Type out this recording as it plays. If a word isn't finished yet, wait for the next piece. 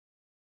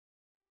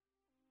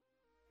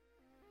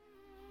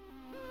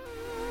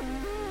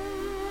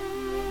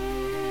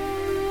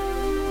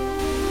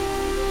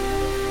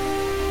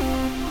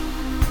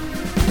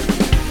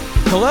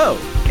Hello,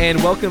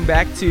 and welcome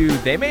back to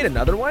They Made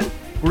Another One,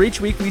 where each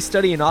week we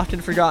study an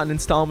often forgotten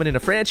installment in a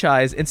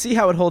franchise and see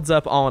how it holds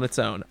up all on its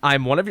own.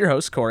 I'm one of your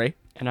hosts, Corey.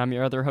 And I'm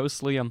your other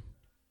host, Liam.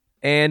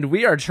 And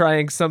we are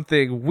trying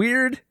something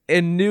weird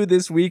and new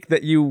this week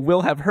that you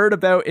will have heard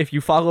about if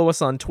you follow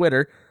us on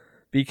Twitter,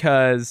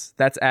 because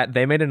that's at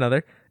They Made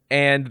Another.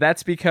 And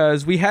that's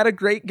because we had a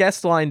great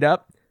guest lined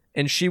up,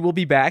 and she will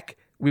be back.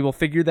 We will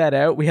figure that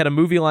out. We had a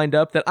movie lined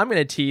up that I'm going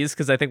to tease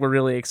because I think we're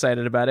really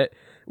excited about it,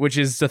 which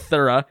is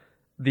Zathura,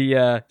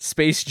 the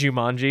space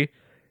Jumanji.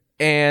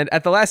 And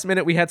at the last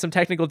minute, we had some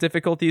technical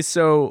difficulties,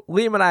 so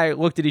Liam and I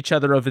looked at each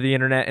other over the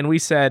internet, and we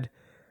said,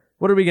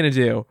 what are we going to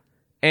do?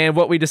 And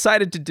what we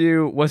decided to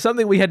do was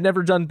something we had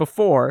never done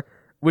before,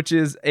 which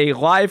is a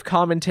live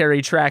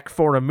commentary track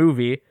for a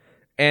movie.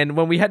 And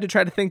when we had to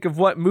try to think of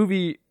what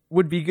movie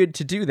would be good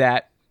to do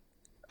that,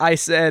 I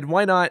said,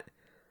 why not?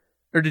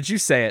 Or did you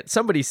say it?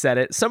 Somebody said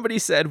it. Somebody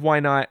said, why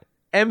not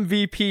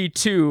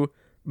MVP2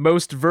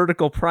 Most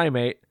Vertical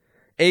Primate,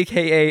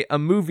 aka a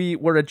movie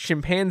where a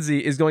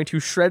chimpanzee is going to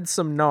shred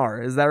some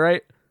gnar. Is that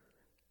right?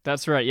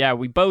 That's right, yeah.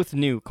 We both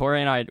knew, Corey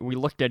and I, we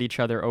looked at each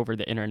other over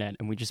the internet,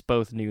 and we just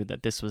both knew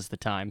that this was the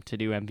time to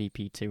do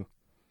MVP2.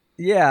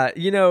 Yeah,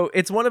 you know,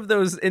 it's one of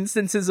those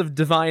instances of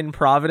divine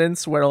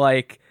providence where,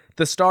 like,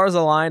 the stars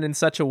align in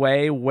such a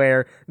way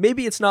where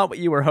maybe it's not what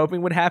you were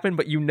hoping would happen,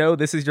 but you know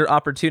this is your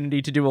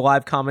opportunity to do a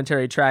live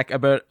commentary track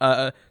about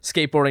a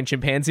skateboarding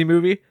chimpanzee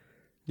movie.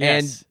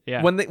 Yes,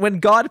 and when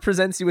God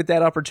presents you with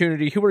that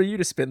opportunity, who are you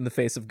to spit in the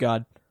face of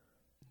God?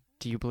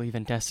 Do you believe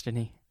in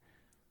destiny?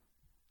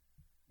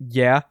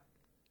 Yeah.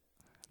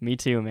 Me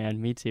too, man.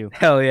 Me too.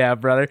 Hell yeah,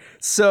 brother.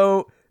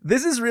 So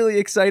this is really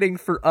exciting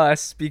for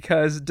us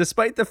because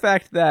despite the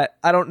fact that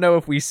I don't know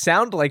if we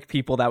sound like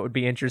people that would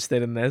be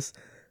interested in this,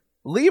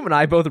 Liam and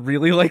I both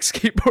really like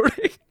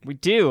skateboarding. We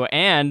do,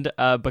 and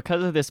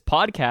because of this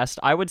podcast,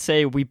 I would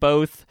say we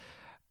both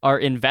are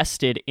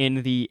invested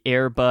in the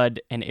Air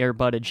Bud and Air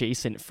Bud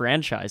adjacent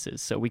franchises,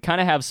 so we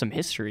kind of have some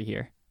history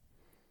here.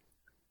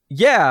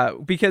 Yeah,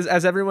 because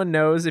as everyone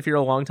knows, if you're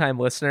a longtime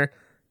listener,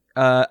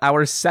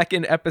 our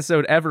second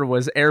episode ever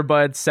was Air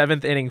Bud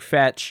 7th Inning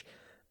Fetch,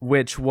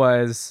 which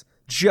was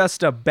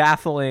just a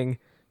baffling,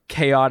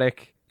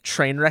 chaotic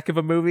train wreck of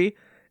a movie.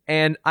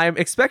 And I'm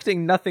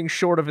expecting nothing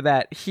short of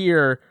that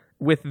here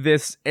with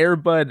this Air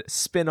Bud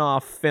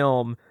spin-off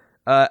film.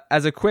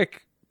 As a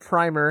quick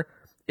primer,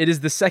 it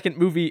is the second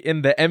movie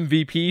in the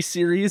MVP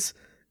series.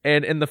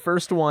 And in the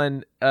first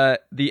one, the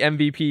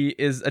MVP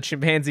is a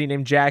chimpanzee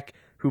named Jack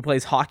who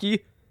plays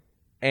hockey.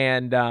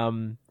 And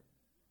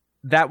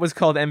that was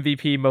called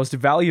MVP, Most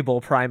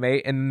Valuable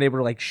Primate. And they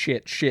were like,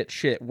 shit.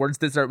 Words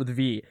that start with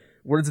V.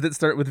 Words that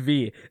start with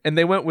V. And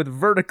they went with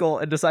vertical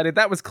and decided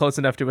that was close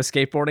enough to a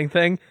skateboarding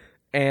thing.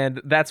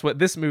 And that's what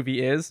this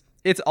movie is.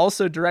 It's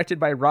also directed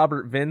by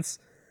Robert Vince,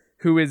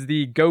 who is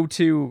the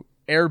go-to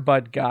Air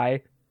Bud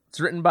guy. It's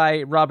written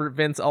by Robert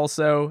Vince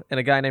also, and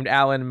a guy named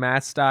Alan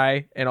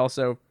Mastai, and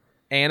also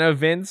Anna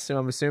Vince, who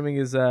I'm assuming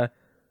is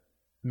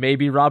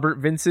maybe Robert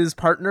Vince's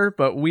partner,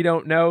 but we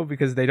don't know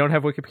because they don't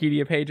have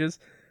Wikipedia pages.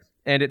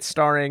 And it's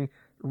starring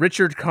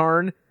Richard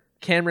Karn,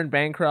 Cameron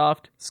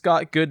Bancroft,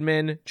 Scott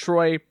Goodman,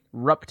 Troy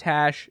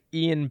Ruptash,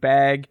 Ian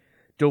Bagg,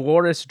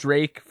 Dolores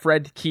Drake,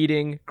 Fred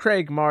Keating,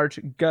 Craig March,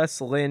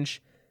 Gus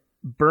Lynch,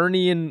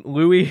 Bernie and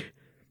Louie.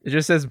 It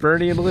just says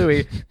Bernie and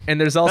Louie. And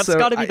there's also...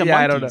 That's gotta be the Monkees.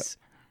 I don't know.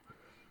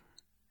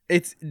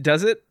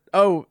 Does it?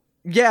 Oh,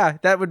 yeah,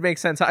 that would make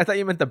sense. I thought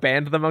you meant the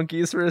band The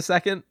Monkees for a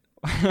second.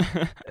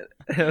 I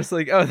was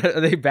like, oh,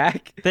 are they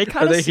back? They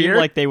kind of seem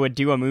like they would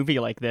do a movie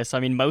like this. I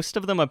mean, most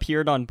of them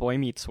appeared on Boy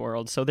Meets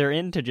World, so they're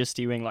into just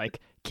doing, like,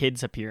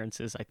 kids'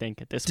 appearances, I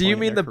think, at this point. Do you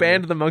mean the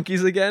band The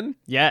Monkees again?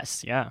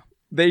 Yes, yeah.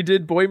 They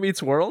did Boy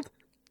Meets World?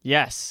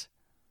 Yes.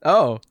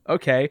 Oh,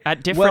 okay.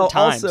 At different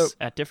times. Also,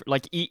 at different,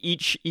 like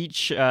each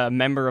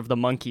member of the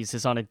Monkees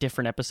is on a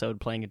different episode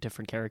playing a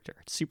different character.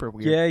 It's super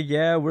weird.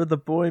 Yeah, we're the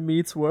Boy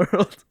Meets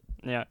World.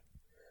 Yeah.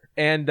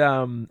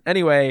 And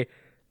anyway,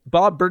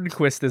 Bob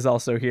Burnquist is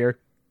also here.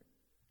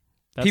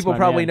 That's People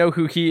probably man. know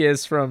who he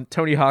is from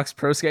Tony Hawk's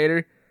Pro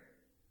Skater.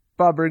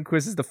 Bob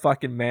Burnquist is the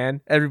fucking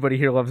man. Everybody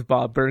here loves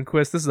Bob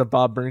Burnquist. This is a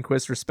Bob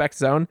Burnquist respect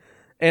zone.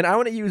 And I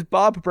want to use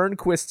Bob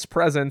Burnquist's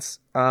presence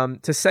to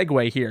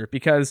segue here,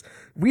 because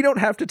we don't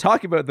have to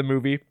talk about the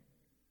movie.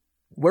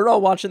 We're all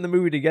watching the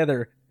movie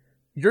together.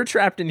 You're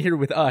trapped in here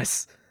with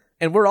us,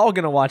 and we're all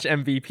going to watch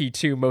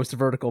MVP2 Most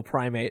Vertical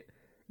Primate.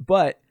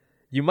 But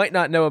you might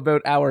not know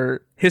about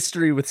our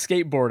history with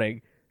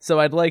skateboarding, so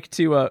I'd like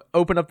to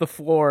open up the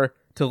floor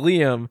to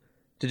Liam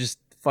to just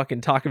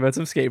fucking talk about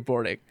some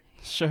skateboarding.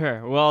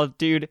 Sure. Well,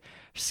 dude,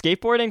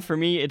 skateboarding for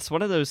me, it's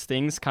one of those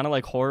things, kind of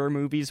like horror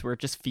movies, where it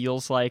just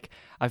feels like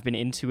I've been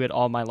into it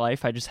all my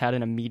life. I just had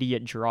an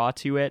immediate draw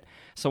to it.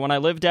 So when I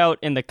lived out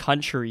in the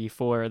country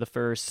for the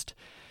first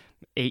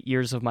 8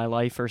 years of my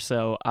life or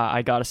so,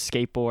 I got a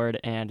skateboard,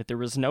 and there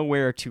was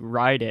nowhere to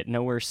ride it,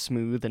 nowhere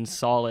smooth and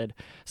solid.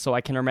 So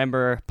I can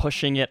remember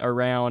pushing it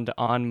around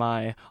on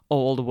my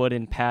old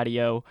wooden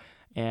patio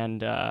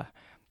and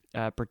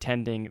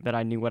pretending that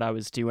I knew what I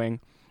was doing.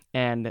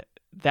 And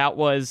that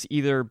was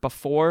either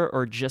before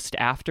or just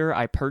after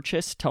I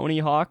purchased Tony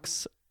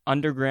Hawk's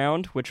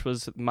Underground, which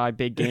was my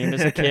big game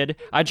as a kid.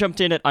 I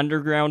jumped in at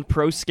Underground.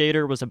 Pro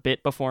Skater was a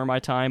bit before my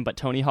time, but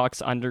Tony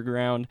Hawk's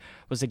Underground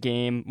was a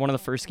game, one of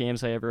the first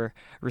games I ever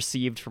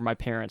received from my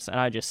parents, and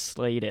I just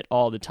slayed it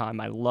all the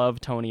time. I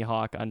love Tony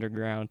Hawk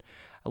Underground.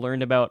 I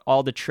learned about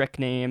all the trick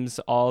names,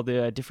 all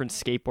the different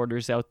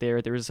skateboarders out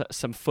there. There was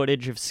some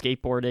footage of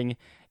skateboarding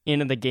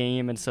in the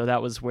game, and so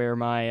that was where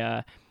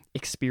my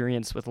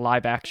experience with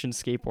live action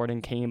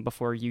skateboarding came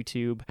before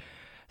YouTube.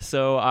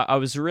 So I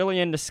was really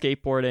into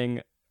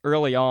skateboarding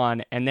early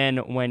on, and then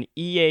when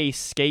EA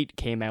Skate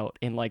came out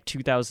in like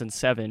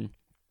 2007,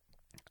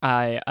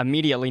 I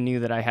immediately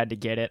knew that I had to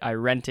get it. I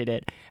rented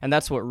it, and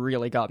that's what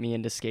really got me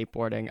into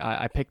skateboarding.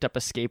 I picked up a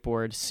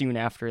skateboard soon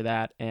after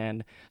that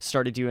and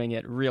started doing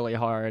it really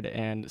hard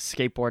and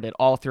skateboarded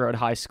all throughout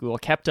high school,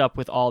 kept up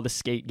with all the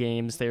skate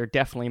games. They're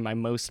definitely my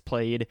most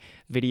played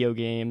video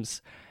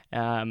games.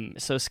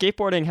 So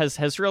skateboarding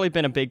has really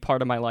been a big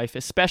part of my life,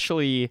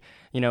 especially,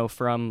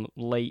 from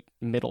late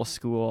middle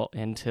school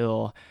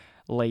until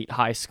late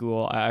high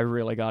school. I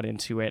really got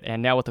into it,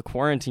 and now with the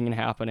quarantine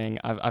happening,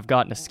 I've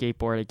gotten a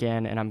skateboard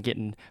again, and I'm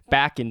getting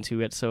back into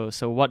it. So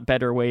what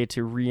better way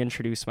to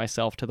reintroduce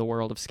myself to the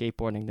world of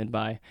skateboarding than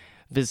by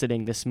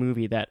visiting this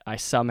movie that I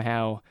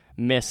somehow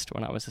missed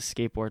when I was a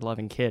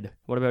skateboard-loving kid?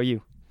 What about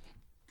you?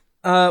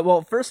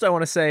 Well, first I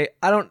want to say,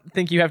 I don't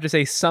think you have to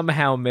say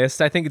somehow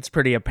missed. I think it's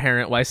pretty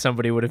apparent why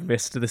somebody would have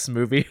missed this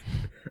movie.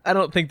 I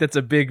don't think that's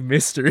a big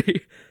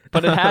mystery.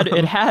 But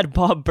it had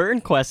Bob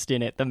Burnquist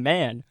in it, the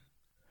man.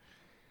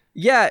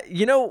 Yeah,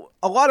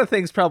 a lot of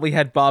things probably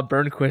had Bob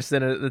Burnquist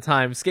in it at the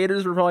time.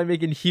 Skaters were probably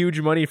making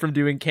huge money from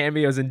doing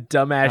cameos and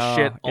dumbass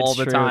shit all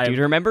the time. Dude,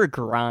 remember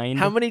Grind?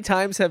 How many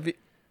times have...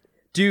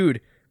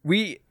 Dude,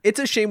 it's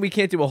a shame we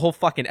can't do a whole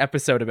fucking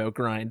episode about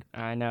Grind.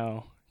 I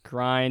know.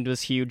 Grind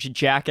was huge.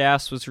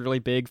 Jackass was really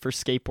big for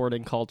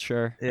skateboarding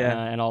culture. Yeah.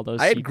 And all those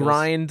I had sequels.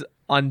 Grind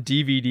on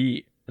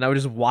DVD, and I would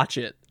just watch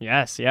it.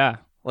 Yes, yeah.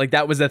 Like,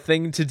 that was a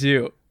thing to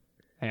do.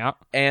 Yeah.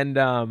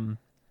 And,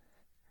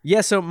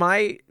 yeah, so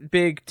my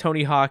big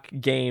Tony Hawk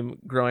game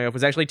growing up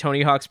was actually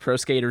Tony Hawk's Pro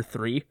Skater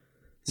 3.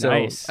 So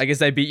nice. I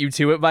guess I beat you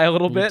to it by a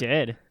little bit. You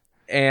did.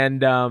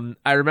 And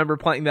I remember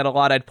playing that a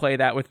lot. I'd play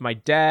that with my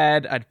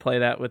dad. I'd play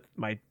that with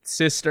my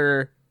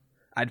sister.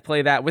 I'd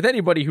play that with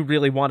anybody who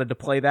really wanted to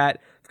play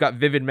that. I've got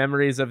vivid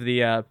memories of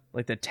the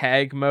the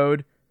tag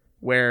mode,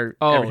 where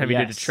every time you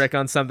did a trick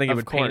on something, it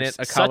would paint it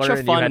a color. Such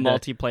a fun and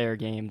multiplayer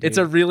game, dude. It's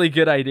a really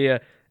good idea.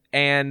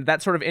 And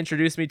that sort of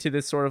introduced me to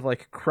this sort of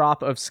like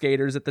crop of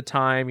skaters at the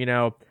time.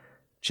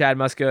 Chad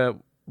Muska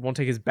won't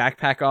take his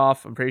backpack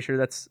off. I'm pretty sure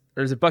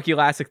there's a Bucky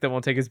Lasek that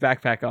won't take his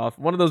backpack off.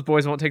 One of those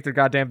boys won't take their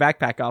goddamn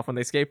backpack off when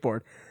they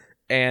skateboard.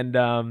 And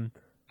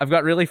I've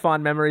got really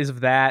fond memories of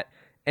that.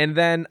 And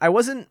then I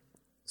wasn't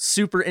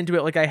super into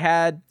it. Like, I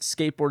had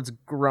skateboards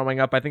growing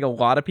up. I think a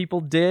lot of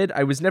people did.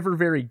 I was never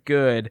very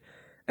good.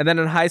 And then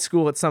in high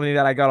school, it's something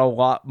that I got a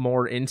lot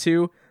more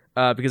into.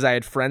 Because I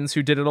had friends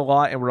who did it a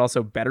lot and were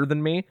also better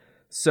than me.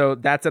 So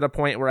that's at a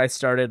point where I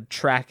started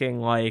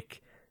tracking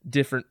like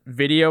different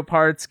video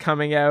parts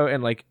coming out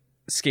and like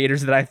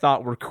skaters that I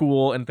thought were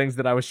cool and things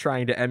that I was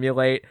trying to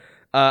emulate.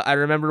 I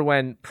remember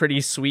when Pretty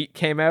Sweet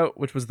came out,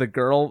 which was the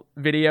girl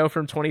video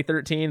from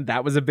 2013.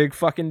 That was a big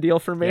fucking deal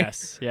for me.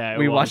 Yes, yeah,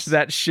 we watched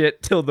that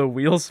shit till the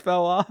wheels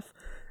fell off.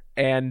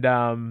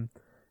 And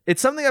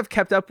it's something I've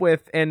kept up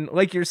with. And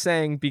like you're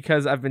saying,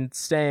 because I've been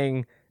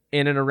staying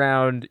in and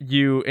around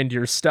you and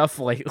your stuff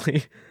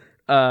lately,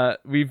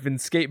 we've been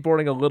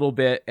skateboarding a little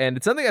bit, and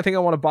it's something I think I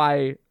want to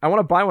buy. I want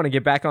to buy one and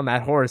get back on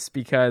that horse,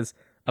 because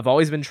I've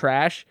always been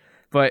trash,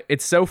 but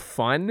it's so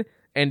fun,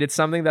 and it's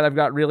something that I've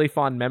got really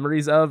fond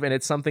memories of, and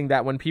it's something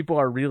that when people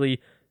are really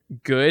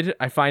good,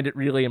 I find it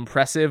really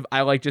impressive.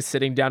 I like just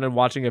sitting down and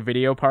watching a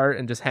video part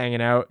and just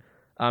hanging out.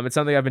 It's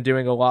something I've been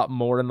doing a lot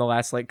more in the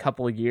last like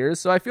couple of years,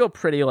 so I feel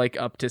pretty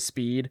like up to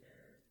speed.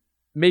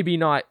 Maybe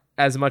not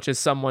as much as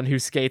someone who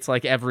skates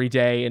like every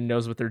day and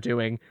knows what they're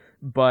doing,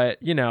 but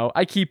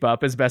I keep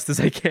up as best as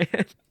I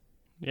can.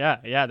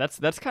 Yeah,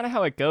 that's kind of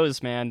how it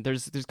goes, man.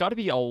 There's got to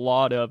be a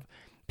lot of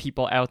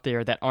people out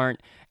there that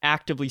aren't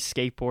actively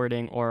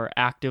skateboarding or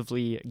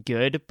actively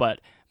good,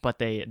 but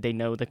they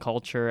know the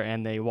culture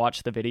and they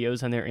watch the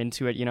videos and they're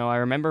into it. I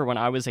remember when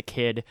I was a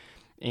kid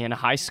in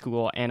high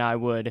school and I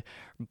would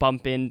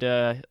bump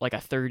into like a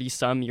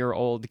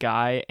 30-some-year-old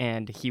guy,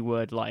 and he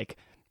would like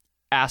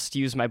asked to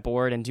use my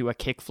board and do a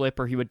kickflip,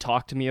 or he would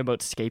talk to me about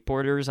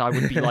skateboarders. I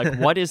would be like,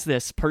 what is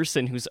this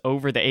person who's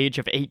over the age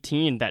of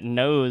 18 that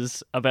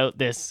knows about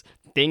this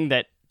thing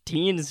that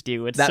teens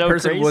do? It's that so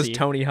person crazy. Was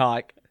Tony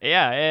Hawk.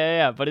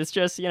 Yeah. But it's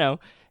just,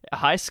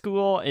 high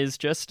school is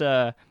just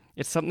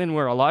it's something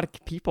where a lot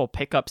of people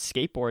pick up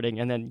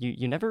skateboarding, and then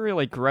you never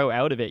really grow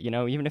out of it.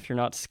 Even if you're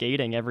not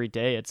skating every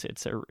day, it's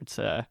you're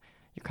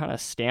kind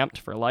of stamped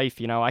for life.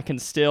 I can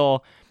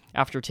still,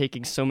 after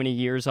taking so many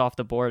years off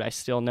the board, I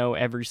still know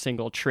every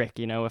single trick.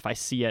 If I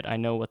see it, I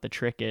know what the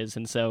trick is.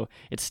 And so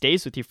it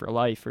stays with you for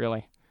life,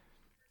 really.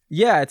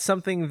 Yeah, it's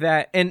something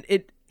that, and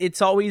it's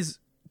always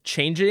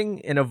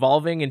changing and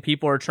evolving, and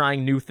people are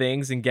trying new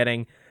things and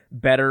getting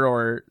better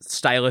or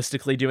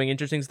stylistically doing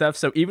interesting stuff.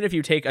 So even if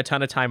you take a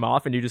ton of time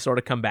off and you just sort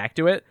of come back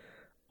to it,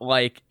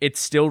 like, it's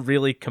still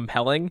really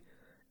compelling.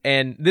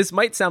 And this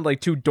might sound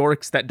like two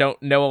dorks that don't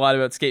know a lot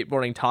about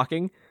skateboarding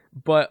talking,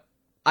 but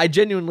I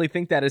genuinely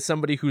think that as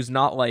somebody who's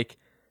not like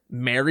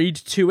married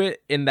to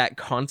it in that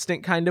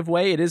constant kind of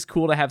way, it is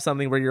cool to have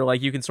something where you're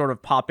like, you can sort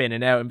of pop in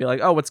and out and be like,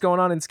 oh, what's going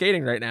on in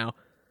skating right now?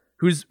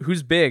 Who's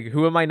big?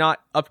 Who am I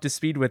not up to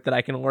speed with that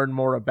I can learn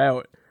more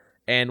about?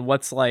 And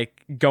what's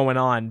like going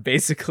on,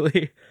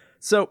 basically.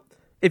 So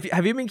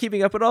have you been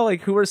keeping up at all?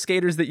 Like, who are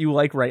skaters that you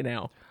like right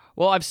now?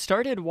 Well, I've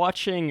started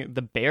watching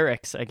the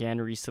Barracks again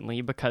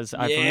recently because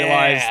I've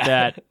realized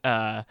that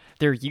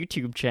their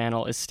YouTube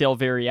channel is still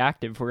very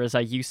active, whereas I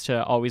used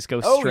to always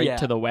go straight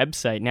to the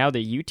website. Now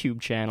the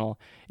YouTube channel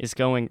is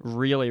going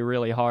really,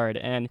 really hard.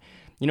 And,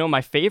 you know,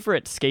 my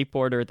favorite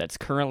skateboarder that's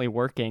currently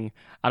working,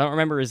 I don't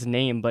remember his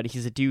name, but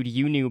he's a dude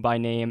you knew by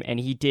name, and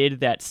he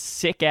did that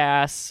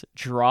sick-ass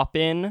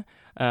drop-in,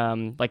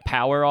 like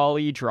power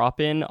ollie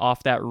drop-in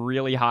off that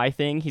really high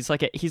thing. He's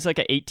like an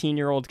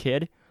 18-year-old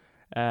kid.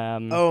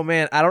 Oh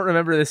man, I don't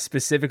remember this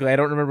specifically. I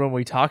don't remember when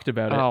we talked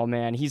about it. Oh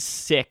man, he's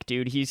sick,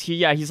 dude.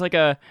 He's like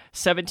a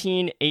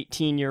 17,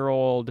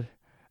 18-year-old.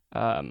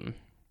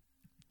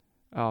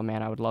 Oh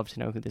man, I would love to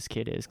know who this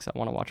kid is because I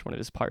want to watch one of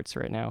his parts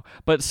right now.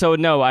 But so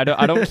no, I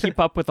don't keep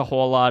up with a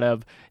whole lot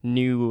of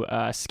new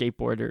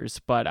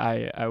skateboarders, but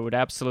I would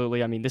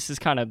absolutely. I mean, this is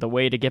kind of the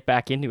way to get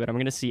back into it. I'm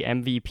gonna see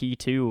MVP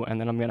 2, and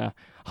then I'm gonna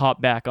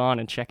hop back on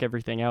and check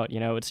everything out.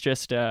 You know, it's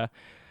just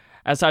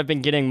as I've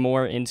been getting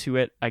more into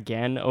it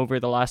again over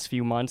the last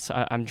few months,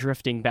 I'm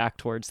drifting back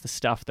towards the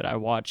stuff that I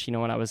watched, you know,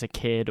 when I was a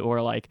kid,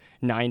 or like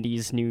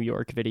 90s New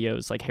York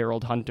videos like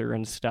Harold Hunter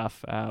and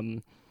stuff.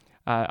 I'm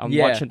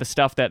watching the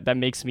stuff that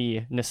makes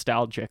me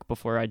nostalgic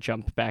before I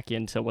jump back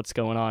into what's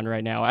going on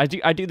right now. I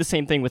do the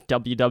same thing with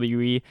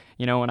WWE.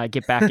 You know, when I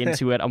get back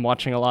into it, I'm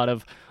watching a lot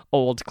of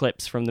old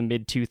clips from the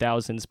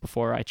mid-2000s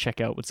before I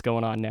check out what's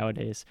going on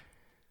nowadays.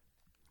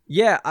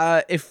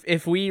 Yeah,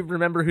 if we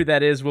remember who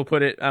that is, we'll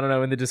put it, I don't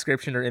know, in the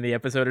description or in the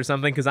episode or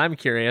something, because I'm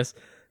curious.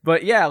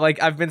 But yeah, like,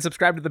 I've been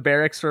subscribed to the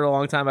Barracks for a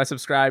long time. I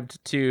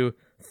subscribed to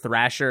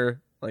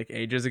Thrasher like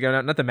ages ago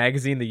now. Not the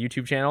magazine, the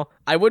YouTube channel.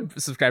 I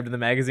would subscribe to the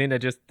magazine, I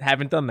just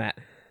haven't done that.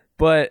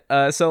 But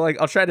so like,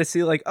 I'll try to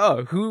see like,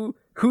 oh,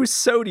 who's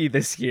Sodi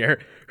this year?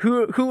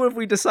 Who have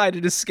we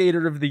decided is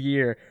Skater of the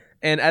Year?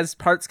 And as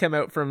parts come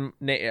out from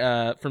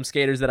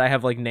skaters that I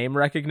have like name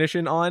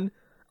recognition on,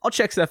 I'll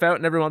check stuff out,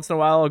 and every once in a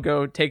while I'll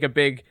go take a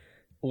big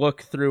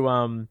look through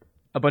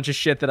a bunch of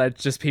shit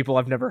that people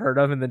I've never heard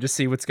of, and then just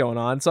see what's going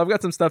on. So I've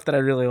got some stuff that I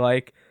really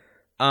like.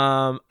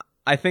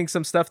 I think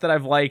some stuff that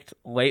I've liked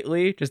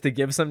lately, just to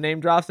give some name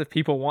drops if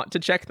people want to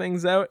check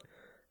things out,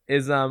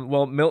 is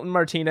Milton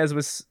Martinez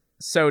was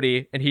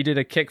Sodi, and he did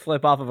a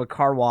kickflip off of a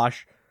car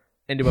wash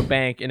into a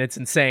bank, and it's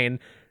insane.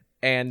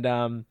 And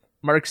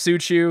Mark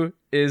Suchu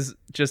is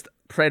just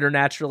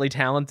preternaturally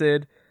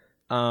talented.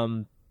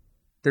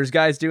 There's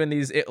guys doing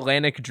these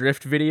Atlantic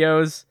drift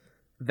videos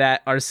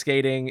that are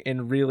skating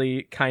in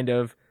really kind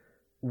of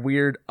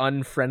weird,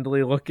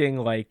 unfriendly looking,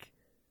 like,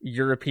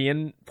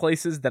 European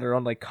places that are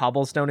on, like,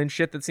 cobblestone and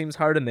shit that seems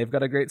hard, and they've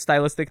got a great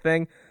stylistic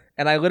thing.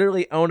 And I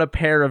literally own a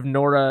pair of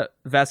Nora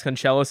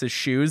Vasconcelos'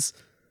 shoes.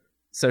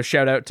 So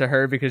shout out to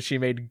her because she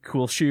made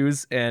cool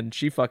shoes, and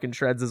she fucking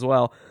shreds as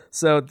well.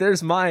 So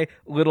there's my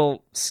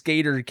little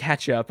skater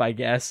catch-up, I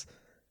guess,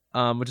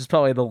 which is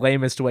probably the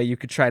lamest way you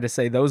could try to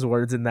say those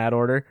words in that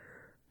order.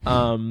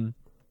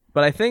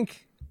 But I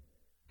think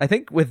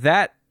with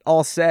that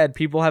all said,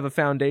 people have a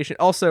foundation.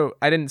 Also,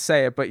 I didn't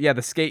say it, but yeah,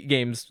 the skate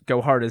games go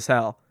hard as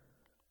hell.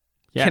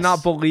 Yes.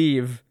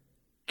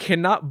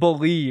 Cannot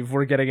believe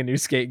we're getting a new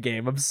skate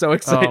game. I'm so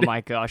excited. Oh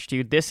my gosh,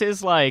 dude. This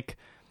is like,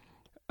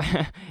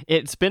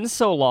 it's been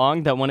so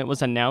long that when it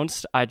was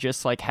announced, I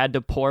just like had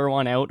to pour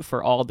one out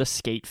for all the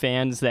skate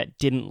fans that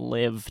didn't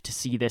live to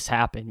see this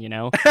happen, you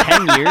know?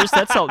 10 years?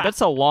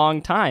 That's a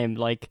long time.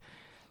 Like,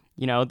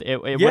 you know, it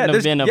wouldn't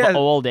have been of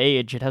old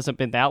age. It hasn't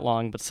been that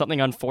long, but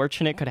something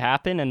unfortunate could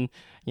happen, and,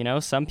 you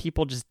know, some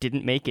people just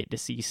didn't make it to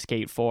see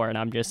Skate 4, and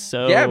I'm just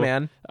so... Yeah,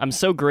 man. I'm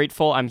so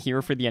grateful I'm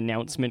here for the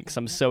announcement because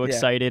I'm so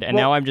excited, and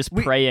now I'm just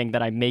praying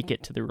that I make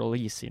it to the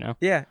release, you know?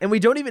 Yeah, and we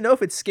don't even know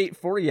if it's Skate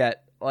 4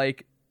 yet.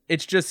 Like,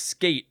 it's just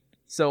Skate.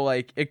 So,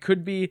 like, it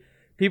could be...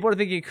 People are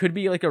thinking it could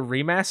be, like, a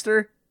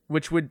remaster,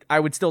 which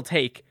I would still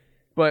take,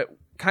 but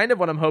kind of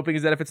what I'm hoping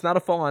is that if it's not a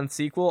full-on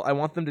sequel, I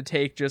want them to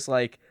take just,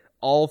 like,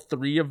 all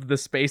 3 of the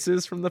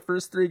spaces from the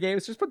first 3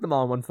 games. Just put them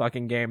all in one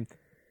fucking game.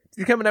 If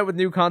you're coming out with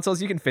new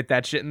consoles, you can fit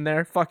that shit in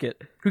there. Fuck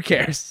it. Who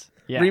cares?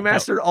 Yeah,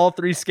 remaster all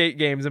 3 skate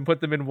games and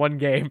put them in one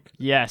game.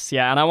 Yes,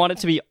 yeah, and I want it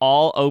to be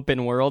all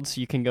open world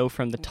so you can go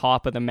from the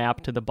top of the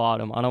map to the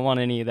bottom. I don't want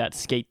any of that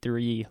Skate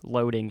 3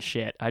 loading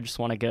shit. I just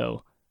want to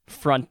go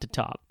front to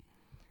top.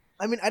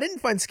 I mean, I didn't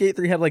find Skate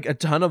 3 had like a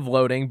ton of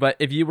loading, but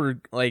if you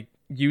were like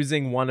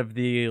using one of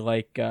the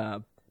like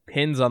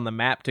pins on the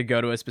map to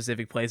go to a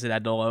specific place, it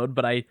had to load.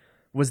 But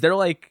was there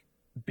like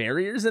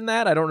barriers in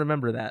that? I don't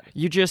remember that.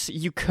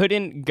 You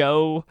couldn't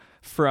go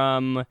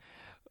from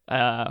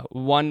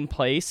one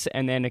place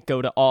and then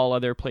go to all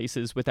other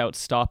places without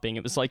stopping.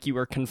 It was like you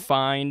were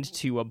confined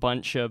to a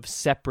bunch of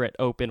separate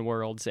open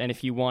worlds, and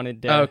if you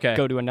wanted to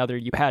go to another,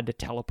 you had to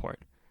teleport.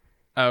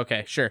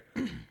 Okay, sure.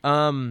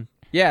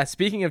 Yeah,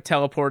 speaking of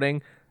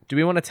teleporting, do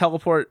we want to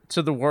teleport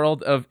to the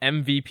world of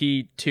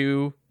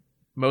MVP2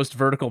 Most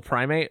Vertical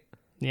Primate?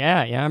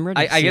 Yeah, I'm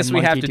ready. I guess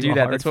we have to do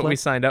that. That's what we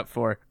signed up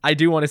for. I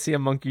do want to see a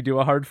monkey do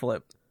a hard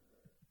flip.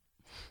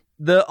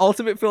 The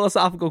ultimate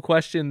philosophical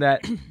question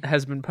that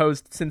has been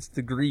posed since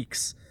the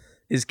Greeks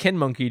is, can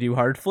monkey do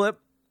hard flip?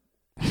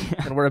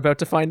 And we're about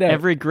to find out.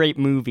 Every great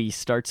movie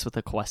starts with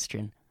a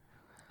question.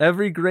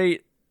 Every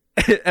great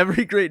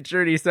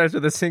journey starts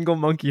with a single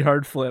monkey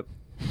hard flip.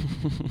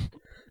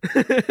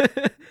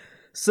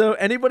 So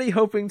anybody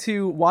hoping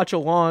to watch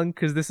along,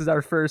 because this is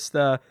our first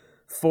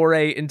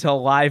foray into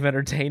live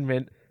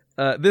entertainment,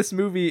 this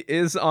movie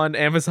is on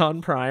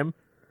Amazon Prime,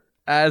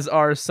 as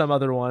are some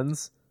other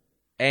ones.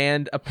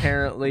 And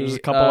apparently, there's a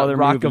couple other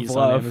Rock movies of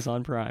Love on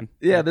Amazon Prime.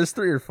 Yeah, there's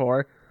 3 or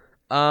 4.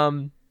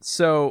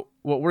 So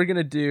what we're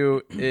gonna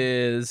do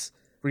is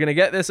we're gonna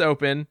get this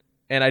open,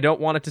 and I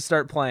don't want it to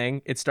start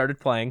playing. It started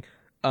playing.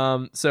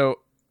 So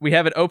we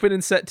have it open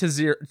and set to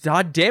 0.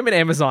 God damn it,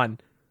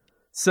 Amazon.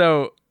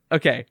 So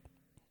okay,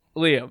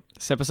 Liam.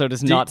 This episode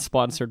is not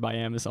sponsored by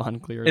Amazon.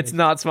 Clearly, it's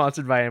not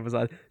sponsored by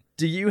Amazon.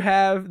 Do you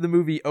have the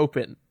movie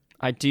open?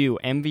 I do.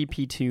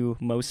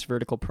 MVP2 Most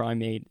Vertical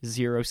Primate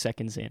 0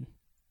 seconds in.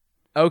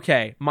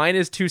 Okay, mine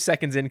is 2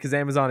 seconds in because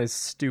Amazon is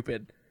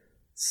stupid.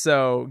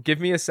 So give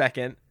me a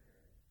second.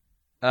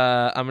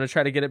 I'm gonna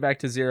try to get it back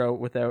to 0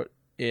 without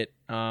it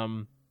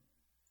not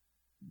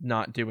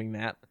doing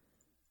that.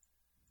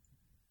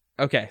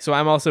 Okay, so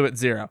I'm also at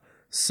 0.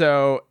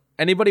 So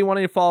anybody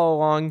wanting to follow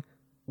along,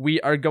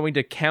 we are going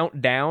to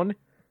count down,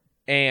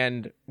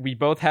 and we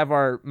both have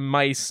our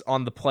mice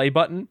on the play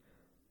button,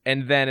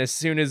 and then as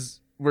soon as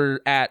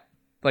we're at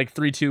like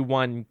 3, 2,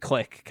 1,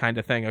 click kind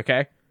of thing.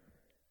 Okay.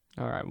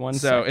 All right, one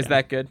so second. Is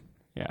that good?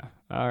 Yeah.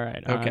 All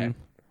right. Okay.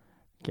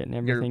 Getting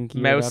everything Your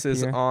geared mouse up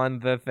is here. on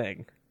the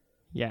thing.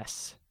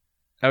 Yes.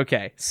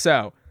 Okay,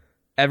 so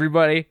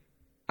everybody,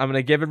 I'm going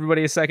to give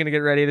everybody a second to get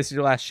ready. This is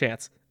your last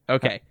chance.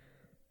 Okay.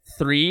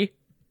 3,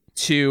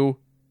 2,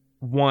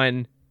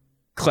 1,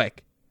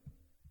 click.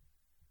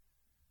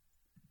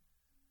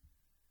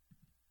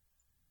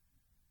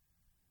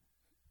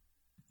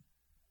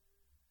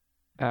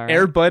 All right.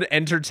 Air Bud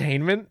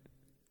Entertainment?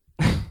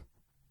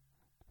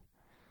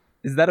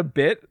 Is that a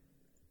bit?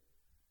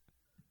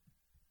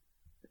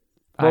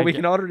 Well, we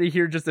can already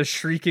hear just a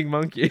shrieking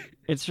monkey.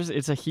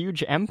 It's a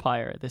huge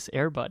empire, this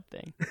Air Bud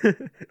thing.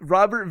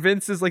 Robert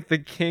Vince is like the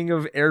king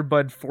of Air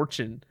Bud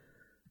fortune.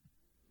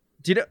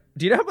 Do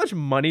you know how much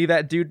money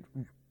that dude...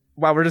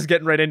 Wow, we're just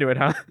getting right into it,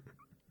 huh?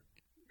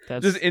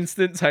 That's just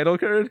instant title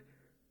card?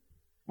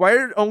 Why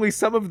are only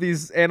some of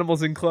these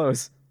animals in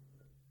clothes?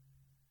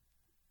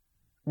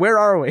 Where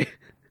are we?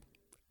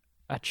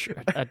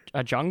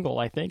 a jungle,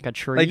 I think. A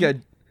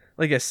tree.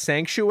 Like a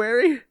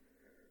sanctuary?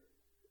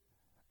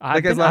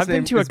 I've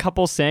been to a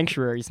couple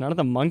sanctuaries. None of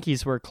the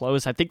monkeys were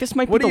closed. I think this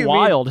might be the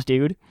wild,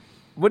 dude.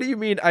 What do you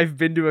mean I've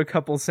been to a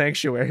couple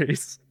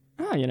sanctuaries?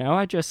 Oh,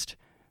 I just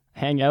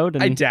hang out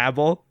and... I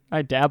dabble.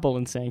 I dabble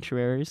in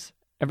sanctuaries.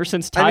 Ever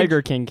since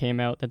Tiger King came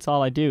out, that's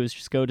all I do is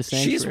just go to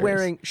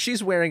sanctuaries.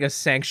 She's wearing a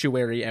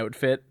sanctuary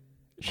outfit.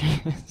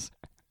 She is.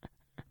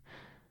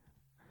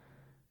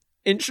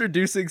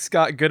 Introducing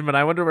Scott Goodman.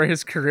 I wonder where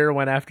his career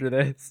went after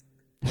this.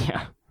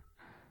 Yeah.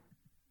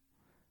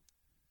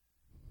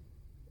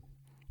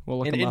 We'll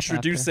look and him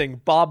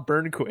introducing Bob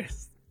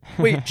Burnquist.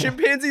 Wait,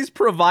 chimpanzees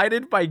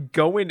provided by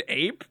Going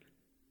Ape?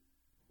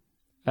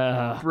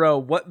 Bro,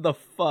 what the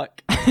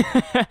fuck?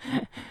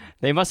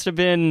 They must have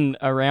been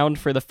around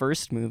for the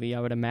first movie,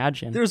 I would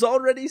imagine. There's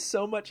already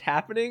so much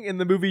happening, and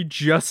the movie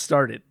just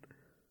started.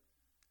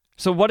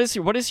 So what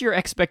is your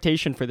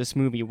expectation for this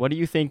movie? What do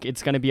you think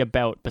it's going to be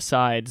about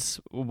besides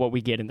what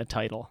we get in the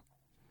title?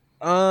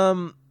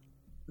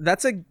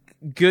 That's a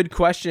good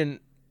question.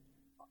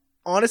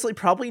 Honestly,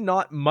 probably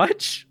not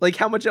much. Like,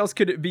 how much else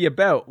could it be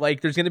about?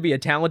 Like, there's going to be a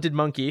talented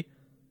monkey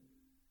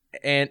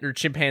or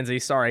chimpanzee,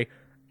 sorry,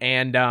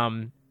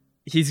 and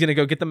he's going to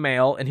go get the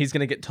mail, and he's going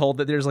to get told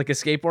that there's like a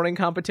skateboarding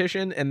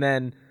competition, and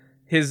then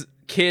his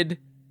kid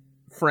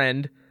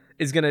friend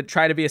is going to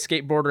try to be a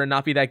skateboarder and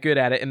not be that good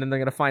at it, and then they're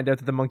going to find out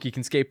that the monkey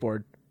can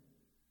skateboard.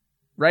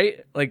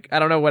 Right? Like, I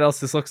don't know what else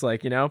this looks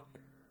like,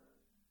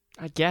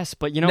 I guess,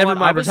 but you know Never what?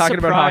 mind, we're talking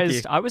about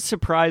hockey. I was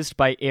surprised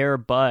by Air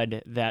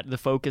Bud that the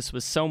focus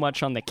was so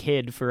much on the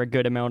kid for a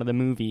good amount of the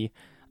movie,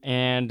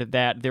 and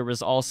that there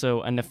was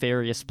also a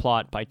nefarious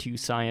plot by 2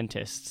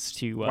 scientists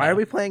to... Why are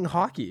we playing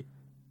hockey?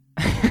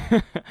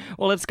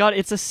 Well,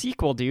 it's a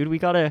sequel, dude. We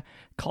gotta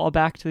call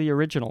back to the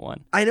original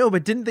one. I know,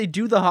 but didn't they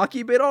do the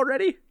hockey bit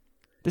already?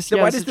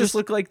 Why does this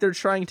look like they're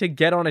trying to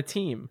get on a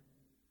team?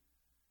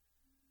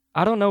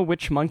 I don't know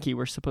which monkey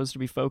we're supposed to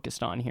be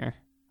focused on here.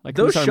 Like,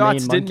 those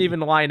shots didn't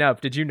even line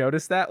up. Did you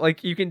notice that?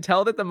 Like, you can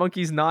tell that the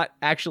monkey's not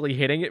actually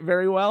hitting it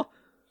very well.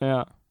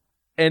 Yeah.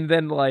 And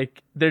then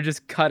like they're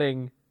just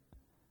cutting.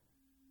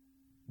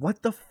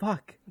 What the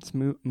fuck? It's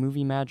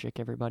movie magic,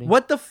 everybody.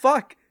 What the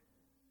fuck?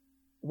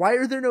 Why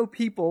are there no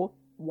people?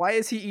 Why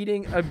is he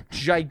eating a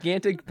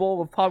gigantic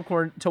bowl of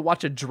popcorn to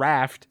watch a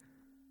draft?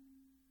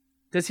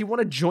 Does he want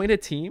to join a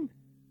team?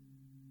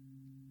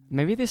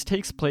 Maybe this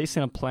takes place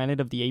in a Planet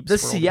of the Apes The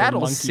world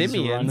Seattle where monkeys run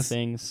Simians.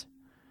 things.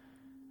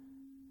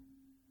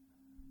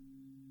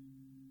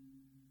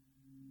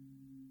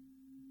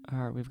 All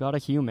right, we've got a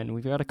human.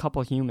 We've got a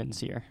couple humans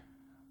here.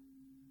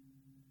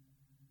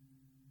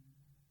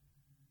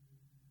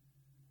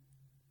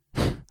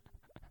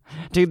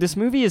 Dude, this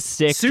movie is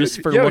sick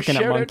just for looking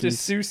at shout out to monkeys.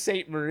 Sault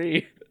Ste.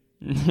 Marie.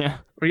 Yeah.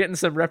 We're getting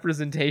some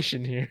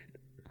representation here.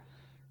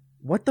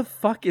 What the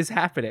fuck is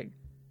happening?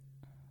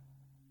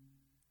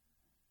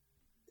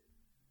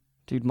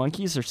 Dude,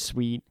 monkeys are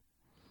sweet.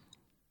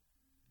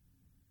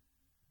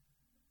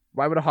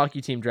 Why would a hockey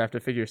team draft a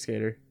figure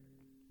skater?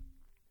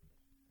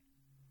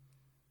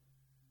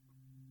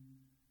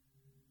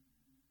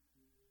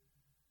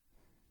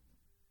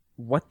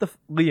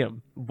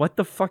 Liam, what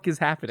the fuck is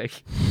happening?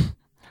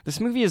 This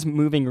movie is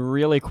moving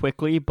really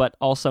quickly, but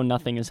also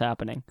nothing is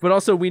happening. But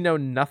also, we know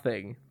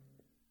nothing.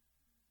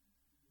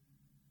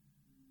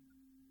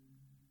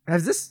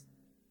 Has this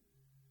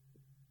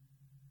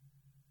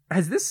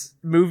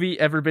movie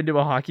ever been to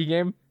a hockey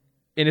game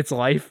in its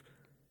life?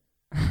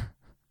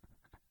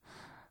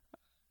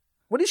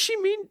 What does she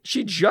mean?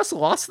 She just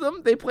lost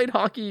them? They played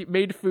hockey,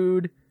 made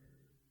food.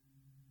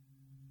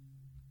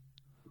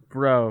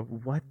 Bro,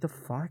 what the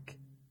fuck?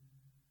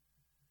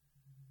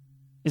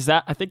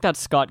 I think that's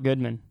Scott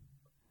Goodman.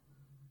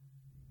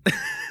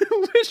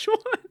 Which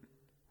one?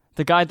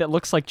 The guy that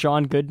looks like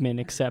John Goodman,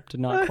 except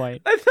not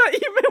quite. I thought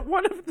you meant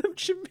one of them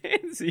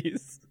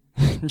chimpanzees.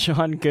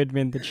 John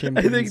Goodman, the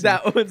chimpanzee. I think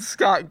that one's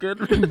Scott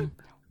Goodman.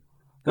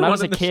 When I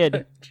was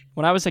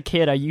a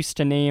kid, I used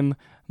to name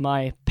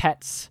my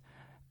pets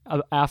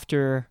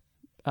after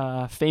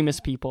famous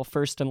people,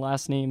 first and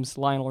last names: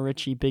 Lionel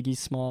Richie, Biggie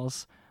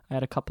Smalls. I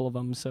had a couple of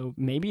them, so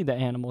maybe the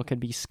animal could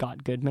be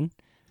Scott Goodman.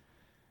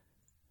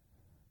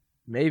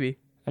 Maybe.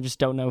 I just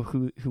don't know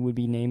who would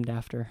be named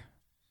after.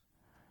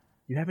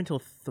 You have until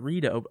 3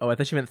 to open. Oh, I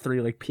thought you meant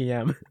 3 like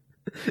PM.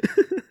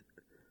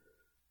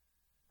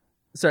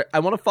 Sorry, I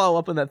want to follow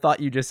up on that thought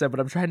you just said, but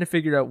I'm trying to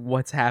figure out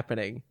what's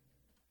happening.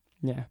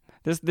 Yeah.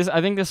 This I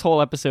think this whole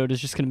episode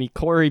is just going to be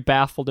Corey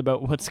baffled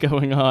about what's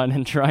going on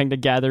and trying to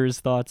gather his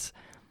thoughts.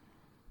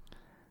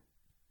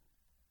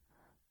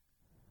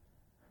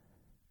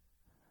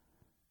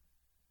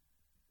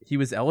 He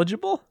was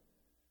eligible?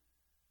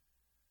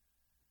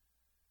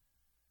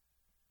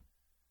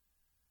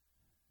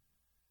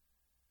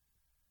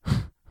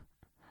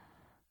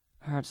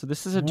 All right, so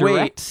this is a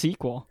direct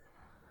sequel.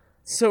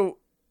 So,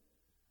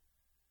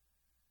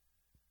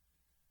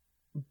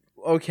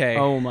 okay.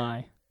 Oh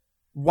my.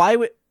 Why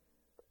would...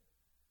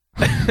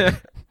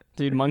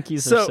 Dude,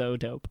 monkeys are so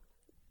dope.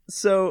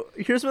 So,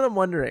 here's what I'm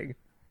wondering.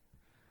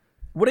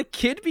 Would a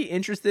kid be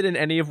interested in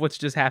any of what's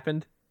just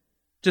happened?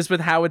 Just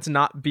with how it's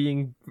not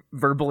being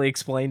verbally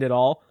explained at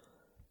all?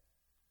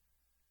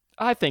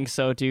 I think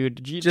so,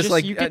 dude. You just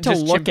like you get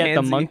just to look at the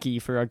chimpanzee- monkey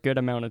for a good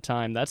amount of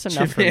time. That's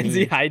enough for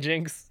Chimpanzee me.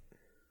 hijinks.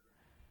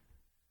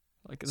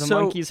 Like the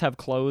monkeys have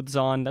clothes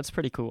on. That's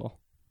pretty cool.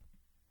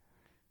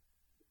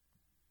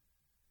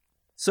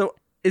 So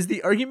is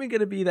the argument going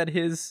to be that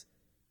his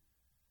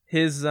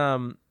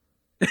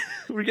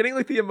we're getting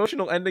like the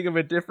emotional ending of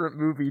a different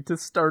movie to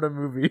start a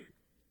movie?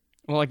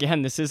 Well,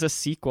 again, this is a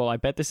sequel. I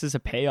bet this is a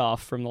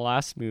payoff from the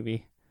last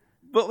movie.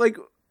 But like,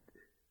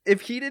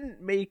 if he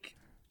didn't make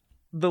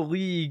the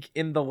league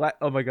in the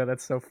oh my god,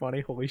 that's so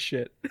funny! Holy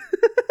shit!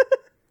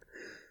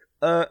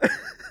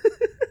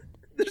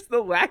 There's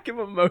the lack of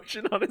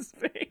emotion on his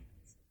face,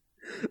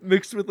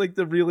 mixed with like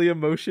the really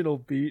emotional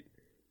beat.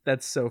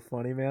 That's so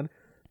funny, man.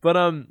 But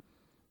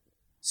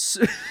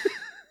so,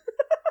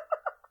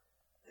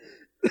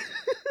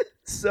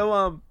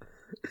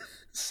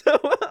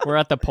 we're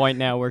at the point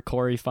now where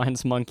Corey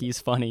finds monkeys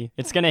funny.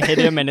 It's gonna hit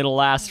him and it'll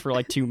last for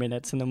like 2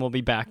 minutes, and then we'll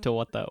be back to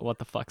what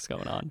the fuck's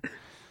going on.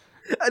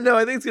 No,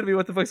 I think it's gonna be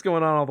what the fuck's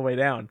going on all the way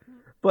down.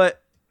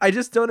 But I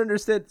just don't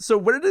understand. So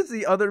where does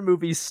the other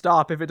movie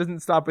stop if it doesn't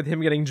stop with him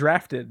getting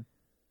drafted?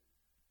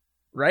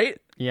 Right?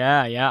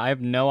 Yeah, I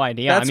have no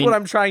idea. That's what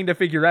I'm trying to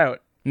figure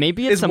out.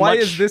 Maybe it's why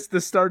is this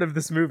the start of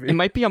this movie? It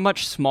might be a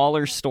much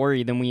smaller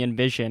story than we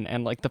envision,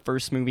 and like the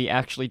first movie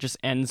actually just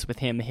ends with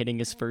him hitting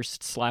his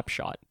first slap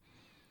shot.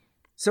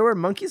 So are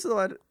monkeys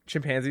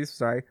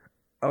chimpanzees,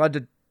 allowed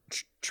to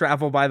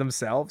travel by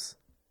themselves?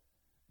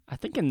 I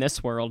think in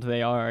this world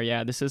they are.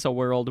 Yeah, this is a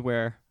world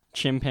where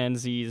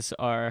chimpanzees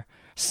are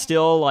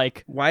still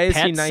like why is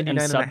pets he 99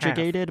 and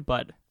subjugated,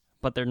 but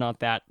they're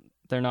not that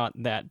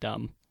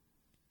dumb.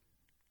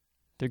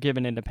 They're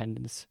given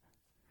independence.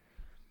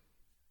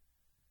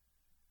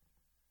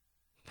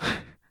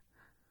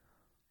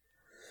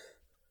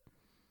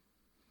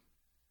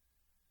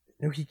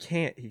 No, he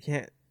can't. He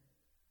can't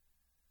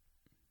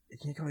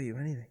call you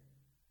anything.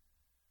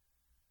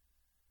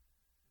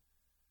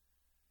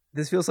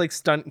 This feels like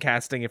stunt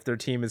casting if their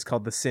team is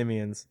called the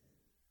Simians.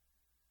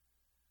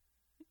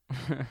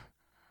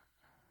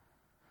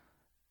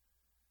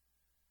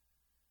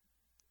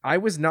 I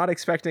was not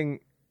expecting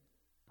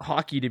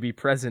hockey to be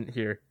present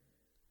here.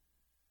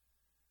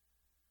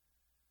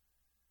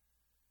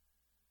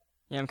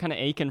 Yeah, I'm kind of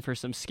aching for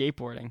some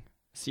skateboarding.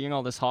 Seeing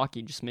all this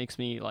hockey just makes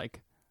me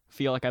like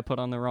feel like I put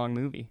on the wrong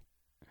movie.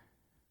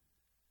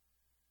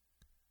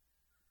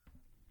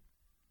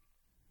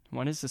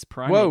 When is this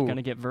primate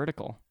gonna get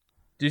vertical?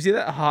 Do you see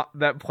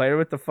that player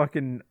with the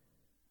fucking...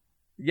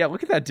 Yeah,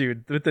 look at that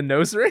dude with the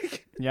nose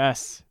rig.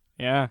 Yes.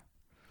 Yeah.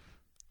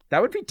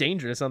 That would be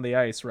dangerous on the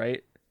ice,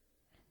 right?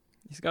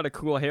 He's got a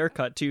cool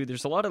haircut too.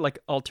 There's a lot of like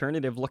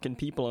alternative looking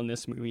people in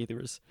this movie. There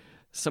was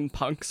some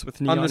punks with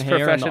neon on this hair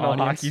professional in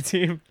the audience. hockey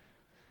team.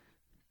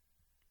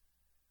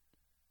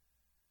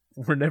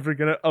 We're never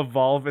gonna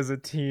evolve as a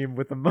team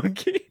with a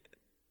monkey.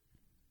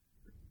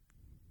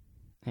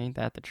 Ain't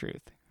that the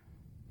truth?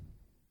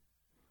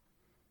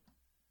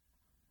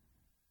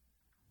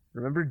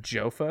 Remember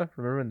Jofa?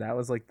 Remember when that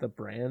was like the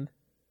brand?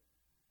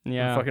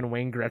 Yeah. When fucking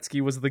Wayne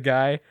Gretzky was the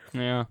guy.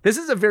 Yeah. This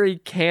is a very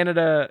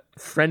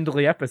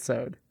Canada-friendly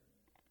episode.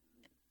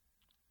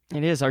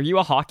 It is. Are you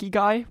a hockey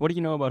guy? What do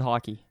you know about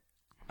hockey?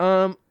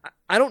 I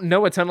don't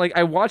know a ton. Like,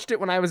 I watched it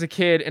when I was a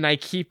kid, and I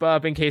keep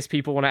up in case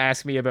people want to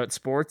ask me about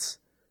sports.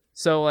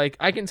 So, like,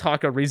 I can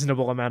talk a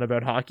reasonable amount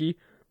about hockey,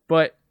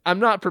 but I'm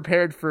not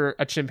prepared for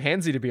a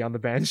chimpanzee to be on the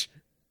bench.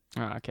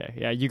 Oh, okay.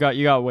 Yeah, you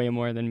got way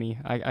more than me.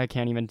 I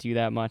can't even do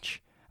that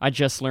much. I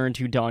just learned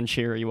who Don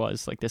Cherry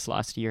was like this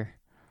last year.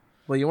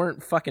 Well, you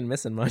weren't fucking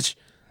missing much.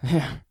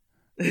 Yeah.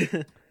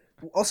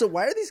 Also,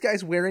 why are these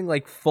guys wearing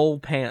like full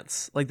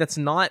pants? Like, that's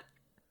not...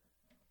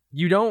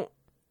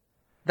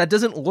 That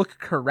doesn't look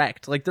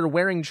correct. Like, they're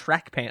wearing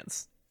track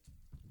pants.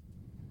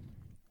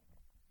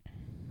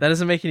 That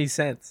doesn't make any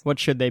sense. What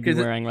should they be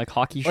wearing? Like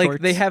hockey shorts?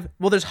 Like, they have...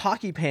 Well, there's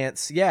hockey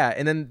pants, yeah,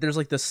 and then there's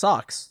like the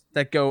socks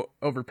that go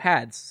over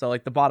pads. So,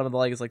 like, the bottom of the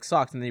leg is like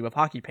socks, and then you have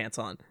hockey pants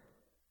on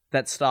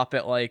that stop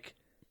at like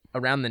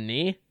around the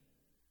knee.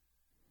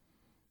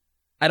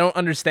 I don't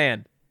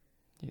understand.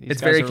 These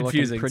it's guys very are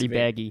confusing. Pretty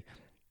baggy.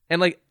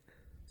 And like,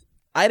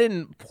 I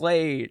didn't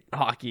play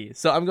hockey,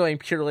 so I'm going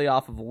purely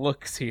off of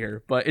looks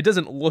here, but it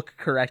doesn't look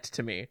correct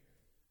to me.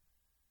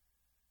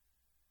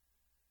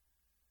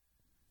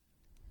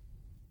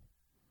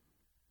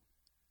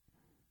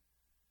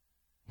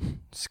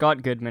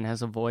 Scott Goodman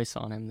has a voice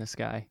on him, this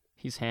guy.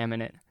 He's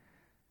hamming it.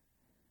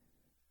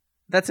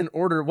 That's an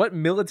order. What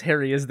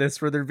military is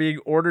this where they're being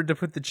ordered to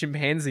put the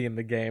chimpanzee in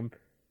the game?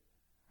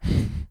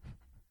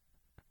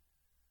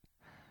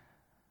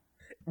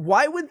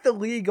 Why would the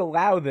league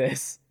allow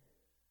this?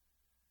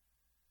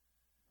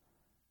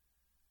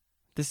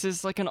 This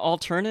is like an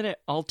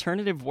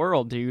alternative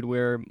world, dude,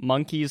 where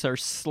monkeys are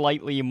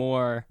slightly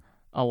more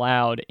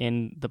allowed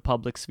in the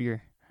public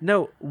sphere.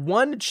 No,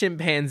 one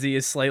chimpanzee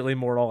is slightly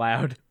more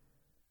allowed.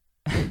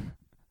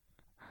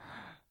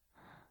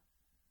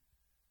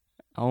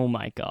 Oh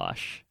my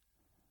gosh.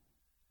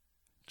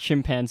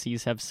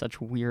 Chimpanzees have such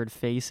weird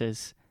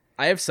faces.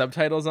 I have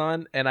subtitles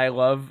on, and I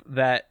love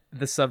that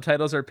the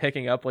subtitles are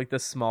picking up like the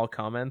small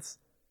comments.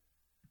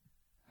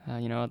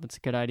 You know what? That's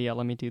a good idea.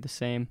 Let me do the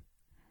same.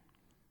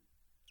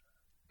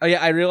 Oh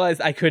yeah, I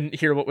realized I couldn't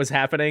hear what was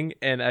happening,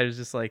 and I was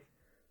just like...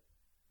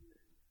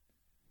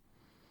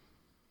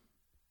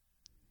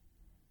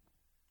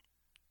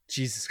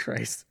 Jesus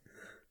Christ.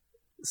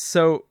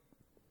 So,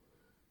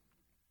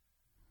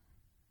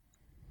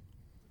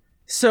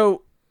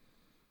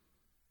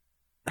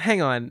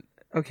 hang on.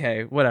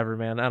 Okay, whatever,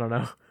 man. I don't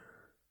know.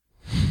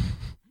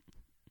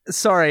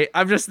 Sorry,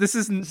 this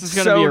is gonna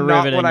so be a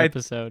not riveting what I...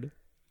 episode.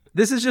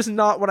 This is just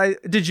not what I...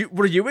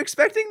 Were you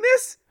expecting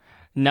this?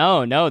 No,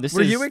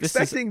 Were you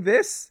expecting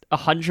this?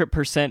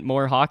 100%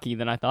 more hockey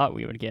than I thought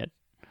we would get.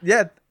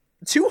 Yeah,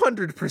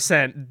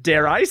 200%,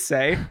 dare I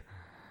say.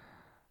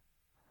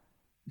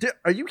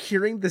 Are you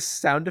hearing the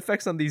sound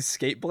effects on these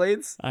skate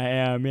blades? I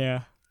am,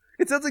 yeah.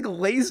 It sounds like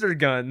laser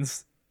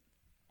guns.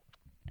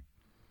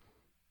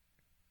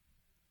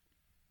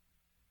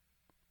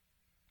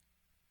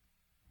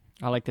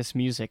 I like this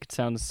music. It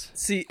sounds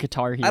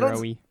Guitar I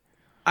Hero-y.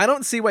 I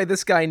don't see why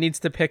this guy needs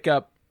to pick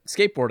up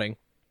skateboarding.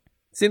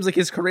 Seems like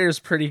his career is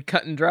pretty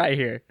cut and dry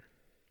here.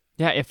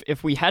 Yeah,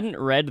 if we hadn't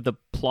read the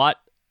plot,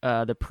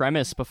 the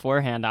premise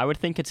beforehand, I would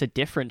think it's a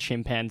different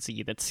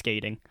chimpanzee that's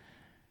skating.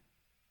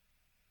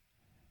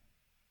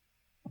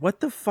 What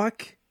the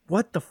fuck?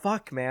 What the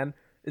fuck, man?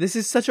 This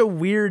is such a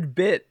weird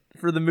bit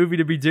for the movie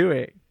to be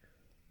doing.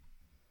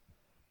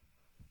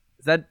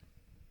 This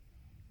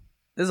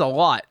is a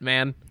lot,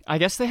 man. I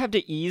guess they have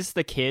to ease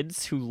the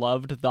kids who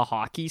loved the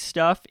hockey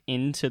stuff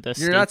into the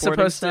You're not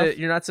supposed stuff.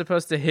 You're not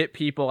supposed to hit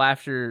people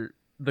after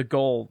the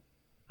goal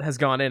has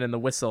gone in and the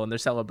whistle and they're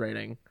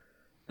celebrating.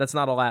 That's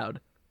not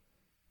allowed.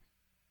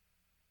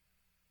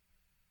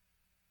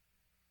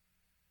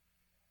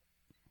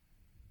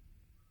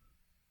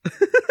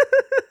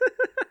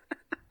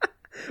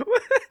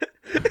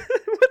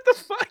 What the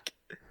fuck?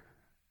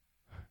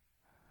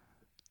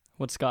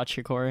 What's got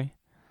you, Corey?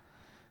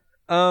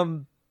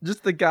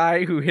 Just the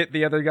guy who hit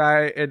the other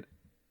guy and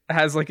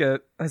has like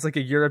a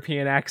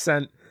European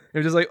accent. It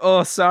was just like,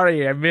 oh,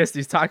 sorry, I missed.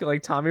 He's talking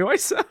like Tommy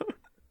Wiseau.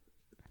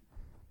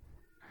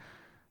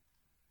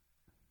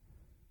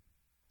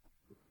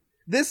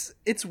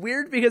 It's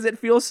weird because it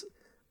feels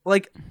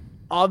like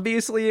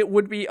obviously it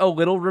would be a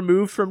little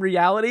removed from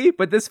reality,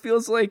 but this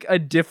feels like a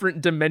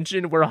different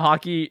dimension where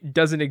hockey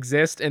doesn't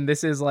exist, and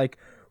this is like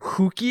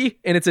hooky,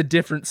 and it's a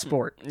different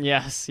sport.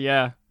 Yes,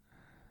 yeah.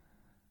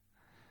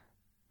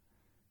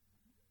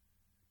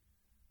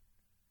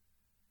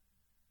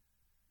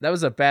 That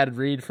was a bad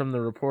read from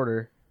the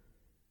reporter.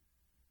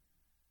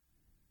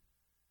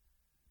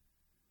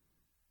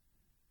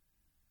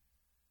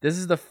 This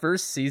is the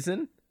first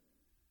season?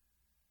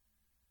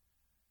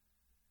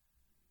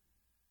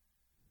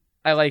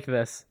 I like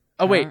this.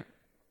 Oh, wait.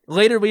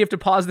 Later we have to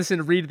pause this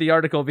and read the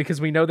article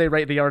because we know they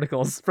write the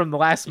articles from the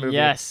last movie.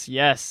 Yes.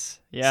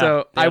 Yeah.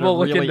 So I will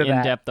look really into that.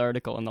 in-depth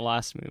article in the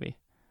last movie.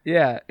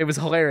 Yeah, it was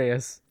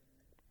hilarious.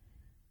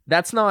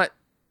 That's not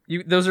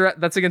you.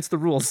 That's against the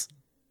rules.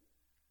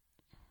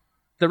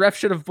 The ref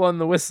should have blown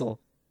the whistle.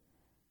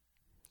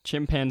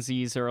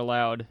 Chimpanzees are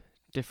allowed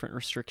different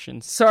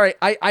restrictions. Sorry,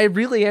 I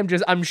really am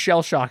I'm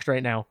shell shocked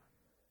right now.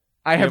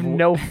 I have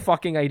no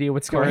fucking idea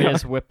what's going on.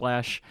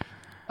 Whiplash.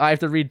 I have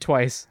to read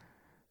twice.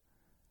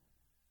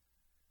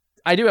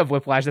 I do have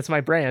whiplash. That's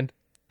my brand.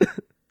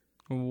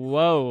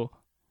 Whoa.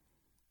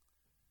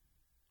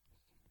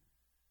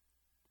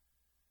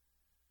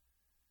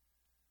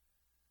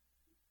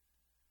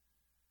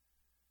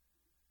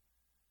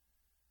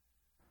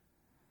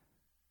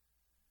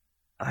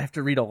 I have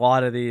to read a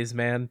lot of these,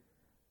 man.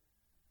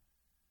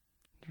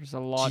 There's a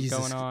lot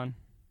going on.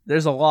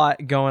 There's a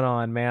lot going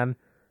on, man.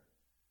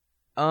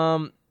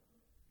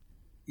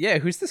 Yeah,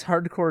 who's this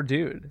hardcore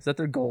dude? Is that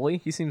their goalie?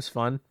 He seems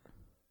fun.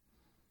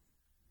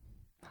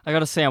 I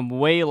gotta say, I'm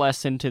way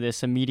less into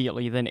this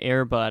immediately than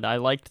Air Bud. I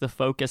liked the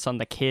focus on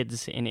the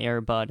kids in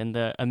Air Bud and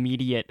the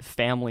immediate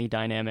family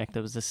dynamic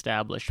that was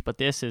established. But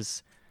this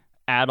is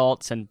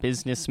adults and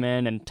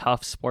businessmen and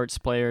tough sports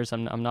players.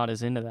 I'm not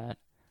as into that.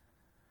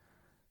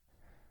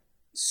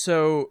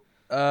 So,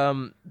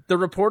 the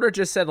reporter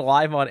just said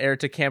live on air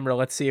to camera,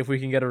 let's see if we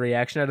can get a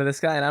reaction out of this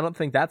guy, and I don't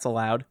think that's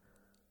allowed.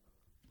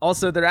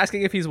 Also, they're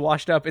asking if he's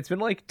washed up. It's been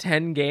like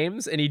 10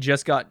 games, and he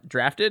just got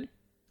drafted,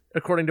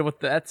 according to what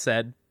that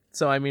said.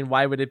 So, I mean,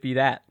 why would it be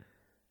that?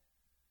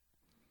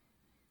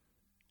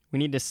 We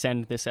need to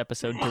send this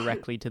episode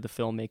directly to the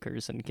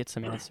filmmakers and get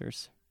some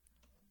answers.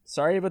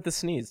 Sorry about the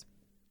sneeze.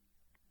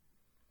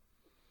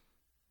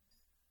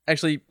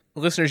 Actually,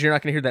 listeners, you're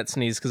not going to hear that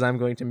sneeze because I'm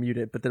going to mute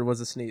it, but there was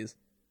a sneeze.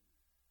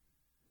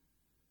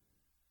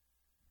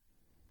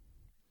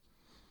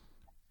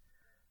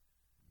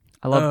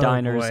 I love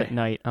diners at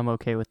night. I'm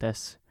okay with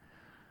this.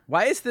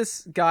 Why is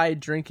this guy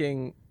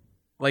drinking,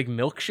 like,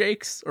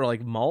 milkshakes or,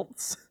 like,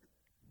 malts?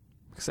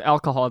 Because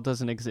alcohol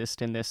doesn't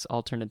exist in this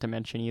alternate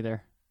dimension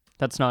either.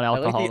 That's not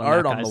alcohol I like the in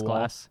art that on guy's the wall.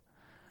 glass.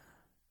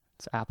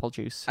 It's apple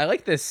juice. I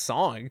like this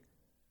song.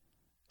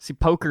 See,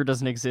 poker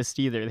doesn't exist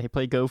either. They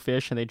play Go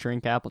Fish and they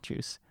drink apple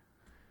juice.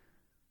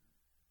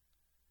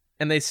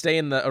 And they stay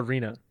in the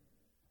arena.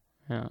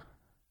 Yeah.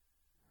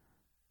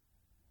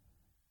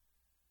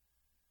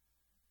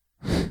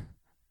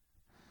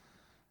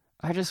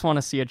 I just want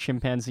to see a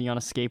chimpanzee on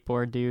a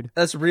skateboard, dude.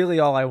 That's really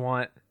all I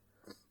want.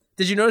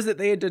 Did you notice that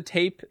they had to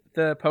tape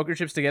the poker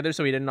chips together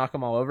so he didn't knock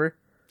them all over?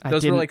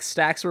 Those were like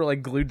stacks were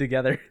like glued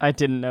together. I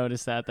didn't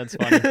notice that. That's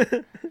funny.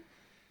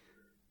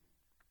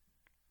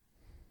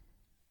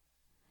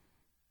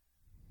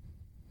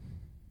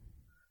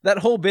 That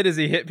whole bit is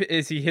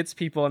he hits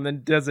people and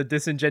then does a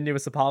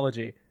disingenuous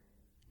apology.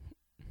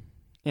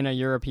 In a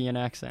European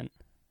accent.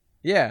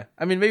 Yeah.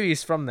 I mean, maybe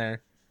he's from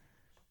there.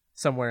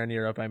 Somewhere in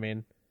Europe, I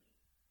mean.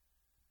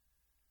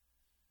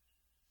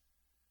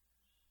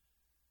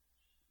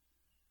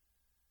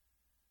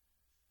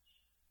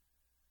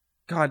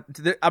 God,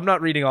 I'm not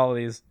reading all of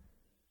these.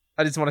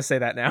 I just want to say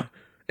that now.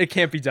 It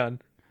can't be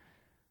done.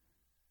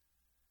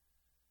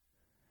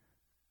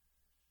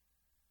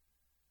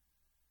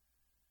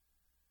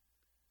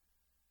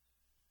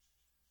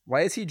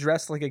 Why is he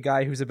dressed like a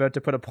guy who's about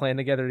to put a plan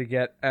together to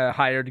get a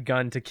hired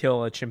gun to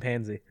kill a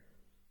chimpanzee?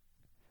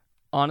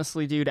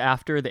 Honestly, dude,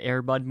 after the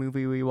Air Bud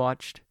movie we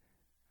watched,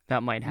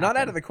 that might happen. Not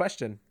out of the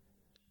question.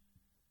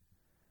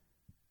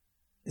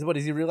 Is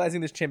he realizing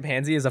this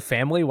chimpanzee is a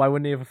family? Why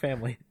wouldn't he have a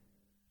family?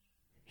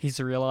 He's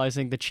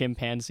realizing the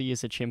chimpanzee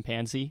is a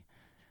chimpanzee.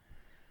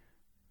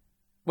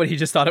 What, he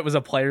just thought it was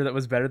a player that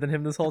was better than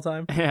him this whole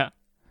time? Yeah.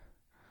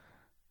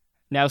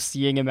 Now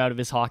seeing him out of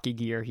his hockey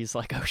gear, he's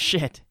like, oh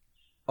shit.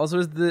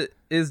 Also,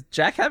 is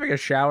Jack having a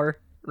shower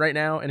right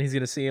now and he's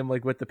going to see him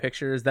like with the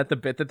picture? Is that the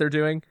bit that they're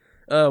doing?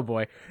 Oh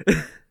boy.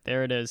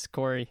 There it is.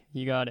 Corey,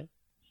 you got it.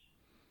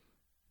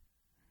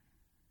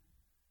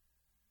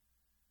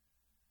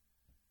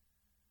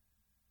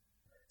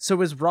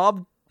 So is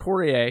Rob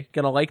Poirier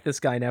going to like this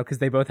guy now because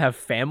they both have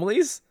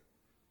families?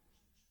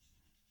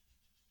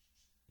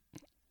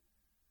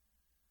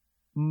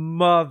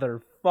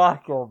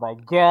 Motherfucker, oh my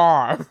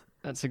god.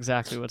 That's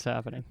exactly what's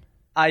happening.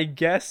 I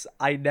guess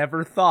I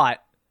never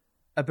thought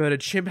about a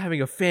chimp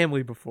having a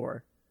family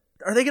before.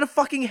 Are they gonna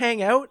fucking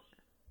hang out?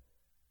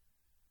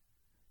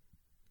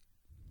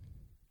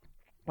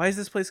 Why is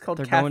this place called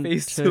They're Cafe going to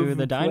S'il the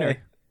vous diner. plaît?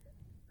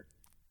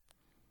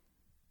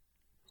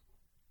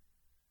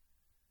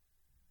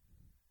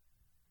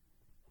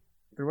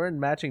 They're wearing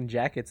matching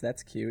jackets.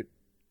 That's cute.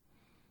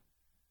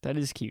 That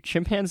is cute.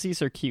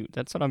 Chimpanzees are cute.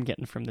 That's what I'm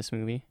getting from this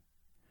movie.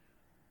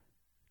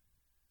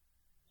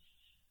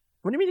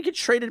 What do you mean he get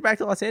traded back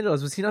to Los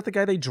Angeles? Was he not the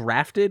guy they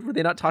drafted? Were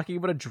they not talking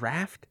about a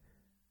draft?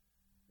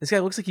 This guy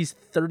looks like he's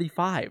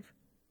 35.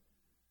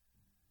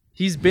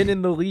 He's been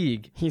in the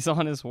league. He's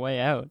on his way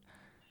out.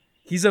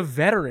 He's a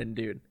veteran,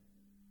 dude.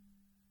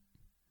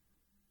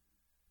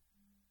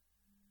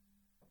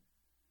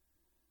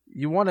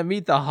 You want to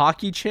meet the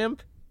hockey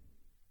chimp?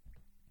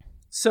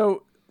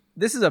 So,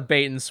 this is a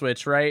bait and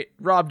switch, right?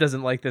 Rob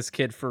doesn't like this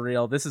kid for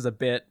real. This is a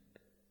bit.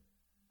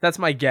 That's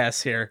my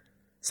guess here.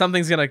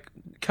 Something's gonna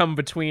come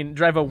between,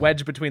 drive a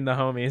wedge between the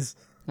homies.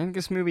 I think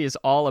this movie is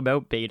all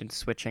about bait and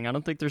switching. I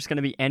don't think there's going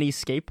to be any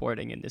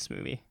skateboarding in this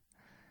movie.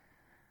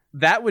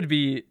 That would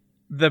be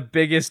the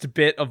biggest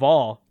bit of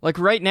all. Like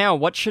right now,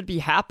 what should be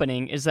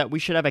happening is that we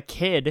should have a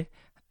kid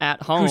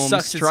at home Who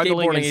sucks at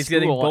struggling skateboarding, in he's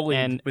getting school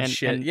bullied with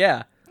shit.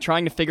 Yeah.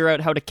 trying to figure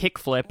out how to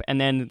kickflip,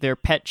 and then their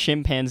pet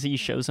chimpanzee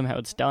shows them how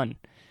it's done.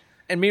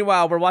 And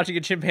meanwhile, we're watching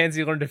a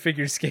chimpanzee learn to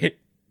figure skate.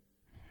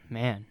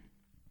 Man.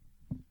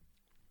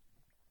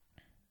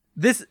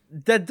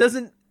 That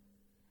doesn't...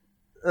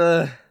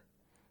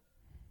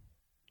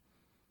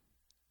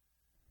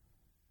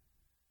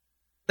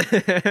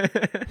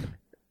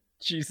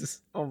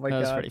 Jesus. Oh my God.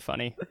 That was pretty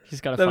funny.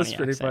 He's got a That funny was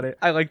pretty accent. funny.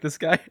 I like this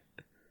guy.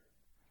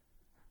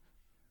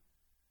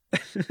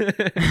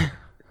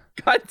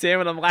 God damn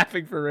it, I'm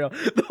laughing for real.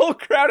 The whole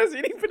crowd is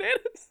eating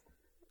bananas.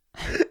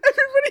 Everybody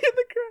in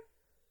the crowd.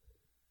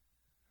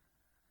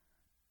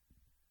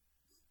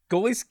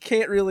 Goalies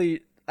can't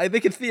really... they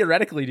could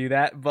theoretically do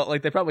that, but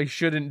like they probably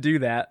shouldn't do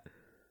that.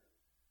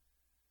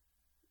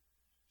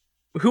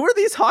 Who are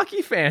these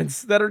hockey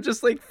fans that are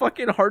just like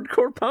fucking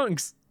hardcore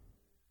punks?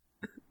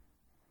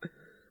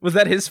 Was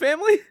that his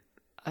family?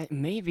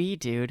 Maybe,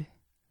 dude.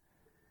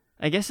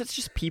 I guess it's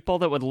just people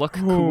that would look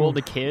cool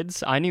to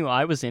kids. I knew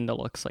I was into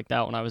looks like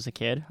that when I was a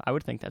kid. I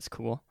would think that's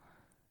cool.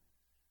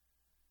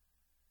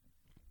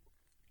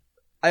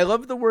 I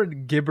love the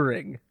word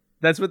gibbering.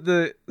 That's what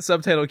the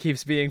subtitle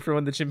keeps being for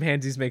when the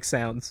chimpanzees make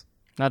sounds.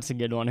 That's a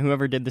good one.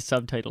 Whoever did the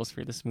subtitles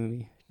for this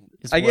movie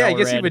is Yeah, I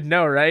guess well-read. you would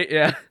know, right?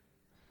 Yeah.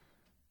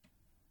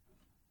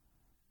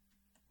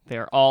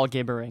 They're all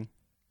gibbering.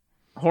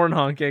 Horn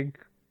honking.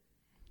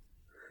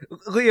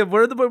 Liam,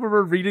 we're the point where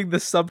we're reading the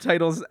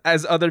subtitles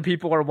as other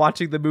people are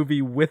watching the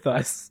movie with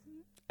us.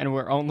 And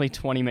we're only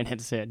 20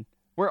 minutes in.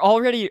 We're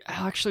 20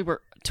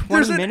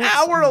 There's minutes? an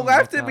hour Oh my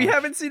left and we gosh.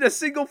 haven't seen a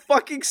single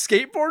fucking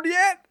skateboard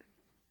yet?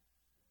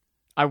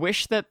 I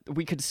wish that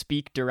we could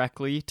speak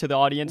directly to the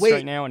audience Wait.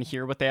 right now and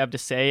hear what they have to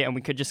say, and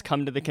we could just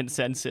come to the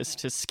consensus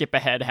to skip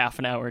ahead half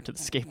an hour to the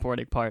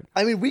skateboarding part.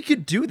 I mean, we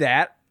could do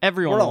that.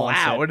 Everyone We're wants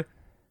allowed. it.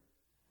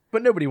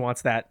 But nobody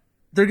wants that.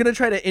 They're going to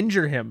try to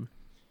injure him.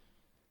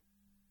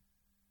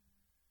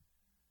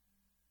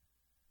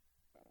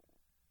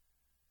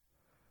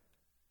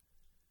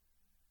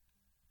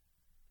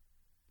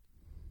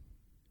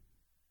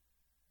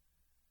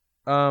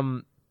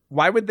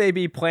 Why would they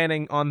be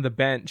planning on the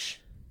bench?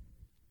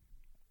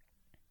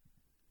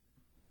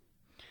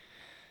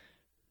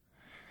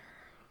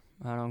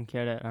 I don't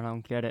get it.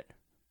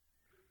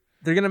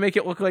 They're going to make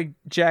it look like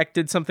Jack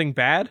did something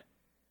bad?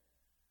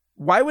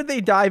 Why would they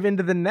dive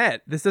into the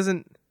net? This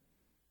doesn't...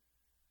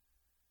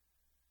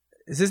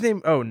 Is his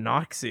name... Oh,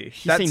 Noxie.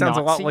 He That say sounds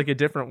a lot Noxie? like a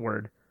different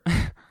word.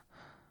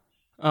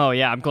 Oh,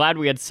 yeah, I'm glad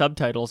we had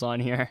subtitles on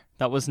here.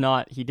 That was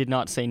not... He did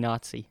not say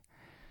Nazi.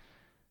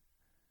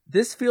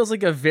 This feels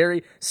like a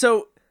very...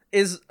 So,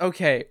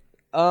 okay.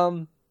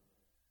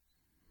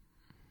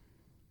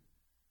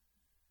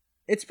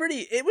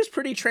 It was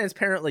pretty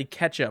transparently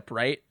ketchup,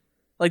 right?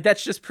 Like,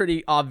 that's just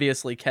pretty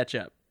obviously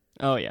ketchup.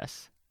 Oh,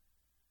 yes.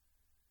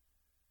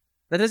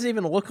 That doesn't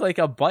even look like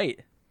a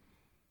bite.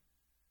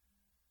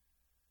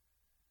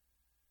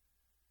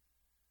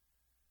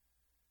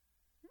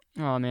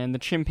 Oh, man, the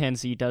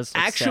chimpanzee does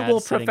look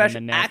sad sitting in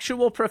the net.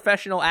 Actual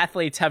professional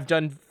athletes have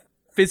done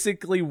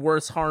physically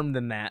worse harm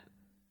than that.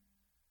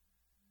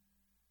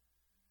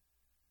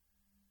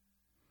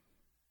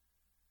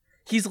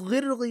 He's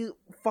literally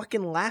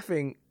fucking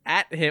laughing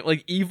at him,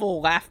 like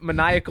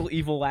maniacal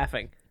evil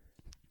laughing.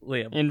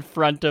 Liam, In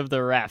front of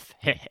the ref.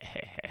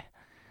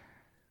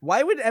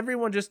 why would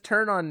everyone just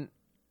turn on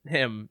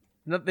him?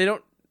 No, they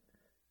don't.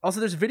 Also,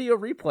 there's video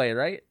replay,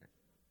 right?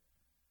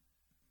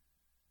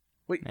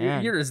 Wait, what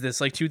Man. year is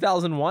this? Like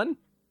 2001?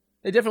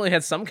 They definitely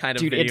had some kind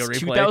of Dude, video it's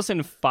replay.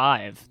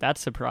 2005. That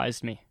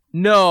surprised me.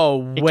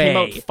 No It way. came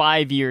out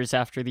 5 years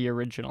after the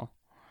original.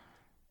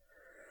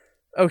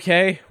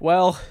 Okay,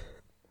 well.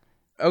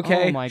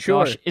 Okay, Oh my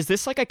sure. gosh. Is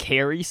this like a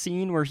Carrie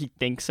scene where he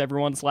thinks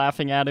everyone's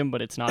laughing at him,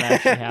 but it's not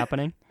actually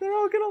happening? They're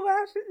all gonna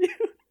laugh at you.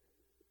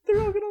 They're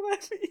all gonna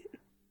laugh at you.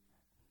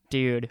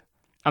 Dude,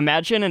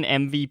 imagine an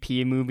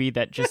MVP movie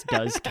that just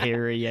does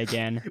Carrie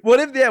again. What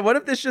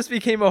if this just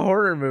became a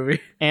horror movie?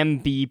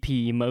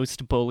 MVP,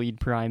 most bullied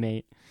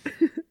primate.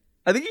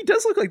 I think he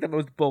does look like the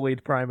most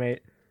bullied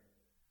primate.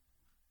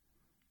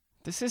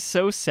 This is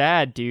so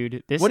sad,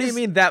 dude. What do you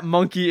mean that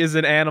monkey is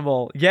an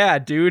animal? Yeah,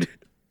 dude.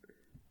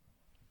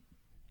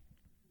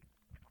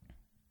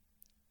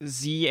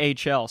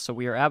 ZHL, so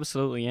we are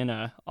absolutely in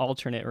a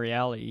alternate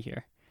reality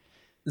here.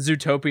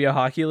 Zootopia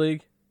Hockey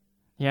League?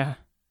 Yeah.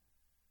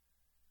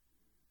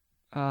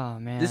 Oh,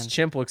 man. This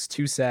chimp looks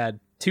too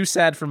sad. Too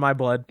sad for my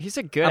blood. He's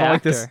a good I don't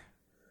actor. like this.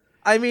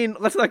 I mean,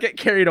 let's not get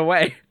carried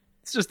away.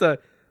 It's just a...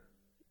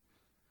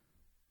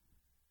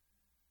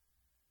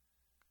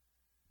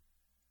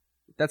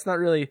 That's not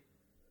really...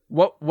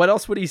 What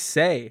else would he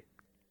say?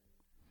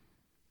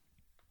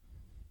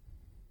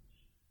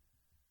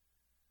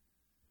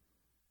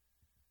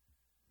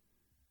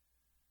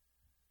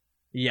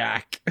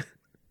 Yak.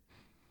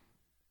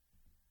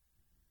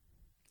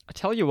 I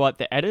tell you what,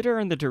 the editor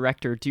and the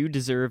director do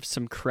deserve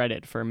some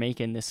credit for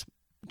making this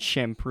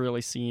chimp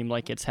really seem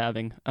like it's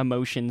having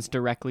emotions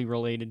directly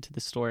related to the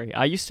story.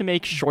 I used to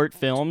make short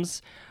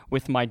films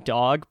with my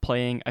dog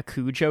playing a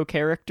Cujo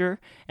character,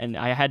 and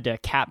I had to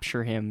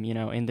capture him,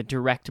 in the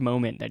direct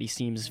moment that he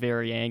seems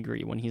very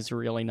angry when he's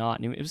really not.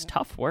 And it was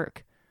tough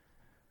work.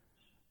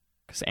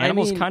 Because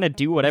animals kind of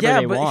do whatever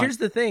they want. Yeah, but here's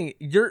the thing.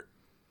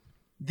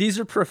 These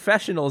are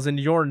professionals and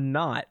you're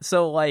not.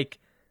 So, like,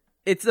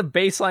 it's a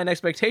baseline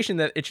expectation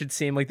that it should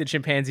seem like the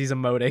chimpanzee's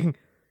emoting.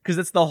 Because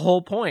that's the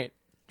whole point.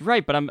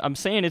 Right, but I'm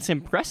saying it's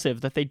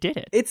impressive that they did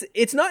it.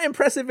 It's not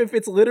impressive if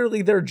it's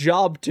literally their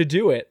job to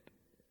do it.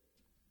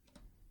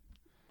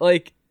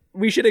 Like,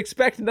 we should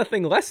expect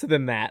nothing less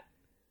than that.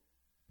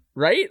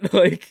 Right?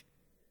 Like...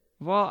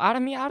 Well, I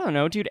don't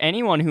know, dude.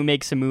 Anyone who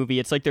makes a movie,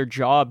 it's like their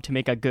job to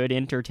make a good,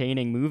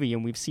 entertaining movie,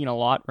 and we've seen a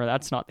lot where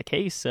that's not the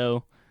case,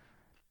 so...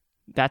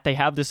 That they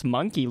have this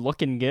monkey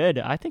looking good,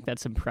 I think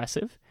that's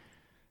impressive.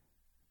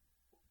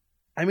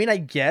 I mean, I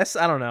guess.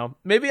 I don't know.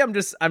 Maybe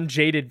I'm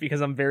jaded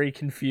because I'm very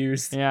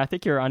confused. Yeah, I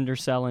think you're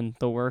underselling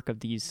the work of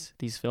these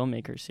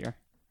filmmakers here.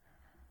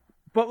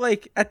 But,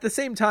 like, at the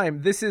same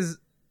time, this is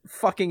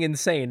fucking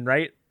insane,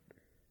 right?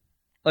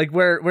 Like,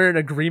 we're in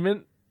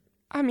agreement?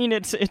 I mean,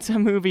 it's a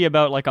movie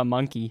about, like, a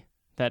monkey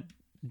that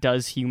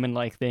does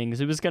human-like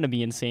things. It was going to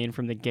be insane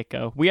from the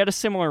get-go. We had a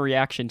similar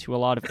reaction to a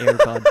lot of Air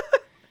Bud.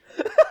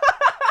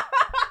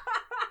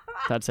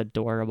 That's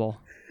adorable.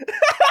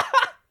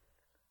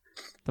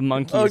 The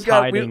monkey is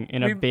hiding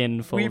in a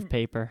bin full of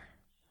paper.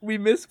 We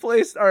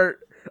misplaced our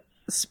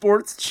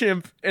sports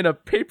chimp in a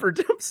paper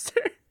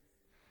dumpster.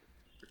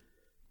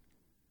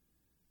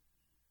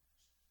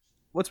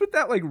 What's with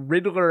that, like,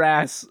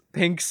 Riddler-ass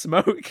pink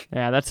smoke?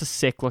 Yeah, that's a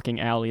sick-looking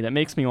alley. That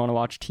makes me want to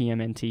watch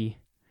TMNT.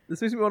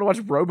 This makes me want to watch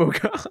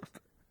RoboCop.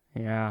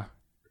 Yeah.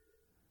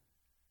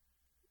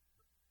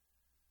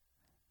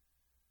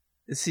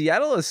 Is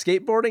Seattle a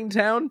skateboarding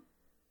town?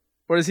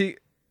 Or is he...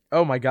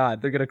 Oh my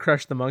god, they're gonna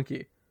crush the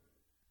monkey.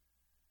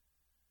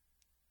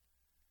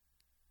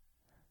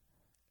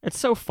 It's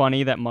so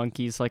funny that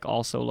monkeys, like,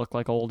 also look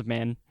like old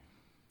men.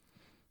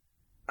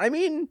 I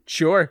mean,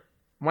 sure.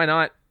 Why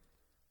not?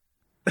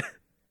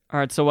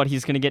 Alright, so what,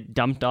 he's gonna get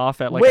dumped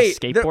off at, like, a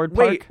skateboard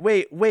park?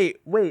 Wait.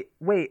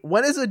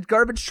 When has a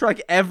garbage truck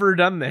ever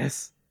done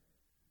this?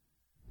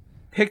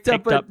 Picked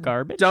up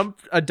garbage?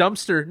 A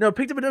dumpster. No,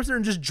 picked up a dumpster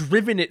and just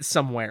driven it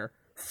somewhere.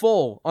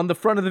 Full, on the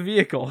front of the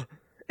vehicle.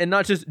 And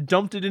not just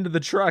dumped it into the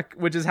truck,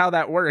 which is how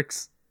that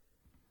works.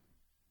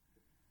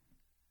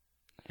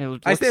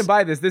 I stand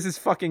by this. This is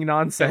fucking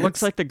nonsense. It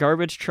looks like the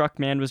garbage truck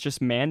man was just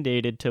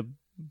mandated to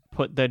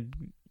put the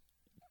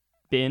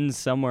bins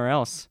somewhere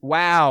else.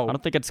 Wow. I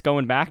don't think it's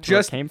going back to where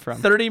it came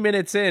from. 30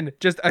 minutes in,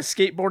 just a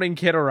skateboarding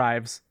kid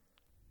arrives.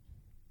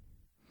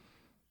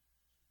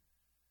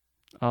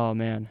 Oh,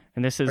 man.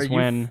 And this is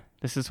when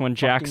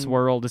Jack's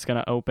world is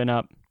going to open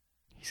up.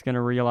 He's going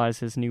to realize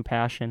his new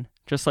passion.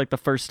 Just like the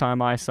first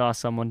time I saw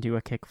someone do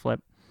a kickflip.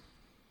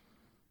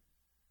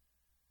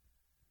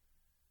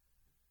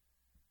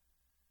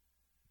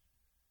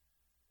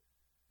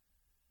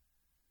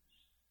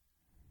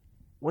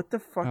 What the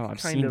fuck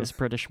I've seen this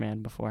British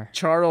man before.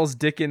 Charles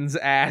Dickens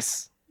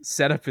ass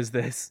setup is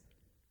this?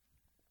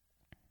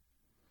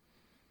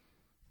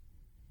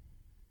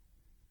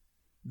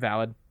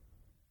 Valid.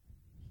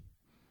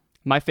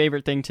 My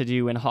favorite thing to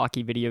do in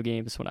hockey video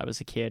games when I was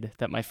a kid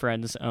that my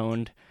friends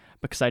owned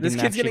because I didn't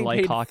actually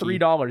like hockey. This kid's getting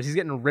paid $3. He's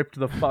getting ripped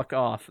the fuck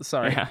off.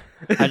 Sorry. Yeah.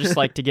 I just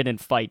like to get in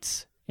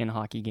fights in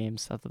hockey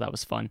games. I thought that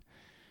was fun.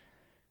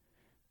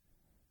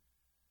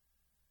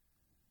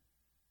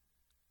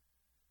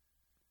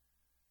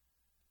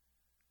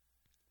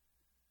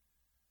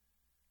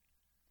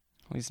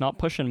 Well, he's not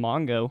pushing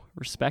Mongo.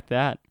 Respect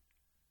that.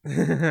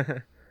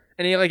 And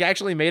he, like,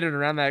 actually made it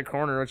around that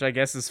corner, which I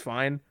guess is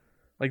fine.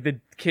 Like,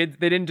 the kid,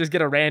 they didn't just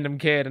get a random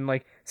kid and,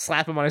 like,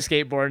 slap him on a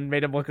skateboard and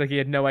made him look like he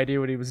had no idea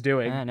what he was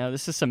doing. Yeah, no,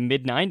 this is some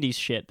mid-90s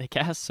shit. They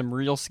cast some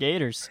real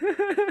skaters.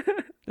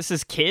 This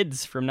is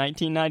Kids from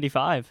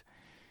 1995.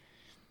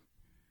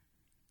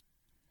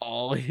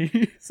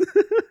 Ollies.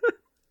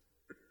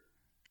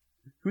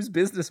 Who's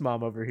business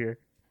mom over here?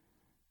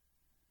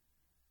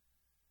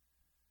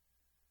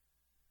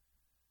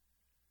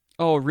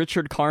 Oh,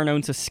 Richard Karn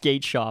owns a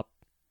skate shop.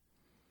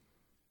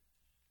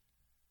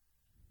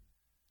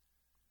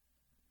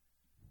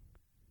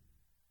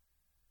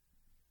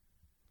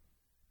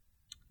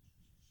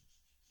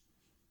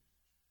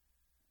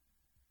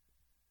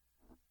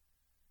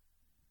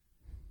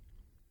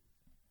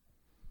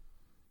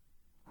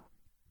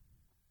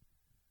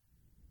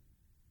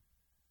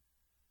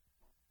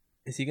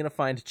 Is he gonna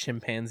find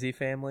chimpanzee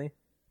family?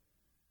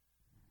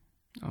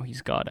 Oh,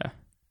 he's gotta.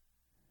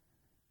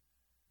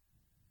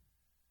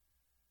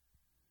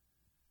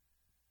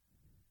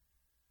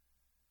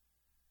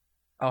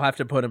 I'll have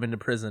to put him into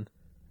prison.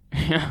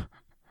 Yeah.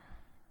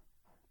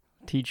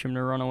 Teach him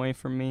to run away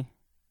from me.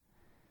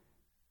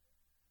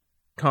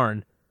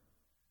 Karn.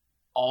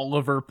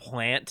 Oliver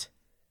Plant?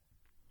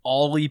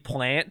 Ollie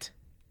Plant?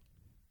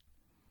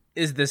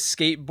 Is the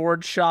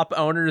skateboard shop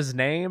owner's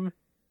name?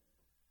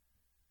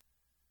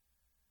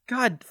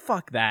 God,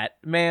 fuck that,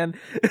 man.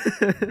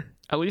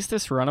 At least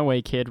this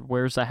runaway kid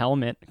wears a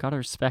helmet. Gotta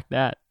respect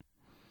that.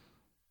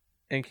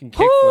 And can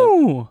kickflip.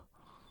 Ooh!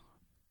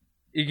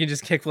 You can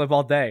just kickflip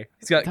all day.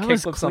 He's got That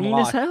was kickflips clean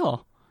unlocked. as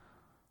hell.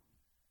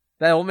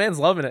 That old man's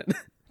loving it.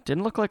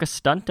 Didn't look like a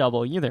stunt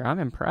double either. I'm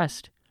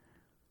impressed.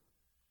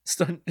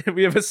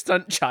 We have a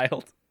stunt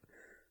child.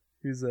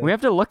 Who's We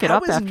have to look it How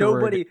up is afterward,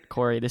 nobody-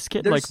 Corey. This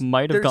kid There's-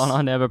 might have there's- gone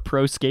on to have a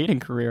pro skating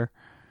career.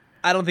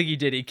 I don't think he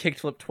did. He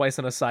kickflipped twice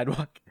on a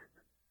sidewalk.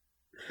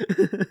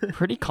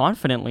 Pretty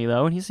confidently,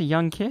 though, and he's a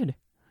young kid.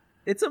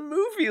 It's a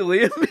movie,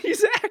 Liam.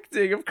 He's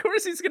acting. Of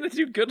course he's going to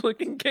do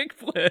good-looking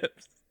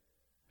kickflips.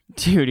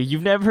 Dude,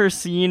 you've never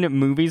seen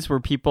movies where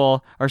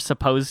people are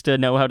supposed to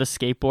know how to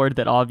skateboard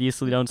that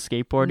obviously don't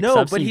skateboard? 'Cause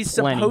No, I've but seen he's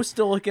plenty. supposed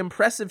to look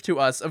impressive to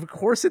us. Of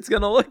course it's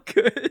going to look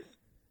good.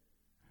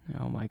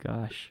 Oh my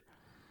gosh.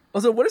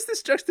 Also, what is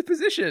this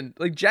juxtaposition?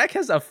 Like, Jack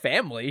has a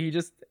family. He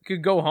just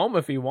could go home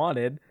if he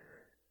wanted.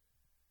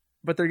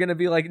 But they're going to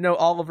be like, no,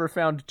 Oliver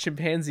found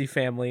chimpanzee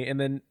family, and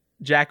then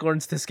Jack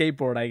learns to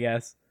skateboard, I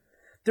guess.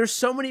 There's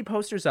so many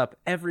posters up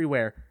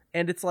everywhere,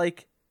 and it's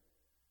like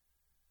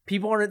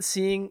people aren't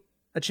seeing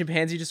a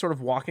chimpanzee just sort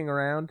of walking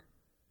around.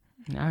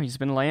 No, he's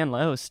been laying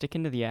low,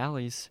 sticking to the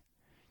alleys.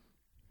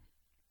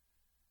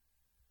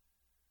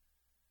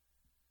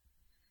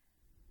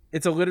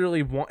 It's a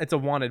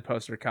wanted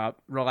poster,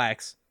 cop.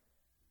 Relax.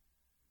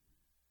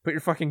 Put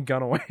your fucking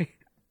gun away.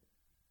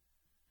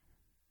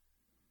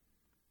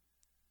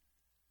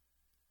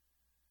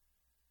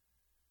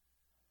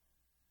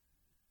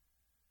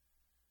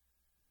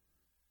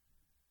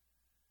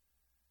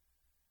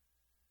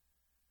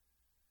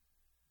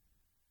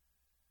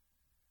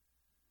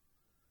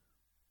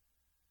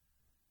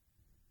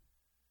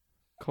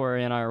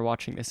 Corey and I are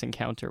watching this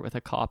encounter with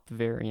a cop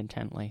very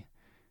intently.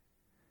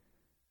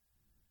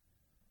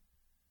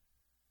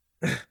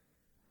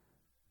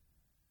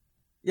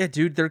 Yeah,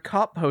 dude, they're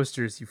cop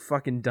posters, you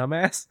fucking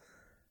dumbass.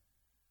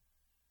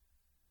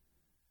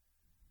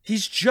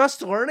 He's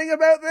just learning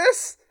about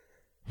this?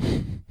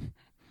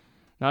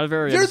 Not a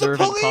very You're the observant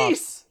cop.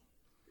 police!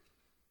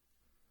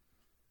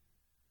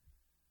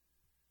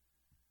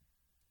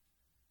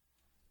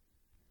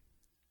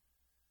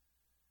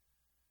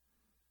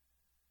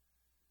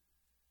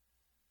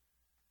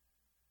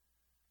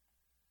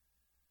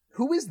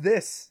 Who is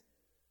this?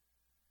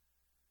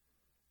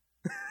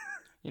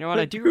 You know what?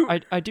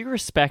 I do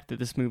respect that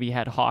this movie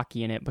had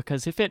hockey in it,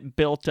 because if it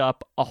built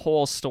up a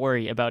whole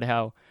story about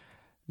how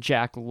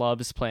Jack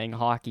loves playing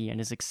hockey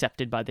and is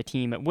accepted by the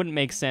team, it wouldn't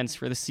make sense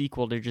for the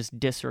sequel to just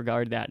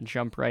disregard that and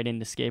jump right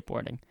into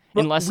skateboarding.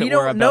 But Unless we it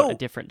were don't about know. a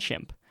different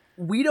chimp.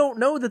 We don't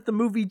know that the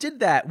movie did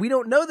that. We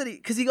don't know that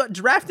because he got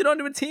drafted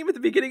onto a team at the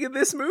beginning of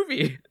this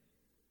movie.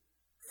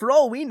 For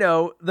all we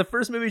know, the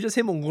first movie is just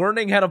him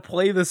learning how to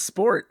play the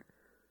sport.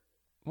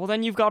 Well,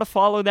 then you've got to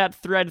follow that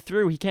thread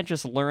through. He can't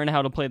just learn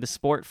how to play the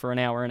sport for an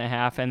hour and a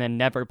half and then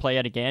never play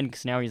it again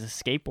because now he's a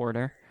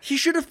skateboarder. He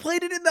should have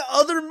played it in the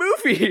other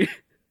movie.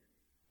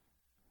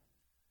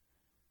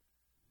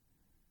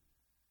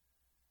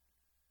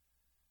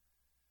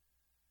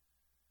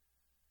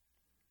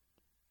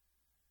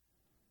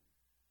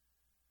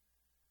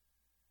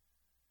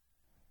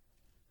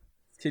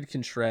 Kid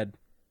can shred.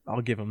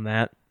 I'll give him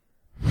that.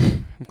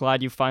 I'm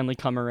glad you finally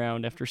come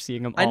around after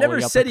seeing him. I never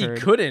ollie up said a he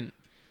curd. couldn't.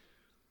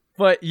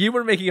 But you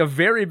were making a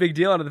very big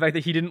deal out of the fact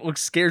that he didn't look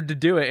scared to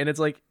do it. And it's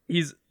like,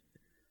 he's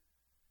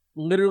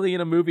literally in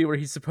a movie where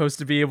he's supposed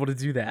to be able to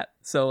do that.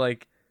 So,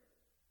 like...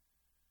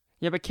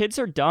 Yeah, but kids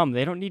are dumb.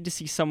 They don't need to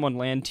see someone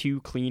land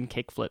 2 clean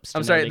kickflips.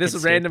 I'm sorry,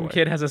 this random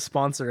kid has a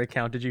sponsor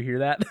account. Did you hear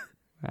that?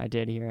 I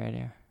did hear it,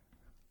 yeah.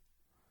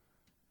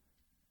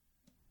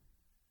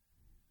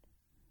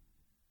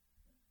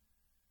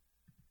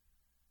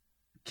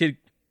 Kid...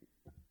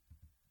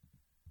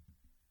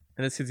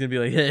 And this kid's gonna be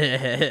like,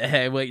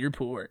 hey, wait, you're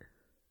poor.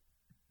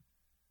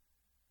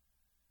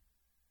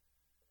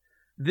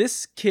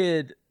 This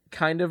kid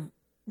kind of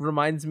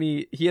reminds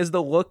me, he has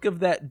the look of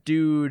that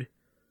dude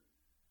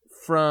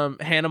from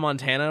Hannah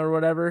Montana or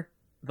whatever,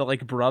 the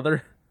like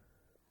brother.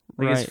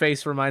 Like his Right.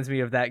 face reminds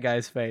me of that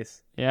guy's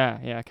face.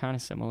 Yeah, kind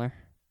of similar.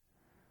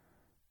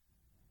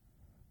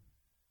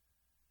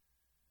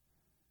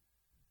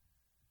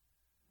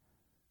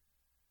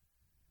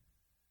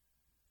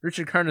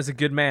 Richard Karn is a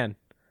good man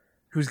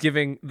who's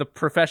giving the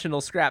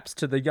professional scraps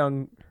to the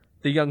young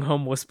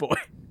homeless boy.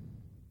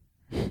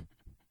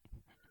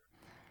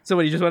 So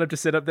what, he just went up to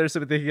sit up there so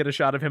that they could get a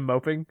shot of him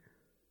moping?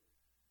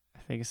 I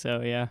think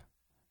so, yeah.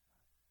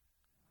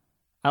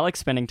 I like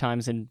spending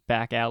times in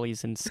back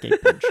alleys and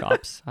skateboard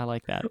shops. I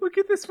like that. Look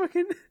at this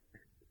fucking...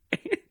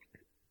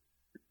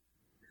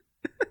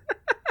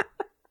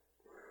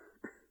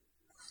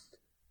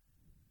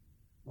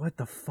 What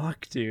the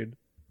fuck, dude?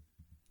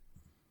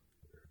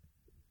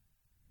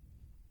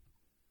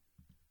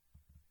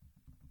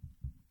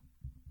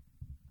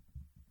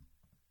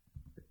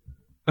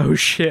 Oh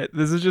shit,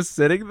 this is just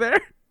sitting there?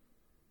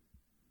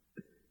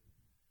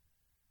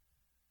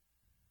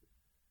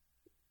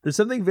 There's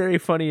something very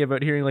funny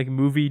about hearing like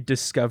movie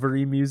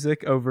discovery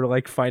music over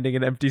like finding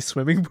an empty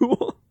swimming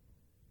pool.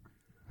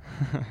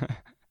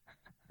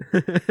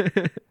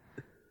 I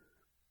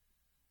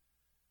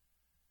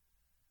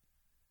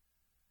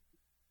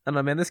don't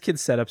know, man, this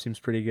kid's setup seems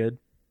pretty good.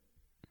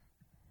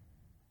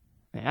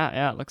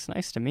 Yeah, it looks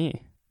nice to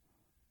me.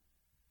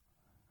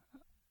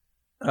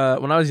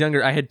 When I was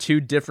younger, I had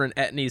 2 different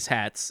Etnies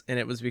hats, and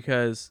it was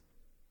because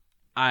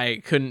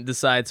I couldn't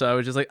decide, so I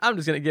was just like, I'm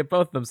just going to get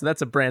both of them. So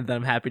that's a brand that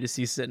I'm happy to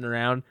see sitting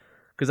around,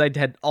 because I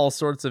had all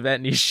sorts of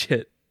Etnies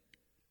shit.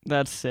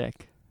 That's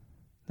sick.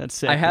 That's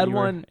sick. I had that you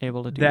were one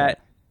able to do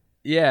that.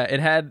 Yeah,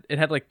 it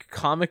had like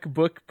comic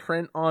book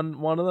print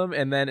on one of them,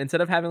 and then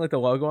instead of having like the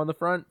logo on the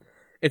front,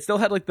 it still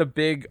had like the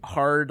big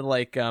hard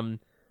like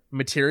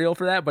material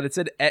for that, but it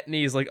said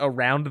Etnies like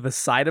around the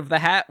side of the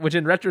hat, which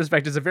in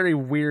retrospect is a very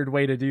weird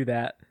way to do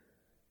that.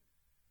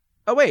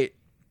 Oh wait,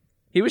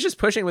 he was just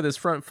pushing with his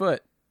front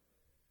foot.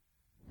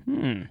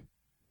 Hmm.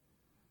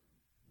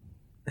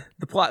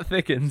 The plot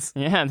thickens.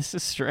 Yeah, this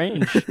is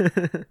strange.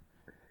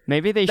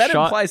 Maybe they That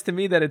shot, implies to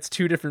me that it's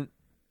 2 different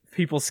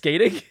people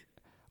skating.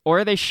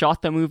 or they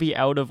shot the movie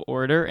out of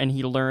order, and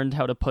he learned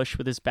how to push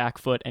with his back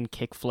foot and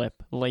kick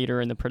flip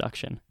later in the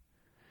production.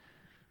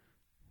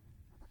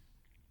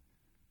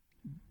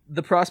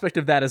 The prospect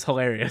of that is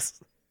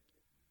hilarious.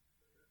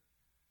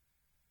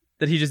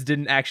 That he just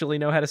didn't actually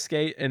know how to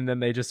skate, and then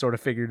they just sort of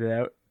figured it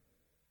out.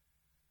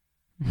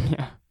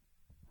 Yeah.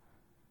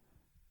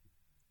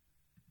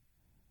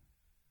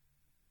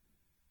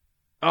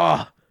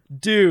 Oh,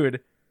 dude.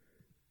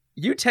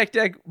 You tech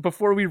deck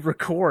before we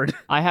record.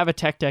 I have a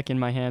tech deck in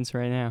my hands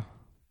right now.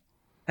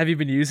 Have you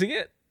been using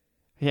it?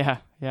 Yeah,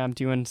 I'm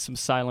doing some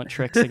silent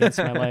tricks against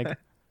my leg.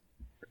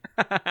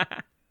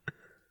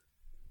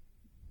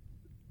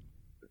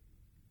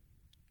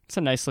 It's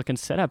a nice looking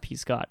setup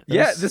he's got.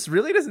 Yeah, this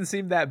really doesn't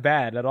seem that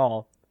bad at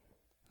all.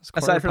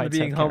 those Aside from quarter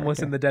being pints have homeless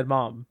character. and the dead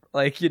mom.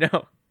 Like, you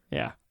know,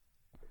 Yeah.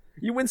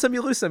 you win some,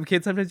 you lose some,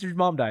 kid. Sometimes your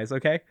mom dies,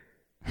 okay?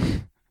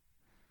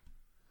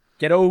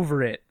 Get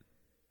over it.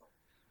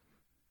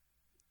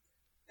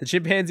 The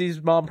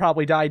chimpanzee's mom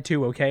probably died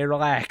too, okay?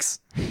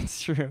 Relax.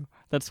 It's true.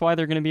 That's why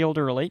they're going to be able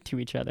to relate to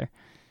each other.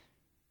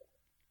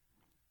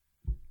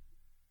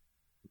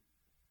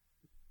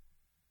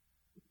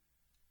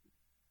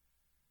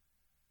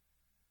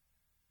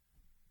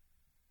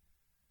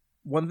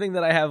 One thing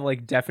that I have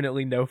like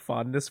definitely no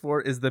fondness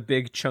for is the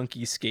big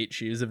chunky skate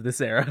shoes of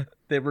this era.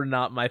 They were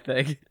not my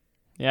thing.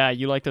 Yeah,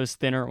 you like those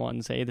thinner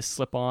ones, eh? The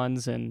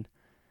slip-ons and...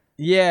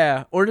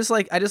 Yeah, or just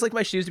like I just like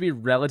my shoes to be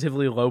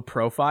relatively low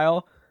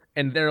profile,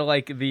 and they're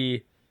like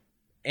the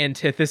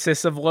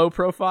antithesis of low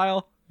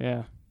profile.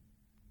 Yeah.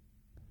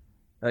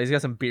 He's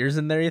got some beers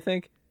in there, you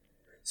think?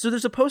 So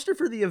there's a poster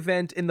for the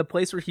event in the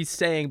place where he's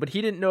staying, but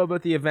he didn't know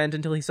about the event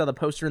until he saw the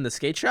poster in the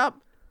skate shop?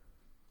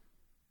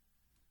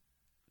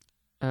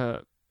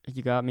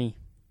 You got me.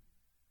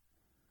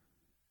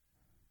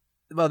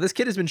 Well, this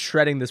kid has been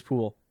shredding this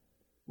pool.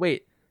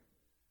 Wait,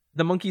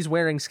 the monkey's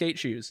wearing skate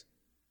shoes.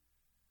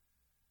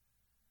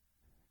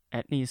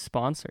 Etnies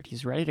sponsored.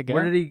 He's ready to go.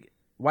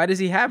 Why does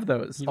he have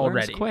those He learns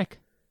already? quick.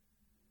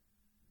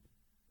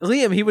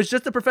 Liam, he was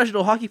just a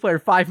professional hockey player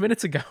 5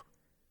 minutes ago.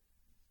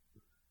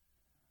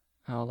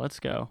 Oh, let's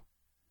go.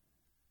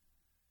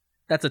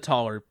 That's a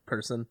taller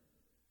person,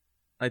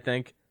 I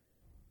think.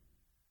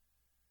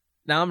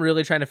 Now I'm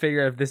really trying to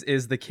figure out if this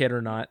is the kid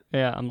or not.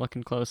 Yeah, I'm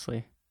looking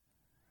closely.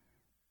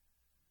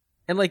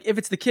 And like, if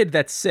it's the kid,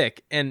 that's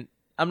sick. And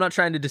I'm not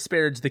trying to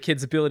disparage the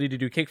kid's ability to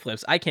do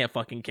kickflips. I can't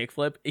fucking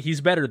kickflip.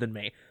 He's better than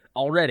me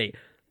already.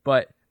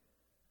 But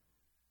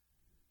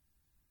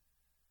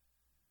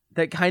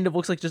that kind of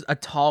looks like just a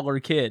taller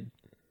kid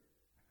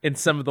in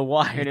some of the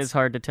wides. It is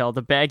hard to tell.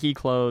 The baggy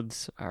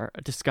clothes are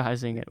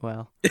disguising it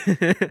well.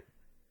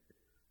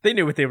 They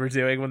knew what they were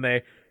doing when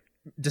they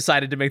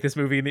decided to make this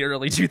movie in the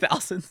early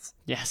 2000s.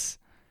 Yes.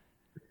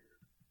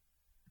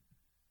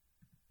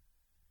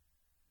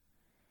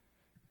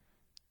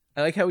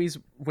 I like how he's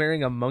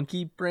wearing a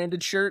monkey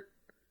branded shirt.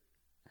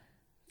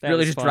 That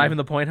Really is just funny. driving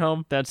the point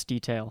home. That's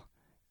detail.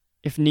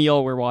 If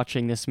Neil were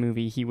watching this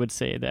movie, he would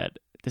say that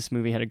this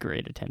movie had a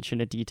great attention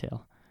to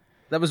detail.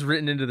 That was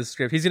written into the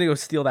script. He's gonna go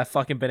steal that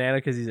fucking banana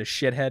because he's a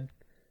shithead.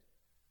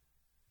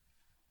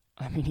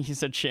 I mean,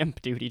 he's a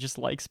chimp, dude. He just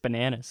likes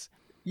bananas.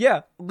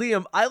 Yeah,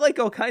 Liam, I like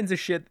all kinds of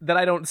shit that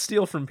I don't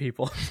steal from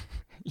people.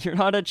 You're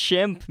not a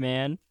chimp,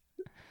 man.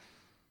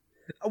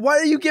 Why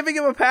are you giving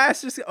him a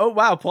pass? Just oh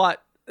wow,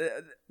 plot.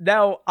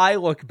 Now I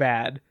look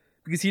bad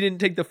because he didn't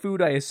take the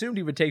food I assumed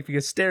he would take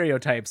because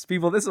stereotypes.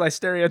 People, this is why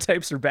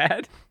stereotypes are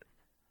bad.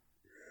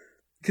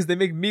 Because they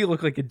make me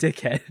look like a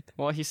dickhead.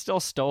 Well, he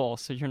still stole,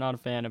 so you're not a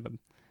fan of him.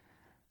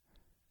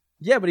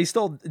 Yeah, but he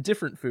stole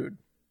different food.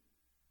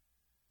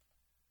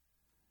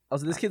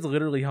 Also, this kid's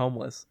literally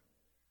homeless.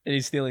 And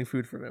he's stealing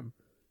food from him.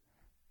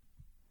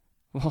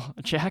 Well,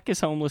 Jack is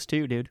homeless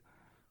too, dude.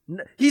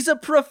 He's a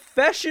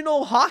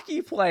professional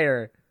hockey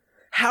player.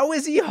 How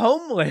is he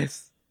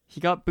homeless? He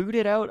got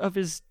booted out of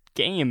his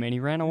game and he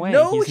ran away.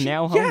 No, he's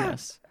now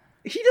homeless.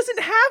 Yeah, he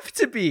doesn't have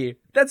to be.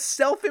 That's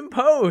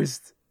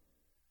self-imposed.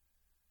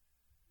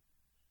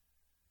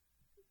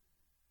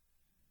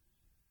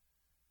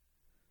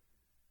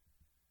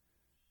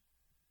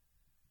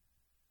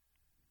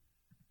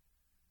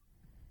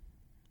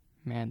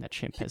 Man, that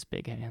chimp has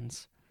big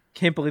hands.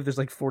 Can't believe there's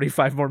like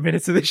 45 more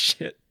minutes of this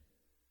shit.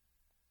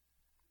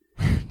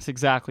 It's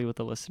exactly what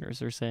the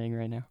listeners are saying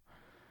right now.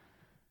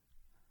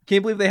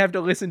 Can't believe they have to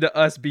listen to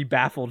us be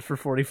baffled for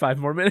 45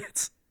 more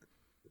minutes.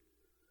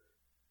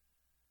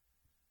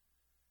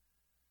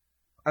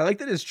 I like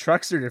that his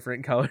trucks are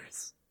different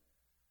colors.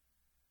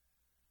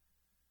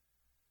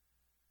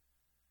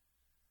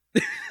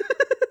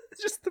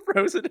 Just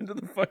throws it into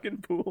the fucking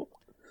pool.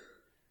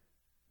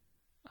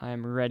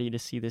 I'm ready to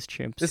see this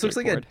chimp. This looks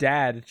like a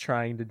dad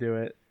trying to do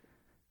it.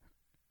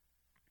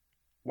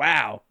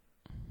 Wow.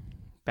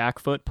 Back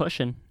foot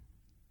pushing.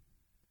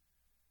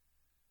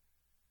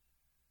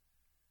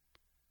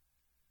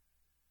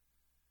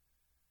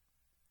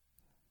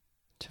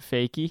 To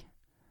fakie.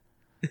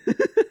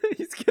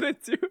 He's gonna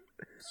do.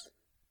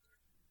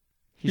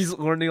 He's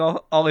learning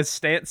all his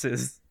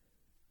stances.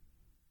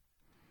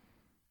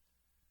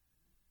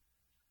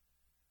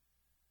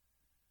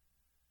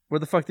 Where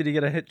the fuck did he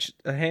get a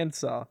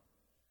handsaw?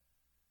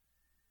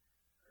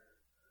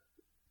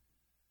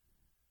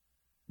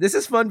 This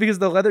is fun because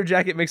the leather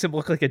jacket makes him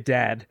look like a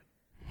dad.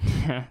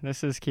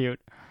 This is cute.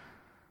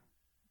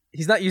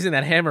 He's not using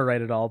that hammer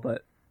right at all,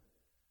 but...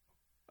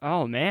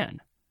 Oh,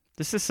 man.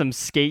 This is some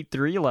Skate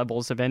 3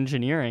 levels of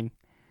engineering.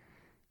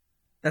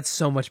 That's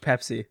so much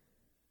Pepsi.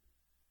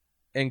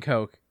 And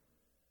Coke.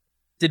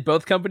 Did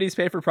both companies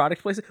pay for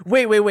product placement?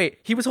 Wait.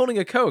 He was holding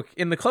a Coke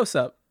in the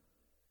close-up.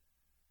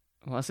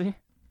 Was he?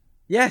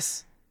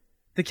 Yes.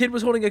 The kid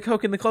was holding a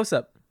Coke in the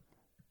close-up.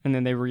 And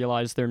then they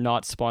realized they're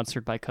not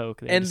sponsored by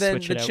Coke. And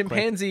then the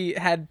chimpanzee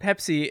had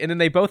Pepsi, and then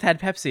they both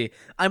had Pepsi.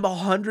 I'm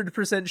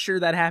 100% sure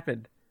that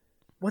happened.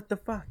 What the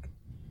fuck?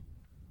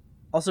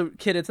 Also,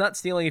 kid, it's not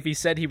stealing if he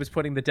said he was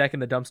putting the deck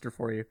in the dumpster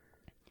for you.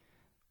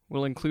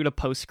 We'll include a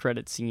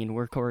post-credit scene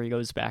where Corey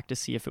goes back to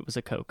see if it was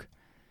a Coke.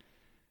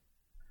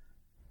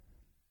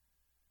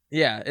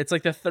 Yeah, it's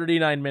like the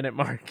 39-minute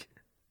mark.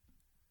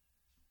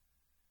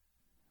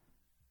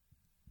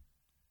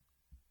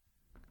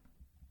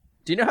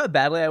 Do you know how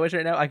badly I wish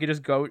right now I could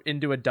just go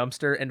into a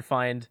dumpster and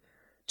find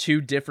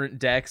 2 different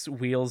decks,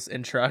 wheels,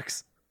 and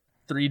trucks?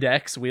 3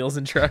 decks, wheels,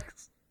 and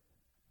trucks.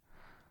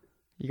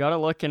 You gotta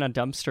look in a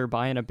dumpster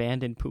by an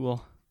abandoned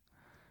pool.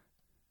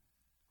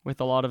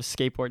 With a lot of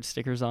skateboard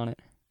stickers on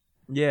it.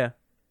 Yeah.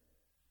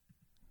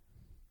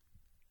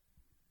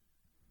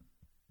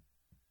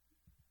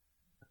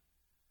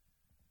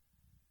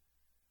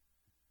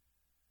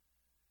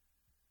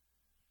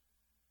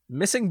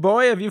 Missing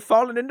boy, have you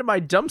fallen into my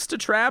dumpster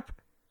trap?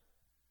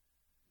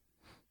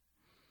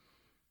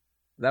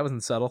 That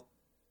wasn't subtle.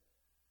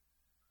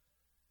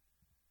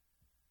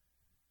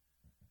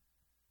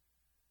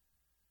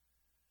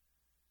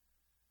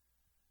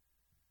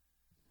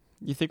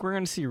 You think we're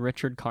going to see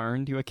Richard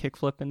Karn do a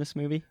kickflip in this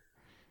movie?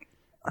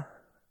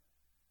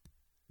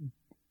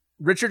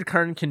 Richard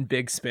Karn can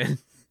big spin.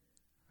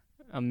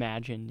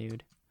 Imagine,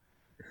 dude.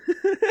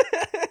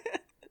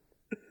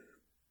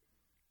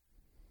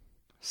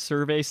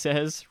 Survey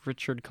says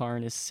Richard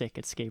Karn is sick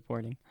at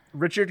skateboarding.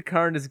 Richard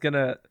Karn is going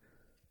to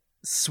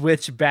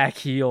switch back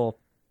heel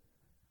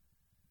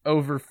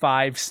over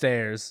 5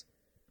 stairs.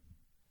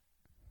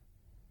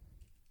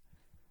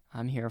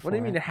 I'm here for it. What do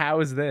you mean, how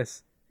is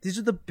this? These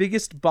are the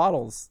biggest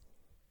bottles.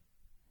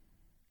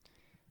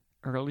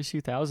 Early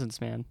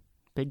 2000s, man.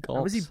 Big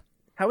gulps.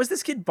 How is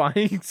this kid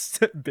buying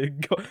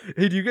big gulps?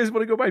 Hey, do you guys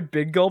want to go buy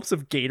big gulps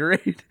of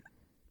Gatorade?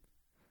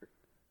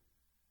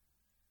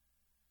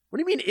 What do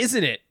you mean,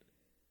 isn't it?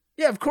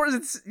 Yeah, of course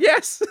it's...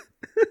 Yes!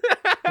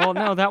 Well,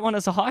 no, that one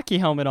has a hockey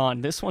helmet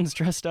on. This one's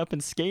dressed up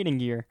in skating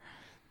gear.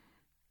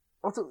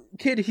 Also,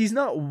 kid, he's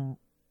not...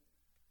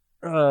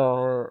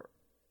 Well,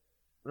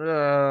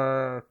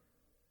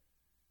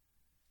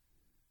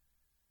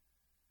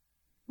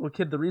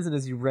 kid, the reason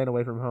is you ran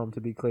away from home,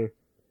 to be clear.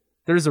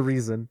 There's a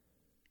reason.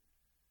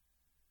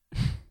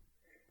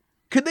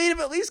 Could they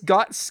have at least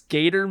got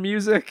skater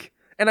music?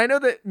 And I know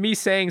that me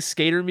saying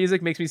skater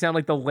music makes me sound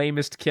like the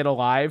lamest kid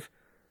alive,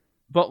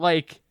 but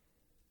like,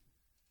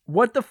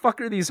 what the fuck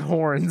are these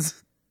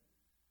horns?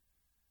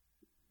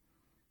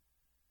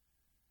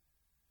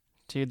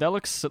 Dude, that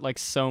looks like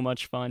so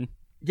much fun.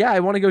 Yeah, I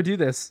want to go do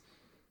this.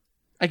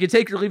 I could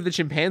take or leave the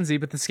chimpanzee,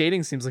 but the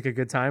skating seems like a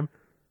good time.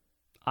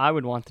 I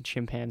would want the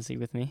chimpanzee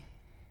with me.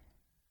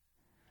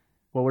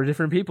 Well, we're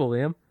different people,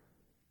 Liam.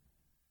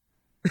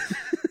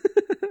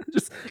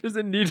 just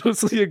a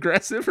needlessly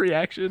aggressive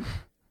reaction.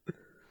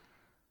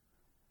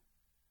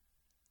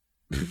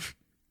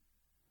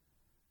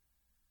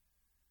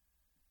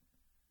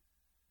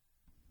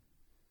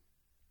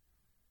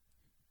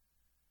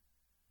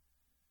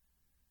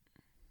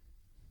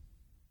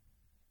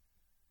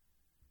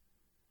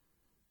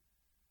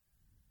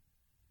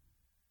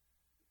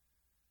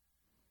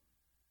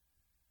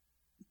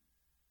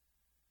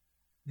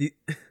 The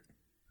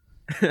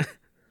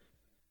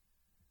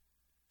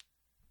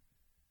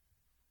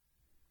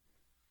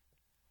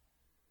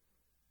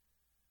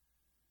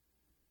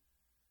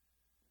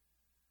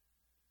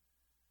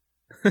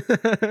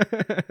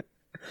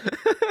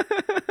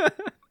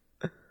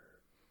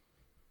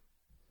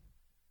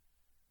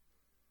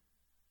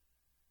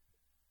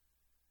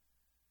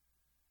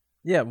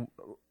yeah,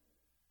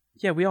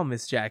 yeah, we all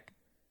miss Jack.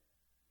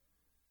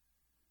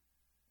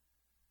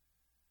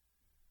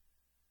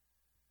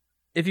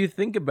 If you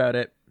think about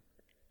it,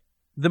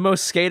 the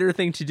most skater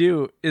thing to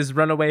do is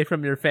run away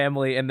from your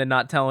family and then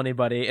not tell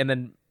anybody and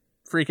then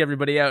freak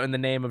everybody out in the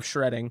name of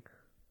shredding.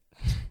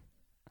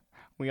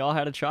 We all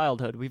had a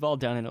childhood. We've all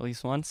done it at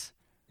least once.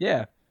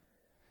 Yeah.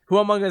 Who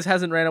among us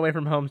hasn't ran away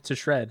from home to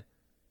shred?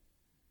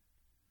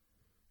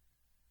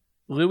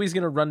 Louie's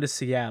gonna run to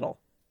Seattle.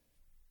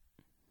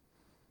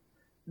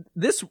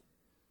 This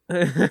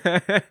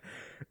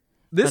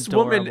this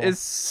woman is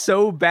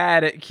so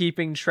bad at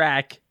keeping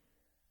track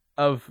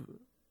of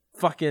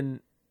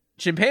fucking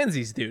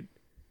chimpanzees, dude.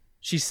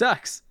 She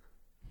sucks.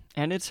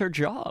 And it's her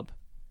job.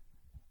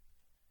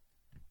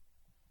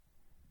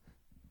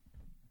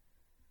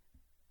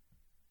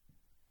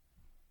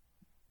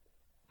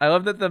 I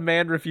love that the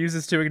man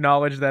refuses to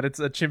acknowledge that it's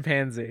a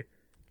chimpanzee.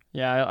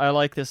 Yeah, I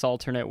like this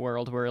alternate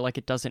world where like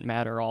it doesn't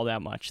matter all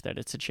that much that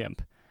it's a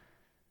chimp.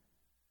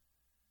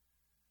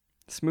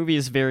 This movie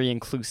is very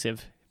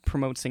inclusive,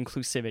 promotes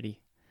inclusivity.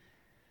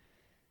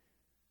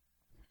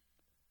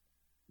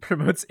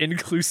 Promotes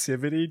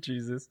inclusivity?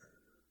 Jesus.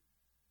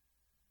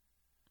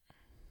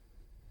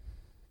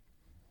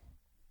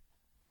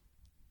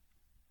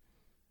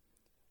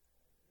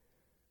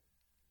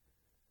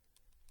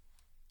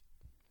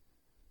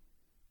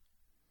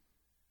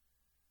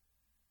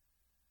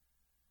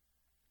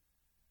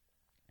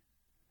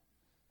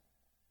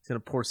 He's gonna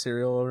pour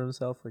cereal over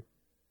himself. Like,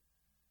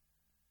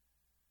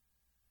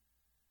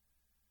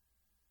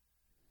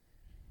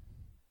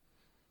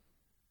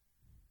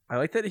 I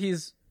like that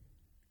he's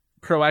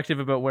proactive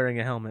about wearing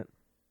a helmet.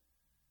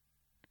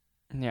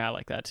 Yeah, I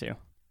like that too.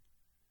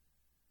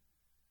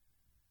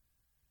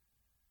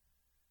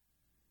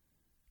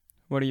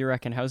 What do you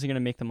reckon? How's he gonna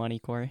make the money,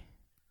 Corey?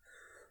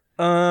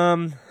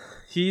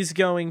 He's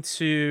gonna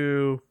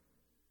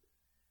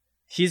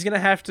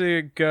have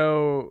to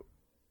go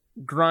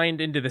grind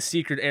into the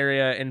secret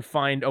area and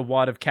find a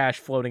wad of cash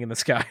floating in the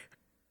sky.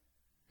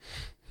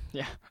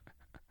 Yeah.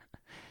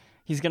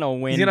 He's gonna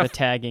win the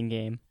tagging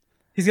game.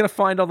 He's gonna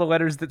find all the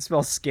letters that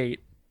spell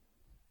skate.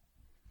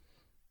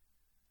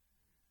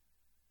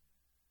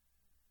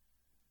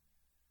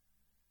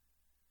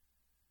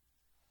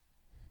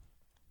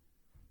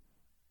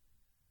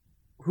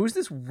 Who's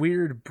this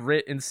weird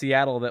Brit in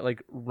Seattle that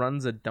like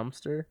runs a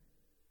dumpster?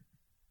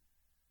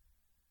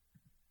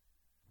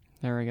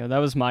 There we go. That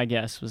was my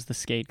guess, was the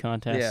skate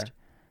contest. Yeah.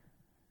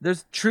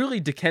 There's truly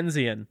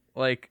Dickensian,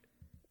 like,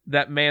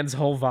 that man's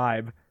whole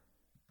vibe.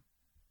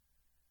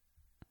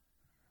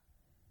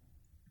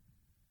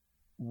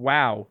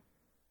 Wow.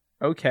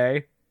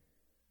 Okay.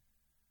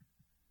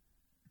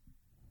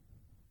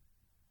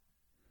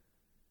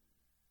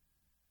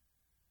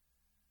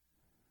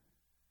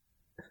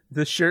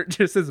 The shirt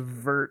just says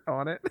Vert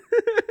on it.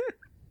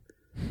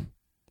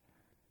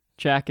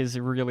 Jack is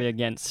really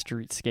against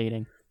street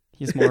skating.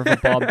 He's more of a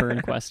Bob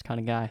Burnquist kind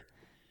of guy.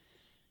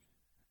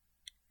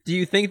 Do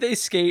you think they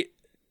skate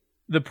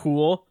the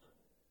pool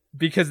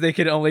because they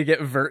could only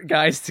get Vert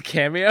guys to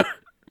cameo?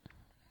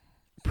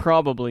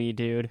 Probably,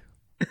 dude.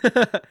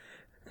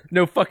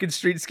 No fucking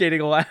street skating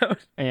allowed.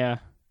 Yeah.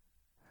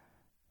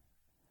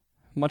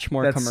 Much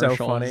more That's commercial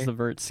so funny. as the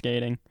Vert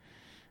skating.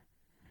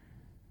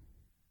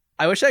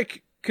 I wish I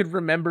could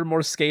remember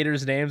more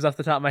skaters' names off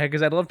the top of my head,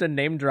 because I'd love to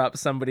name drop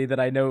somebody that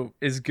I know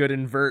is good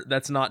in Vert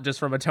that's not just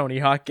from a Tony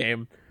Hawk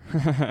game.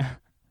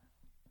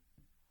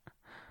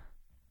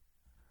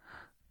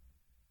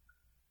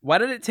 Why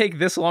did it take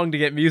this long to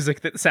get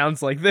music that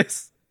sounds like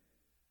this?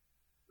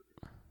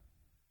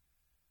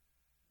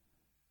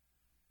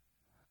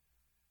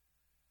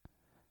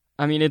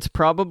 I mean, it's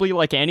probably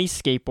like any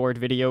skateboard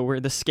video where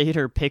the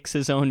skater picks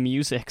his own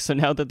music, so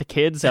now that the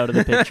kid's out of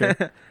the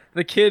picture.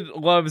 The kid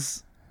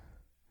loves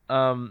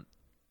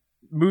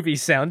movie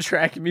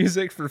soundtrack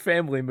music for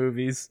family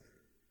movies.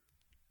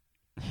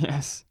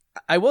 Yes.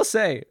 I will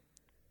say,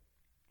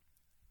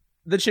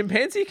 the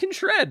chimpanzee can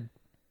shred.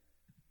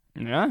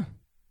 Yeah.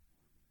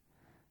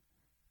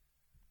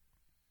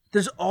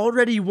 There's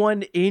already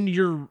one in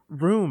your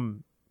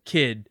room,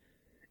 kid,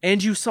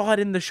 and you saw it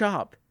in the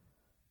shop.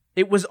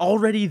 It was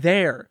already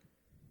there.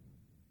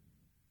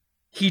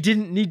 He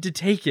didn't need to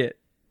take it.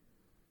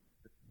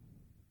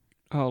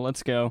 Oh,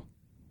 let's go.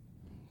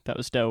 That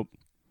was dope.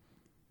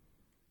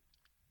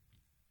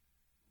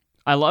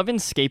 I love in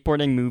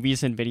skateboarding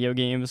movies and video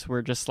games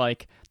where just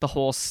like the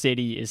whole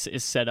city is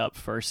set up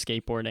for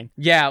skateboarding.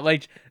 Yeah,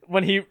 like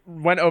when he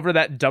went over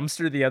that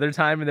dumpster the other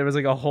time and there was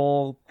like a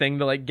whole thing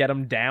to like get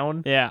him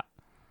down. Yeah.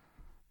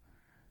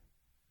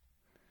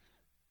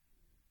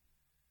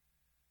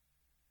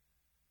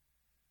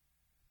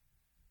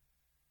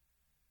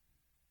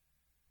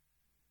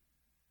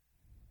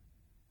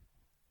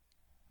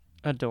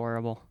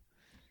 Adorable.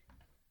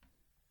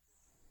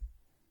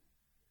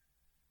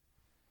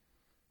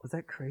 Was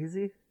that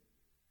crazy?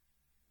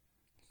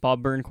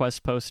 Bob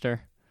Burnquist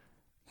poster.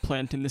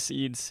 Planting the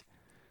seeds.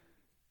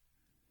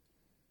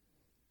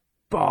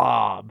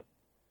 Bob.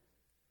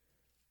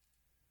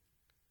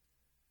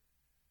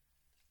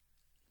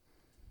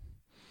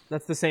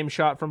 That's the same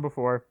shot from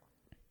before.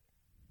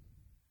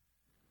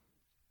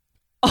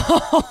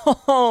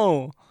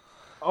 Oh!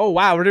 Oh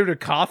wow, we're doing a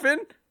coffin?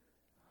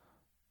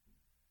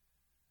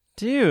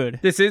 Dude,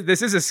 This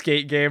is a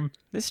skate game.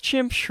 this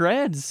chimp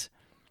shreds.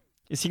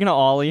 Is he gonna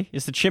ollie?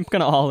 Is the chimp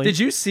gonna ollie? Did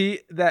you see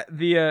that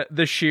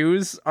the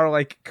shoes are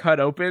like cut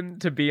open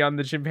to be on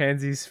the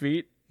chimpanzee's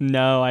feet?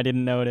 No, I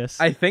didn't notice.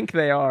 I think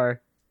they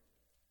are.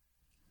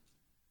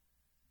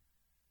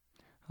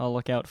 I'll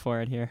look out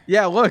for it here.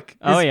 Yeah, look.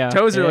 Oh, His yeah.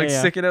 toes are Yeah, like yeah.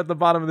 sticking out the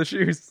bottom of the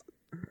shoes.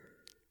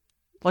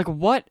 Like,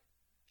 what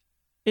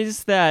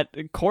is that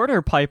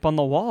quarter pipe on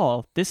the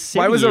wall? This city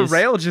Why was a is-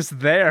 rail just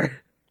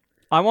there?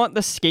 I want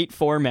the Skate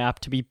 4 map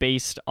to be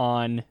based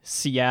on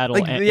Seattle.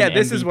 Like, and, yeah, and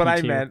this is what I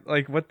MVP2. meant.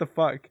 Like, what the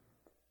fuck?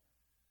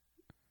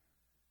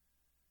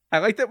 I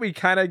like that we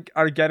kind of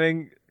are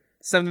getting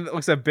something that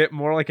looks a bit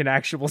more like an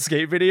actual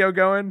skate video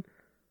going.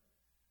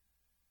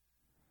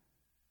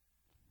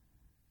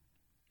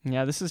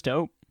 Yeah, this is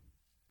dope.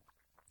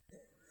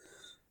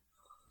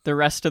 The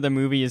rest of the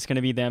movie is going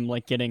to be them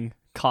like getting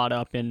caught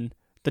up in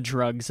the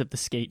drugs of the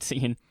skate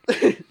scene.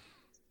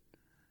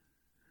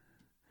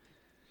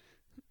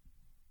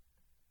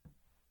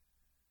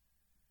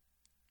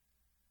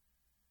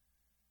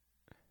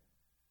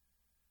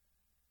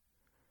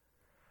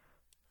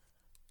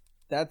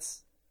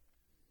 That's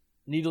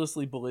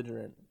needlessly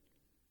belligerent.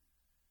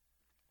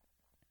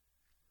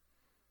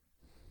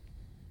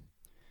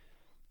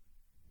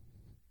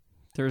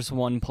 There's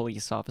one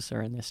police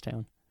officer in this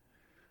town.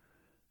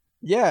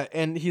 Yeah,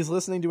 and he's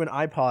listening to an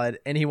iPod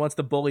and he wants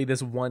to bully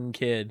this one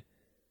kid.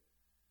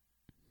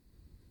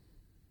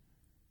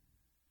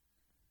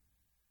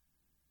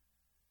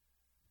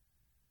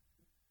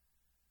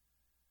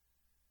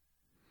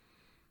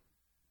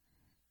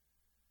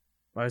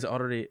 I was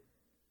already.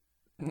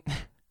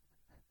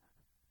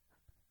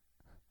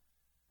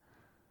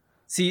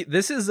 See,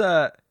 this is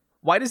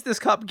why does this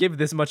cop give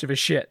this much of a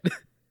shit?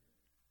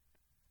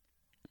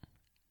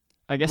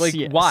 I guess Like,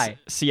 why?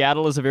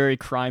 Seattle is a very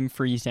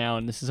crime-free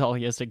town. This is all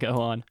he has to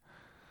go on.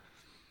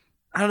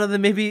 I don't know,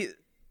 then maybe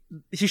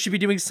he should be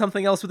doing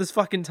something else with his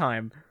fucking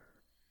time.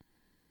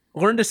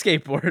 Learn to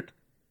skateboard.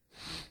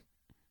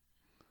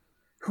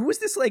 Who is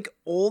this, like,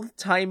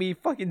 old-timey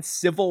fucking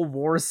Civil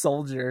War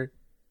soldier?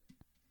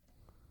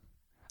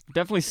 I've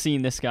definitely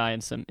seen this guy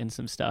in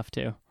some stuff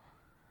too.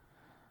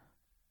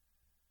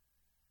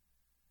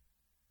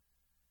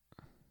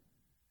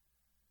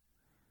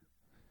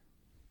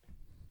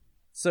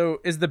 So,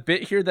 is the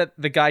bit here that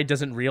the guy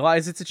doesn't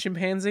realize it's a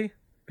chimpanzee?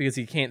 Because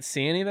he can't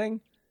see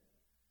anything?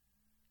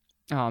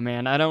 Oh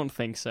man, I don't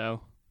think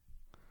so.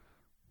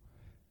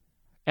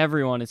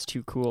 Everyone is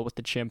too cool with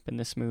the chimp in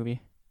this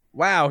movie.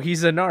 Wow,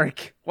 he's a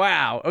narc.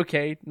 Wow,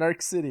 okay,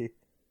 Narc City.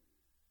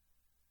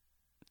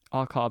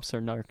 All cops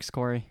are narcs,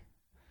 Corey.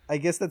 I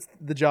guess that's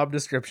the job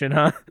description,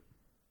 huh?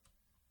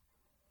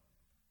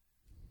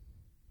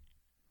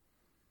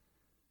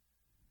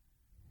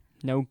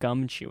 No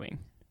gum chewing.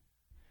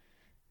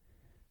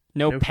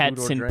 No No food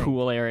pets or in drink.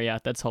 pool area.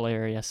 That's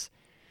hilarious.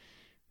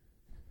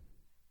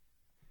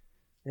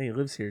 Yeah, he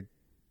lives here,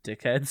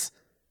 dickheads.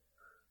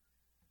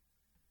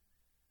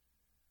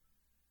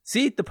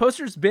 See, the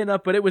poster's been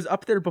up, but it was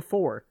up there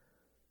before.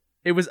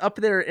 It was up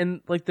there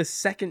in, like, the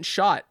second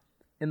shot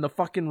in the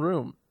fucking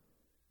room.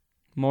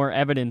 More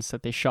evidence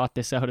that they shot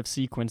this out of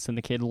sequence and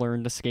the kid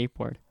learned to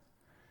skateboard.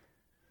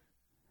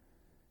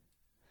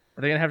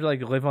 Are they gonna have to,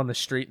 like, live on the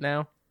street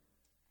now?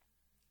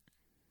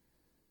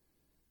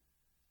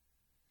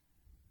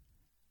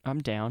 I'm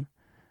down.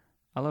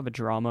 I love a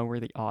drama where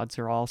the odds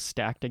are all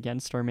stacked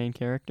against our main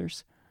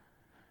characters.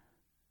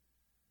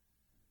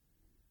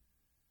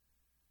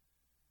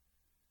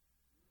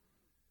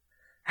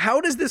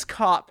 How does this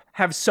cop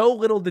have so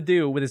little to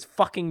do with his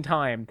fucking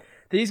time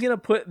that he's going to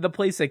put the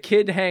place a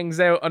kid hangs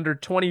out under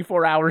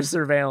 24-hour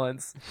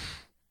surveillance.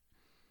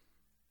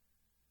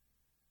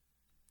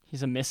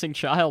 He's a missing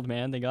child,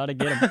 man. They gotta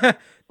get him. This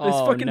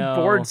Oh, fucking no.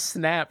 board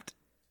snapped.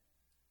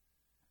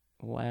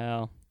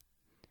 Wow.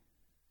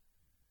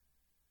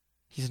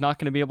 He's not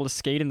going to be able to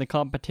skate in the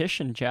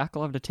competition. Jack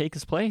will have to take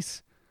his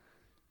place.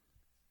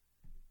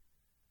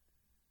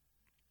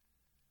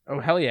 Oh,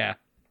 hell yeah.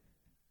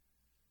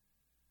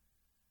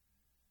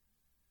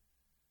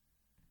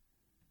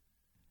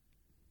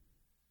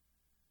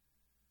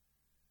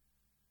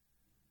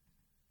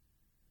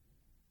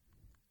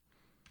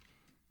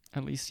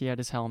 At least he had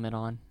his helmet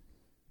on.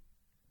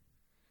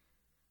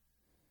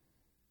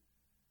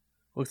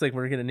 Looks like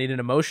we're going to need an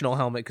emotional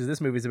helmet because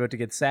this movie's about to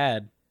get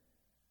sad.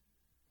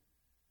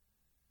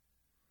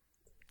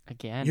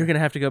 Again. You're going to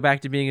have to go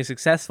back to being a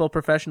successful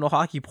professional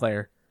hockey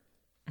player.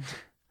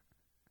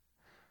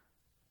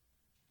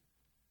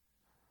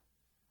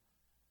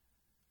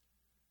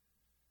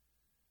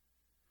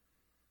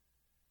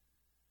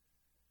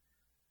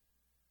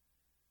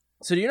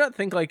 So do you not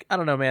think, like, I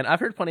don't know, man,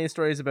 I've heard plenty of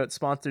stories about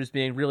sponsors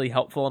being really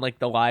helpful in, like,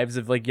 the lives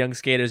of, like, young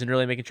skaters and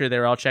really making sure they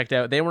were all checked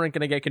out. They weren't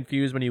going to get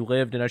confused when you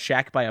lived in a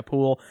shack by a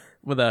pool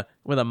with a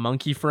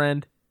monkey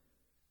friend.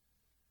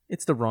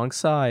 It's the wrong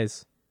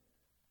size.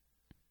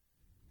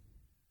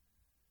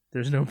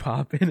 There's no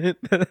pop in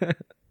it.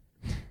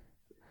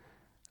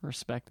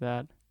 Respect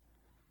that.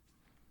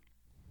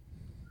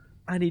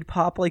 I need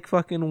pop like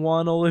fucking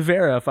Juan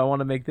Oliveira if I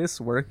want to make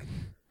this work.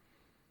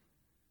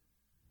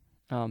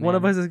 Oh, man. One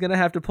of us is going to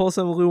have to pull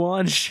some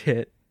Luan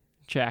shit.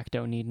 Jack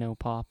don't need no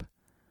pop.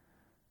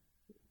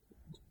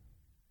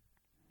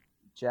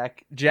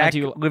 Jack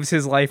do- lives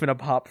his life in a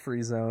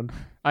pop-free zone.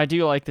 I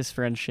do like this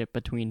friendship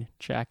between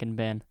Jack and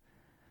Ben.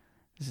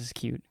 This is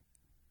cute.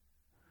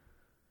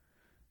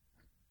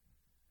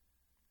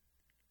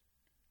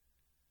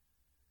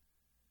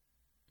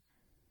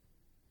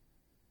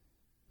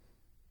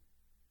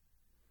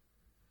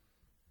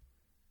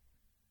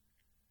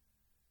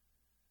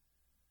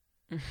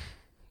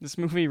 This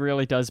movie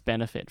really does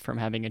benefit from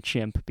having a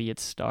chimp be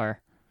its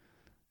star.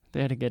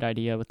 They had a good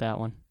idea with that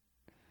one.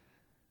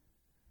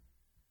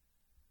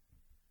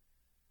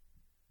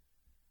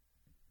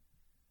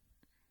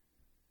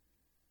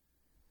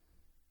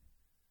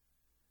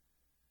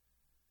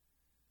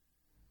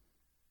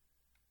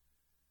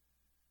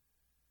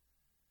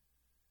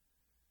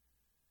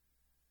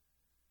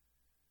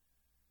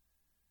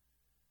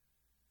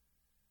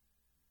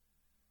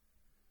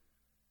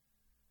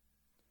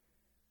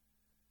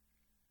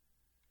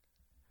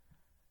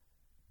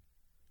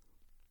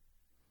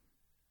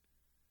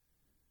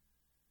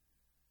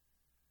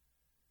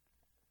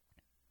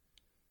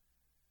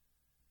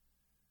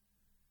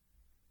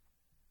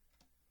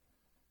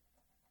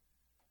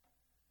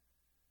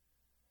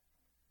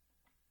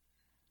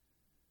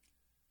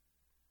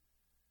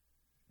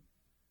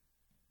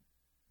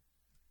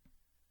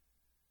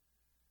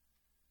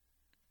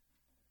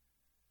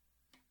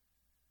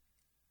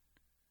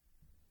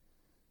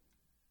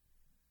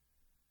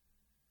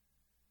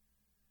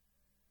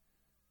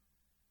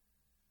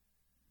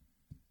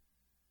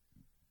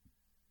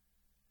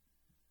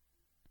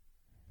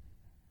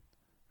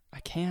 I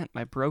can't.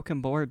 My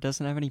broken board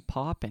doesn't have any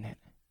pop in it.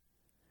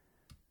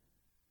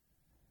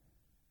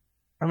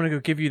 I'm going to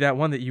go give you that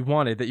one that you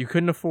wanted, that you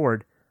couldn't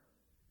afford.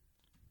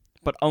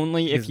 But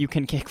only if Is- you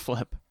can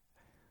kickflip.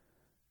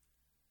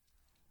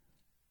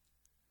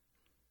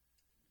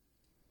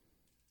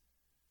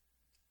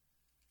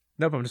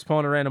 Nope, I'm just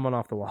pulling a random one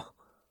off the wall.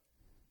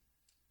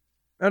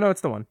 Oh, no,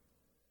 it's the one.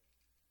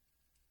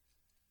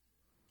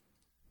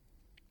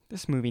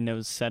 This movie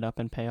knows setup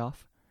and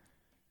payoff.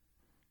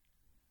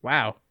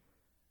 Wow.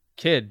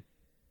 Kid,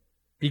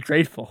 be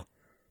grateful.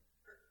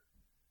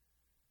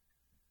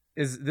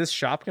 Is this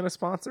shop going to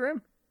sponsor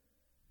him?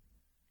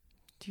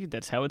 Dude,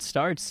 that's how it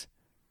starts.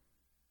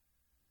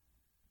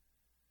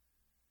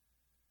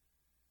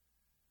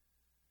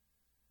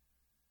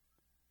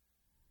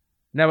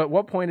 Now, at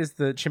what point is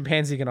the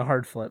chimpanzee going to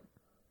hard flip?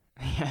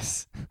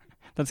 Yes.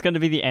 That's going to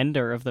be the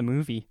ender of the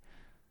movie.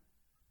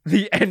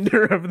 The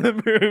ender of the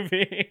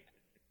movie.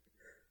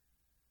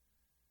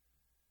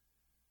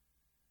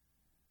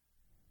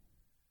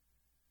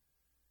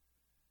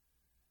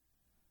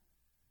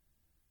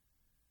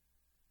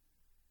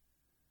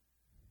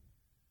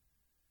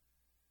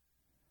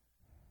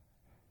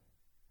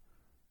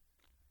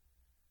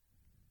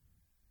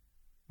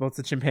 Well, it's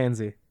a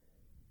chimpanzee.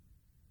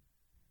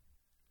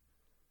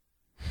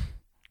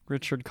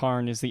 Richard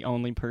Karn is the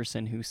only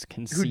person who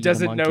can see Who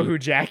doesn't the know monkey. who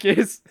Jack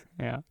is?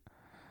 Yeah.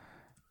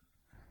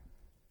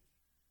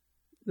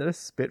 Is that a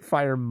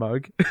Spitfire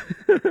mug?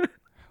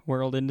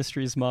 World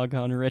Industries mug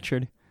on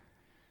Richard.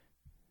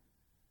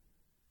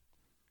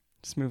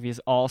 This movie is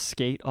all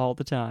skate all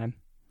the time.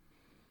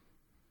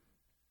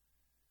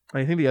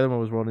 I think the other one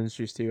was World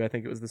Industries too. I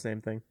think it was the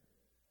same thing.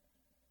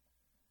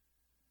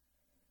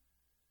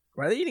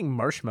 Why are they eating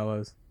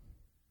marshmallows?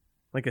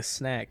 Like a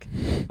snack.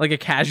 Like a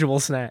casual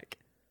snack.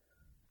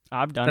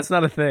 I've done That's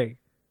not a thing.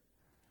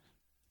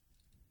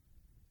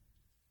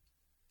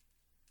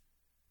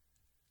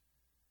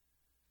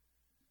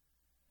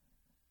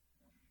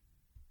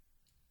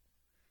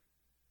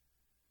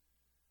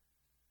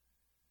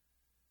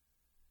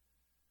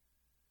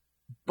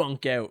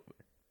 bunk out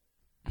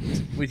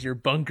with your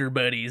bunker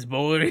buddies,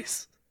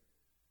 boys.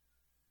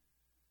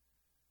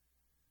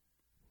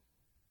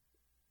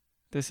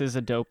 This is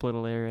a dope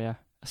little area.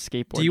 A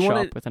skateboard Do you shop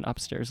wanna- with an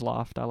upstairs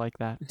loft. I like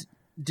that.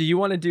 Do you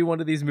want to do one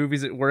of these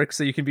movies at work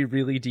so you can be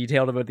really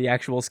detailed about the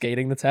actual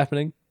skating that's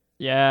happening?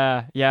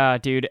 Yeah,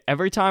 dude.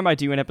 Every time I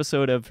do an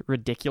episode of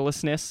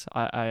ridiculousness,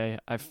 I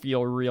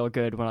feel real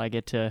good when I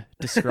get to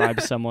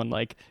describe someone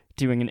like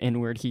doing an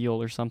inward heel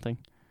or something.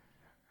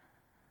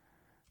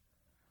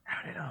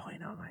 How did Ollie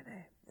know my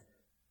name?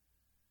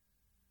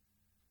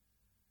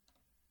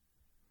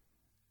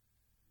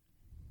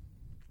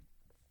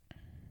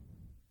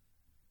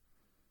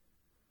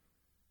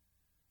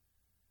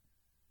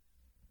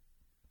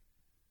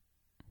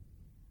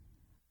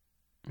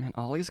 Man,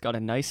 Ollie's got a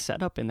nice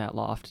setup in that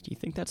loft. Do you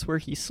think that's where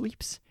he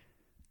sleeps?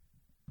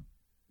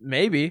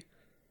 Maybe.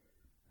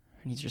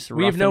 And he's just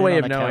We have no roughing it way on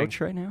of a knowing.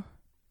 couch right now.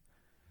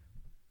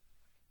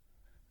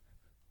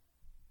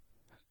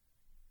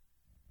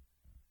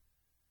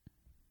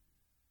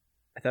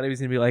 I thought he was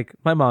going to be like,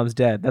 my mom's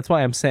dead. That's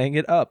why I'm saying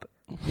it up.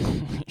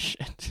 Holy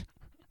shit.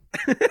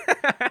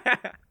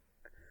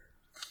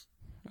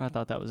 I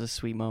thought that was a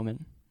sweet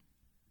moment.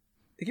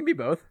 It can be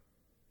both.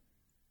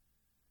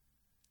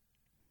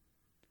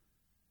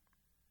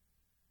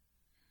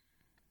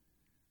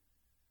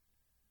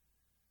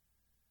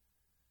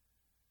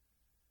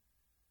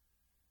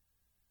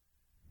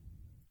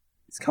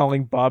 He's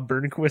calling Bob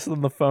Burnquist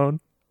on the phone.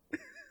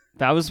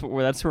 That's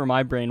where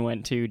my brain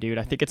went to, dude.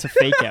 I think it's a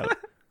fake out.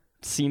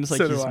 Seems like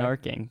So do he's I.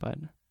 narking, but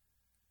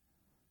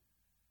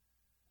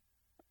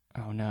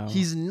oh no.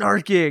 He's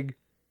narking.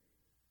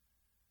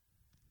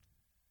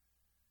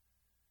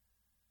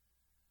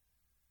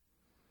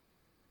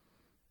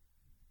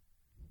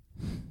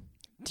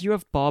 Do you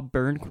have Bob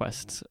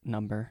Burnquist's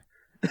number?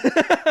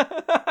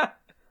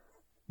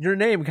 Your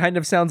name kind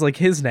of sounds like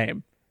his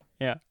name.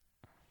 Yeah.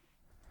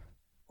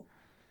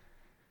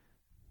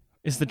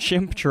 Is the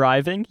chimp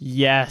driving?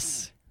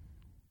 Yes.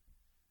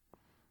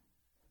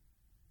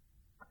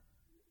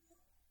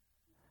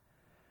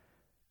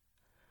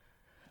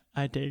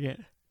 I dig it.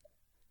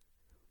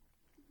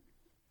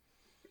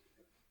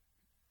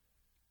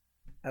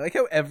 I like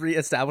how every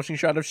establishing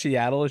shot of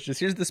Seattle is just,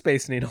 here's the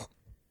Space Needle.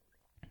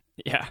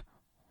 Yeah.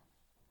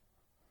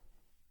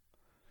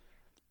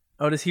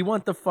 Oh, does he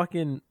want the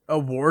fucking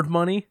award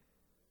money?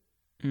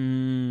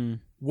 Mm.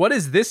 What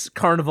is this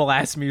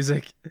carnival-ass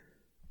music?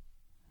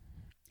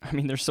 I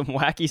mean, there's some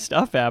wacky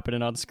stuff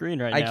happening on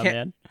screen right I now, can't-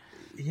 man.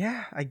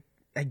 Yeah,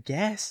 I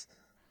guess.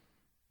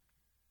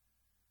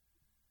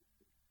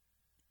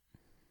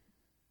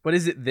 But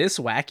is it this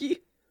wacky?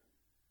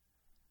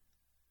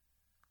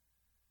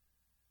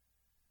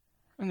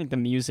 I think the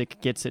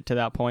music gets it to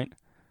that point.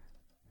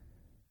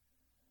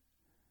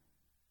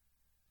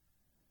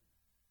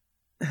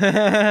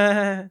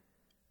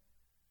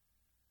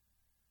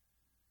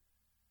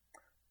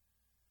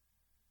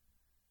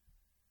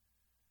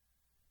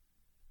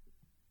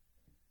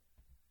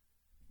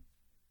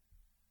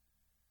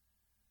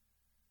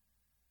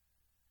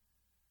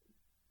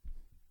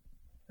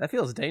 That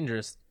feels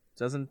dangerous.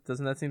 Doesn't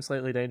that seem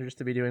slightly dangerous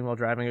to be doing while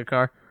driving a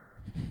car?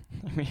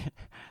 I mean,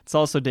 it's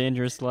also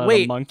dangerous to let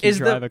a monkey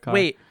drive a car.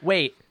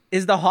 Wait.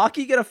 Is the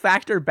hockey gonna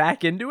factor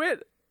back into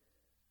it?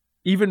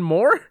 Even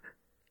more?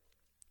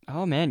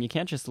 Oh man, you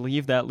can't just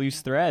leave that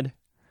loose thread.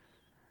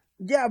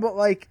 Yeah, but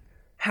like,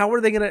 how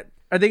are they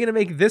gonna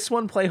make this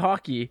one play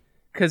hockey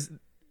because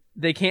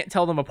they can't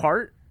tell them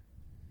apart?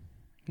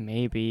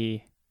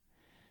 Maybe.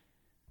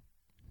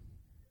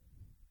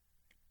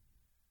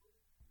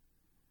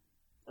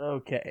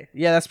 Okay.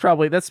 Yeah, that's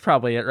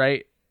probably it,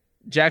 right?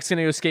 Jack's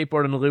gonna go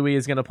skateboard and Louis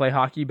is gonna play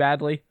hockey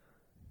badly.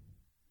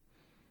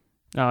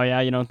 Oh yeah,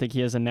 you don't think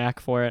he has a knack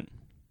for it?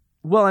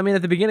 Well, I mean,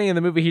 at the beginning of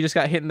the movie, he just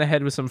got hit in the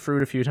head with some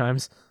fruit a few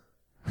times.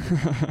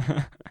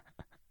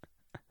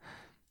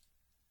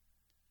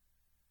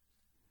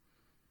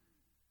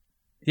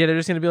 Yeah, they're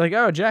just gonna be like,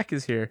 "Oh, Jack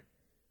is here."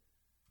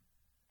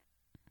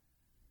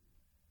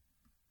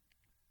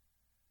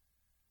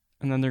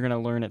 And then they're gonna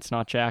learn it's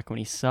not Jack when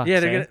he sucks. Yeah,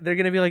 eh? they're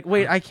gonna be like,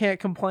 "Wait, I can't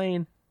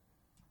complain.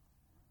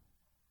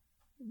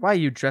 Why are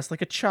you dressed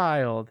like a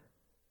child?"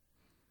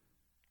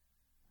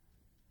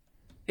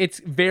 It's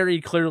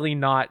very clearly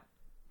not.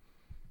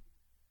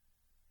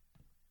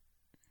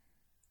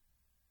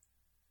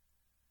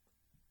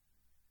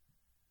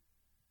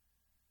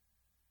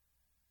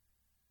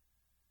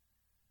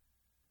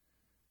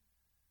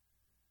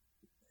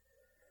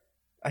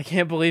 I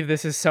can't believe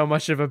this is so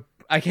much of a.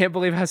 I can't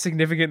believe how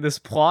significant this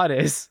plot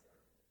is.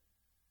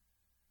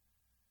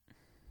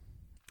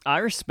 I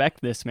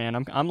respect this, man.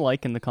 I'm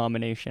liking the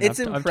combination. It's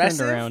I've turned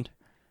impressive. around.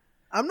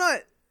 I'm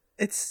not.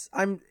 It's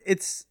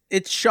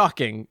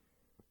shocking.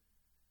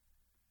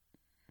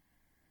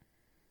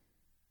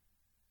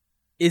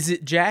 Is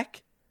it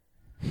Jack?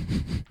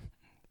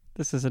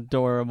 This is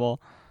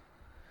adorable.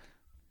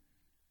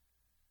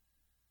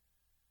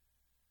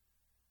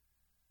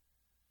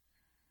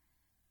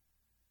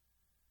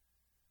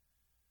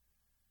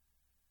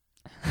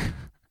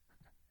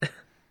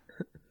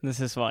 This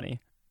is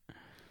funny.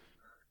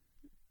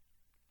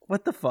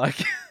 What the fuck?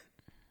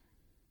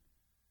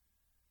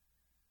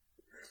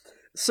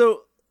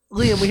 So,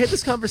 Liam, we had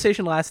this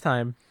conversation last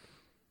time.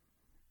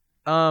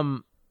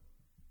 Would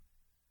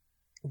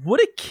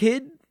a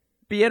kid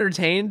be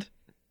entertained,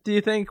 do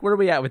you think? Where are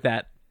we at with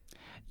that?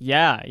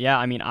 Yeah.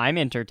 I mean, I'm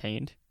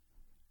entertained.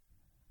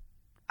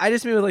 I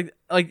just mean with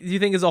do you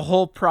think as a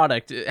whole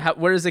product,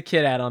 where is a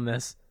kid at on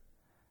this?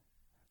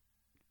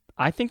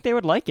 I think they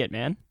would like it,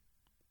 man.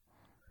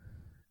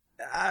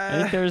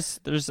 I think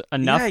there's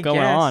enough going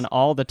on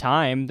all the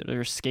time.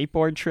 There's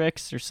skateboard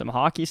tricks. There's some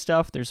hockey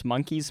stuff. There's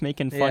monkeys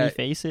making funny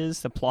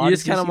faces. The plot you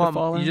just kind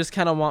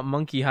of want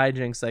monkey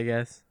hijinks, I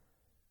guess.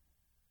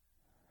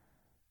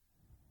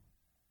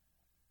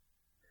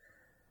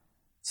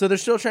 So they're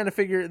still trying to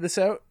figure this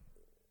out.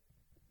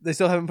 They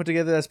still haven't put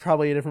together that's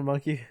probably a different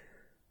monkey.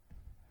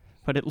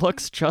 But it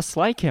looks just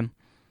like him.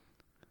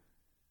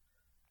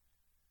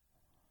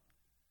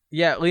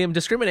 Yeah, Liam,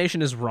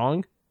 discrimination is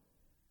wrong.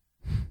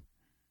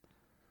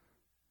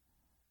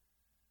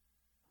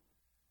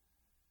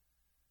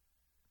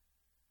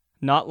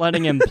 Not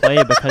letting him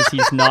play because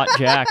he's not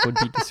Jack would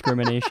be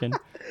discrimination.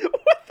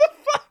 What the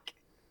fuck?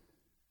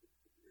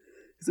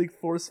 He's like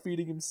force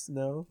feeding him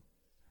snow.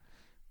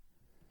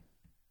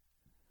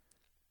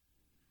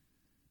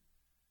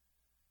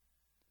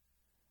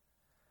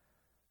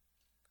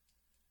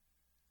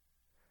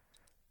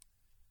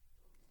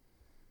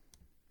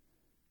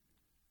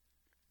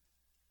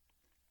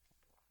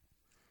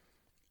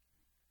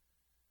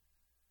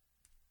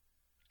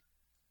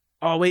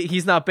 Oh, wait,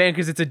 he's not banned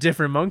because it's a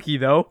different monkey,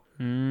 though.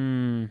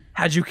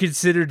 Had you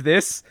considered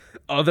this,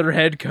 other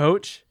head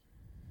coach?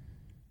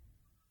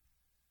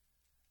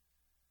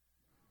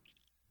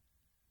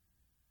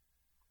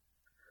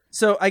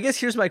 So, I guess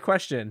here's my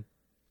question.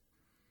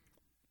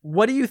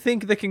 What do you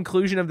think the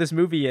conclusion of this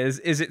movie is?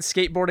 Is it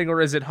skateboarding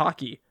or is it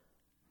hockey?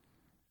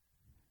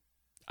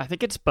 I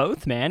think it's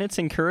both, man. It's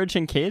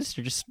encouraging kids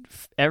to just...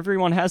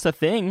 Everyone has a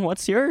thing.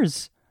 What's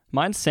yours?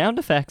 Mine's sound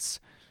effects.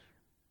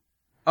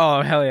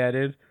 Oh, hell yeah,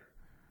 dude.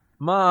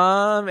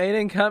 Mom,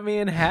 Aiden cut me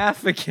in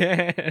half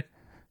again.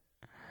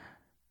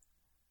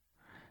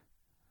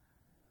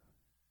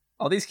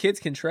 All these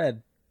kids can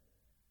tread.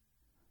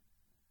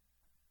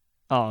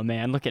 Oh,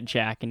 man, look at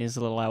Jack in his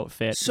little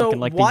outfit, looking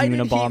like the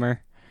Unabomber.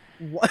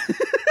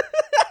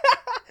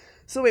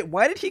 So wait,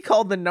 why did he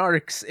call the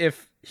Narcs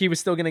if he was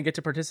still going to get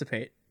to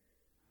participate?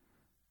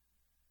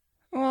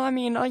 Well, I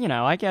mean,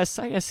 I guess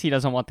he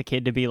doesn't want the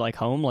kid to be, like,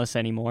 homeless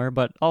anymore,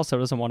 but also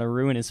doesn't want to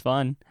ruin his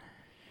fun.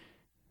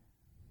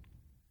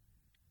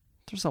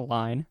 There's a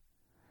line.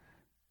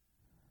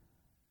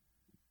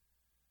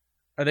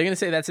 Are they going to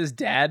say that's his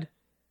dad?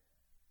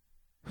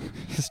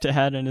 His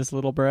dad and his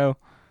little bro.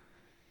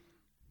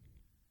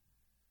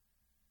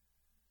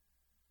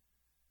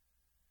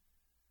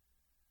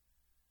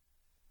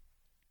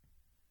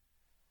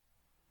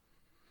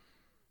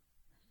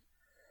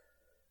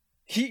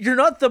 You're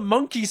not the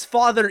monkey's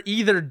father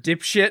either,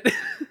 dipshit.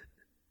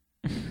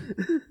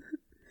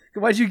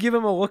 Why'd you give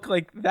him a look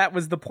like that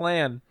was the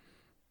plan?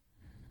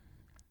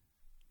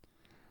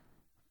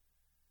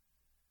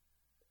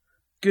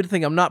 Good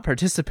thing I'm not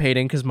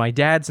participating because my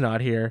dad's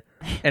not here.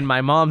 And my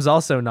mom's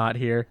also not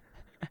here.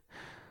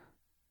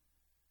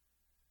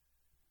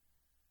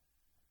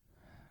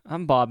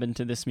 I'm bobbing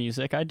to this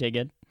music. I dig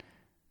it.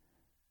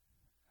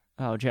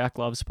 Oh, Jack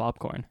loves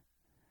popcorn.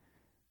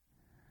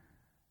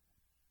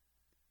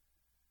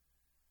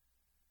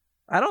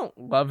 I don't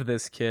love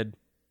this kid.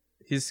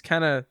 He's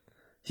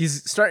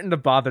starting to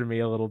bother me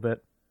a little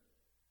bit.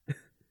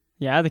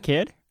 Yeah, the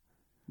kid?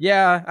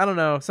 Yeah, I don't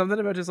know. Something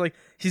about just like,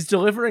 he's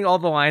delivering all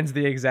the lines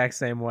the exact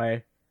same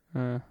way.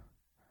 I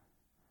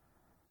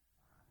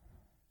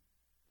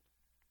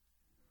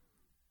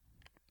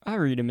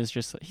read him as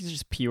he's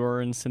just pure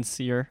and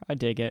sincere. I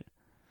dig it.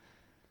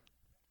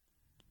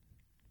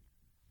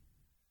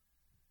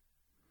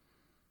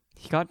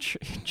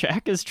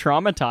 Jack is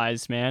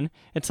traumatized, man.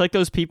 It's like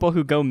those people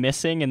who go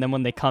missing and then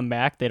when they come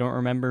back, they don't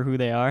remember who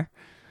they are.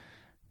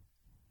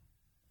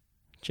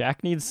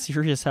 Jack needs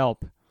serious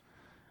help.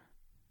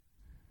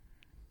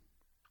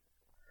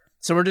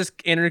 So we're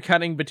just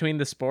intercutting between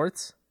the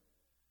sports?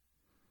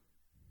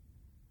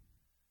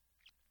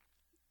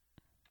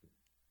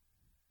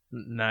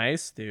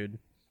 Nice, dude.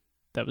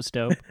 That was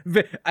dope.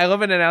 I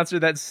love an announcer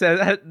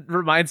that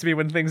reminds me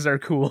when things are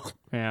cool.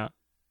 Yeah.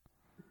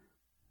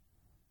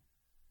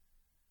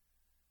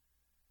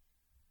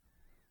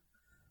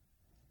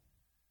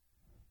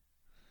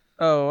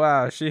 Oh,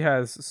 wow. She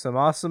has some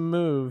awesome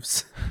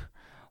moves.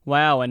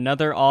 Wow,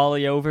 another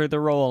ollie over the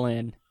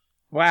roll-in.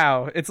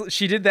 Wow.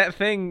 She did that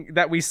thing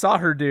that we saw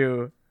her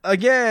do.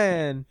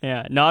 Again.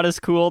 Yeah, not as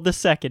cool the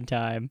second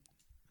time.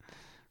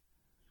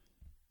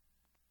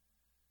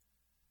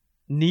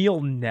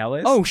 Neil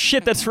Nellis? Oh,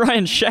 shit, that's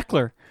Ryan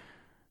Sheckler.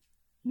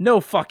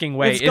 No fucking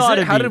way. It's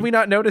gotta be. How did we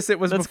not notice it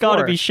was That's before?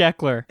 gotta be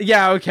Sheckler.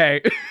 Yeah,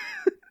 okay.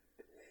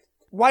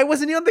 Why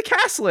wasn't he on the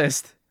cast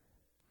list?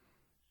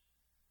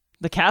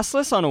 The cast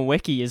list on a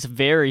wiki is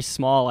very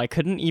small. I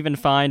couldn't even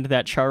find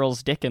that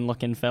Charles Dickens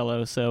looking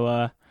fellow,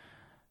 so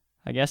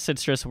I guess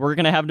it's just we're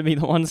going to have to be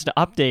the ones to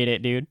update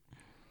it, dude.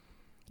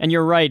 And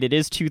you're right, it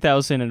is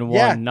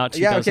 2001, not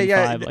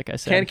 2005, like I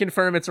said. Can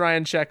confirm it's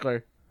Ryan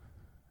Sheckler.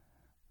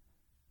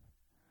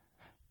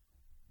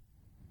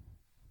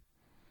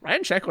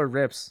 Ryan Sheckler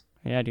rips.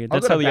 Yeah, dude.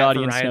 That's how the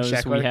audience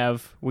knows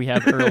we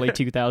have early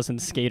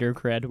 2000s skater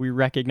cred. We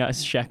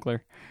recognize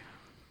Sheckler.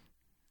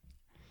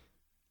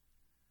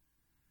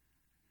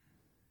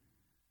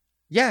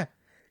 Yeah.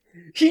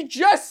 He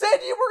just said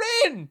you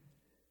were in!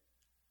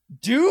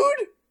 Dude?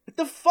 What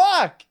the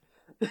fuck?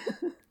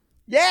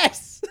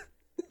 Yes!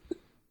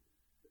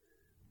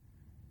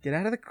 Get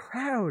out of the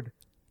crowd.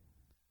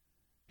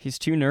 He's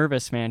too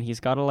nervous, man. He's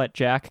got to let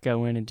Jack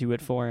go in and do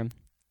it for him.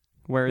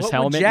 Wear his What would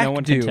helmet, Jack no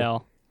one do? can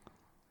tell.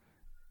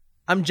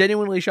 I'm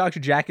genuinely shocked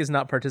Jack is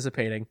not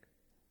participating.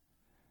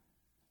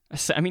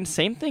 I mean,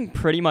 same thing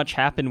pretty much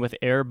happened with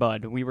Air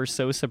Bud. We were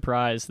so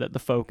surprised that the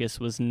focus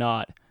was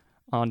not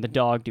on the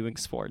dog doing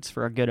sports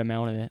for a good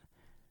amount of it.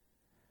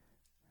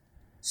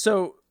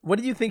 So, what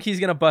do you think he's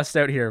gonna bust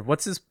out here?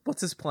 What's his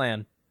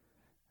plan?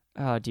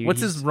 Oh, dude.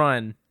 What's his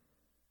run?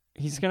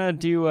 He's gonna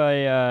do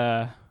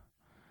a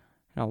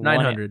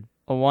 900.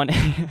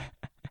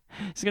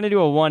 He's gonna do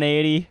a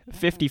 180,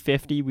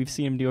 50-50. We've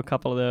seen him do a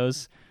couple of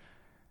those.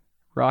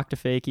 Rock to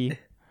fakie.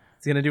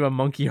 He's gonna do a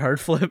monkey hard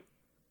flip.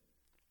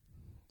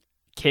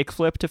 Kick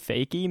flip to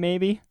fakie,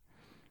 maybe?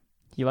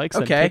 He likes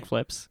some Okay. kick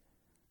flips.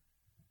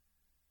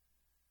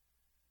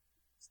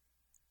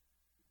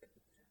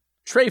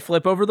 Tray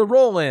flip over the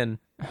roll in.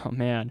 Oh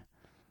man.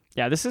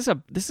 Yeah, this is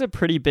a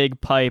pretty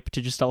big pipe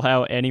to just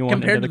allow anyone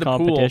Compared into to the the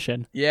pool.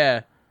 competition.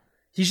 Yeah.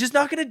 He's just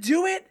not gonna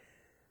do it.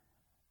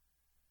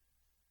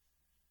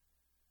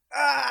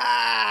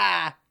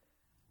 Ah!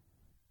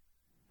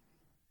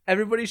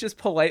 Everybody's just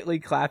politely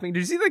clapping. Did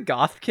you see the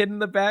goth kid in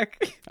the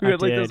back who I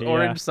had like did, those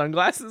orange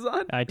sunglasses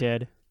on? I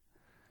did.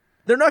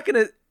 They're not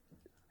gonna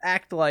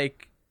act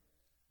like.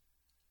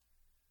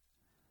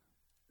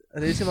 Are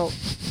they just gonna?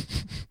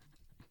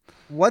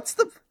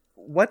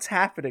 What's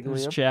happening,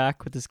 There's Liam?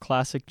 Jack with his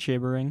classic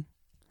gibbering.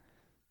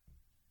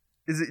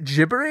 Is it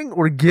gibbering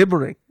or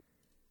gibbering?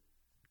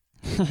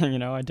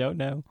 I don't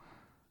know.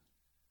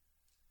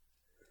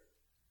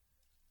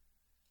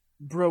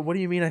 Bro, what do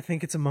you mean I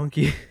think it's a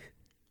monkey?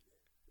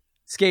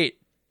 Skate.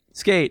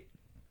 Skate.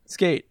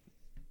 Skate.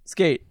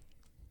 Skate.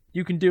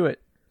 You can do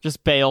it.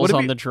 Just bails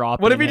on the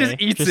drop. What if he just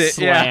eats it?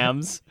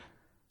 Slams.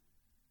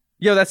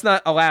 Yo, that's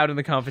not allowed in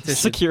the competition.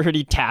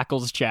 Security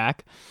tackles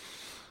Jack.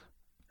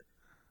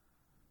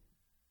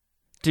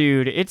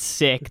 Dude, it's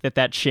sick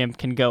that chimp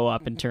can go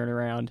up and turn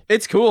around.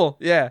 It's cool,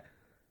 yeah.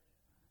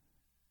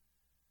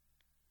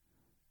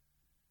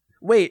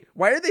 Wait,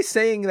 why are they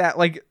saying that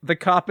like the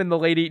cop and the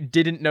lady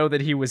didn't know that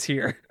he was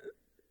here?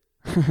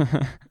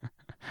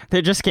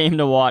 They just came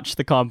to watch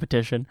the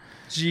competition.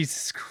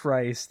 Jesus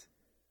Christ.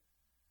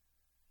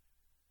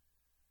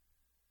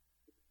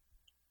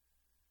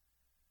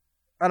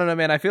 I don't know,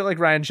 man. I feel like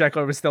Ryan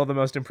Sheckler was still the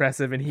most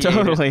impressive, and he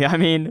Totally. I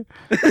mean,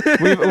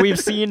 we've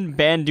seen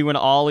Ben do an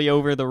ollie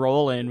over the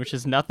roll-in, which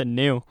is nothing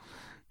new.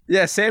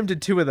 Yeah, Sam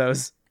did 2 of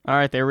those. All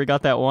right, there we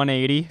got that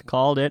 180.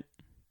 Called it.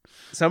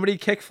 Somebody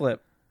kickflip.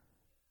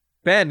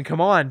 Ben, come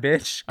on,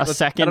 bitch. A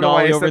second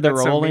ollie over the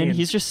roll-in.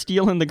 He's just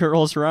stealing the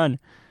girls' run.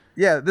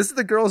 Yeah, this is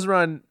the girls'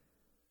 run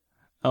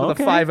with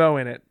Okay. a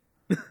 5-0 in it.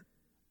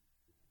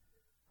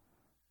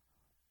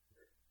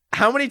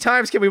 How many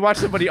times can we watch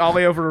somebody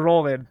ollie over a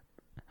roll-in?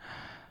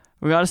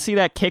 We got to see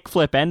that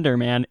kickflip ender,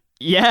 man.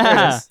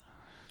 Yeah.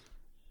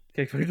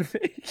 Kickflip to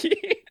fakie.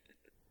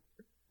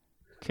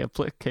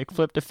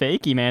 Kickflip to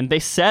fakie, man. They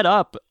set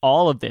up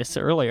all of this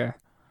earlier.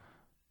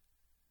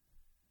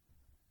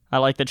 I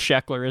like that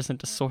Sheckler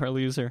isn't a sore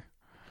loser.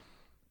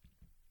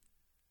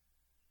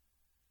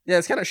 Yeah,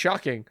 it's kind of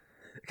shocking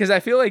because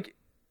I feel like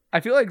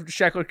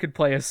Sheckler could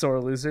play a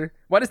sore loser.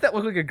 Why does that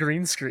look like a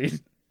green screen?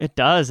 It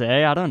does,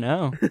 eh? I don't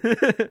know.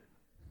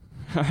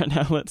 All right,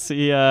 now let's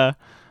see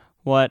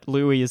what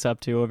Louis is up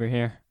to over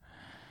here.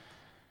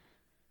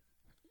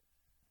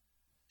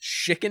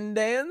 Chicken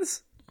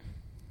dance?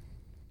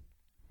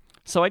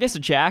 So I guess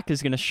Jack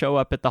is going to show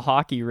up at the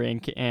hockey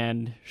rink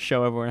and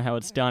show everyone how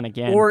it's done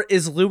again. Or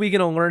is Louis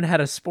going to learn how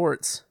to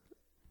sports?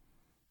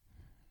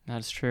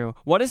 That's true.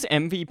 What is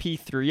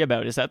MVP3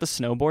 about? Is that the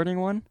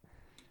snowboarding one?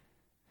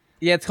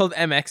 Yeah, it's called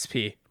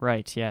MXP.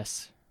 Right,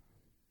 yes.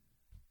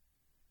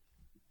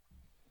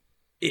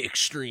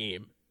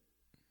 Extreme.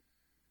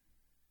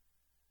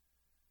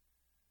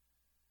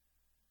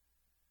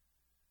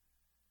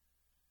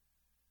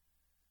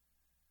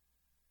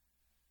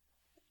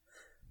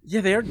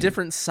 Yeah, they are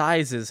different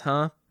sizes,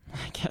 huh?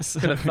 I guess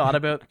Could have thought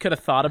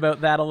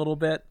about that a little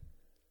bit.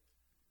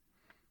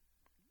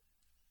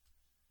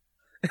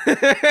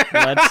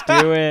 Let's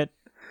do it.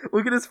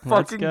 Look at his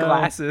Let's fucking go.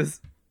 glasses.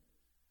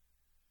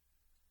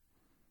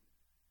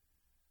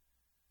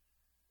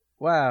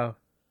 Wow.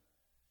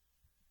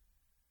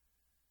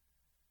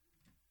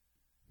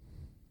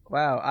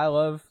 Wow, I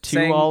love 2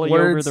 saying ollie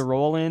words over the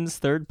roll-ins,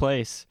 3rd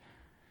place.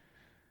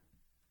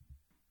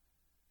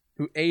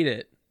 who ate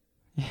it.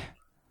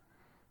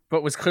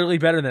 but was clearly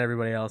better than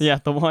everybody else. Yeah,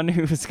 the one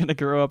who was going to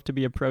grow up to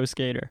be a pro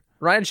skater.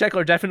 Ryan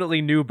Sheckler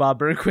definitely knew Bob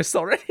Burnquist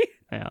already.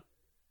 Yeah.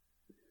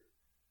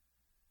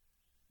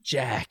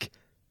 Jack.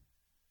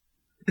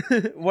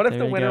 What if There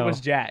the you winner go. was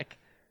Jack?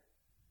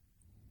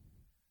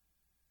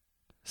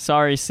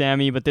 Sorry,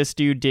 Sammy, but this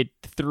dude did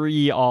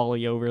 3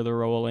 ollie over the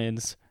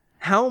roll-ins.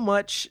 How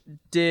much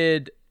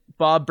did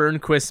Bob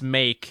Burnquist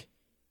make,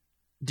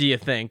 do you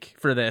think,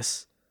 for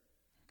this?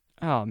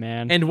 Oh,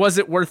 man. And was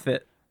it worth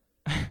it?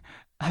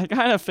 I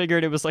kind of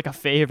figured it was like a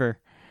favor.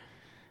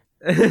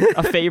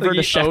 A favor Like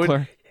to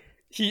Sheckler.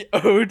 He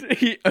owed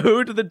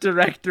the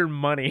director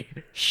money.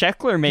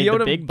 Sheckler made He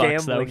owed the him big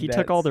bucks, though. gambling He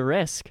took all debts. the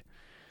risk.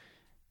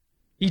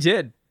 He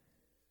did.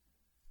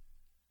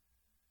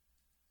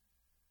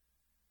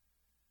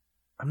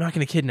 I'm not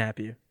going to kidnap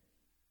you.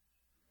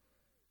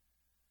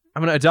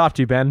 I'm going to adopt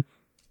you, Ben.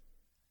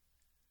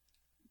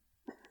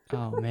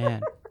 Oh,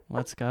 man.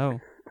 Let's go.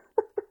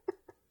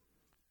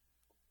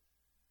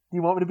 Do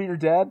you want me to be your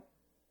dad?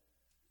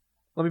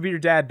 Let me be your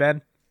dad,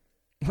 Ben.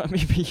 Let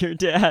me be your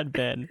dad,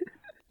 Ben.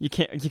 You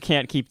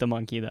can't keep the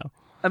monkey, though.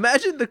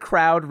 Imagine the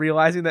crowd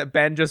realizing that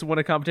Ben just won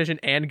a competition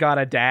and got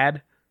a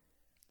dad.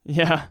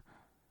 Yeah.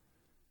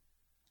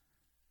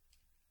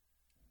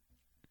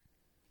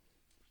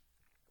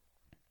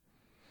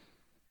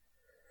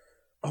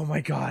 Oh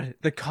my god,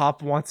 the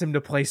cop wants him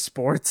to play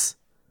sports.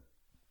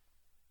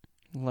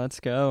 Let's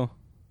go.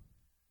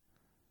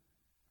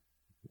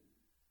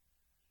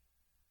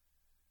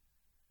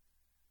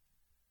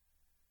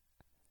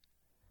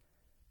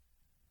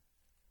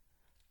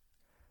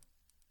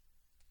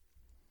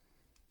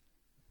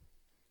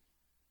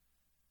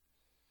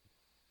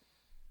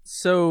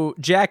 So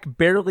Jack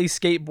barely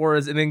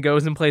skateboards and then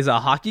goes and plays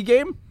a hockey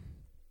game?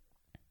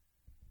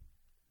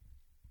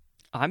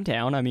 I'm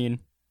down. I mean,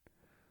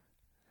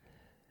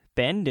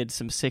 Ben did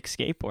some sick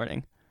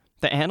skateboarding.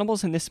 The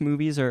animals in this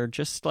movies are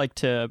just like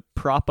to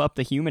prop up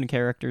the human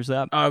characters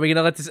up. Are we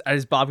gonna let this?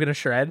 Is Bob gonna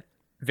shred?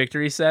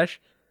 Victory sesh.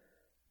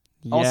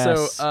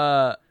 Yes.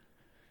 Also,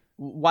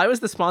 why was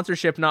the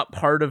sponsorship not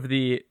part of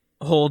the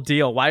whole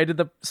deal? Why did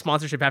the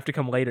sponsorship have to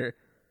come later?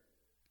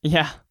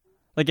 Yeah.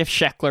 Like if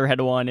Sheckler had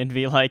won and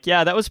be like,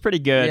 yeah, that was pretty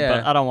good, Yeah.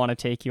 but I don't want to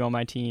take you on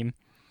my team.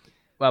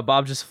 Wow,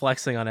 Bob just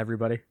flexing on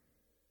everybody.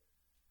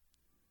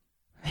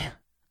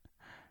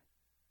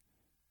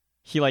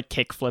 He like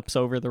kick flips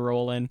over the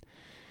roll in.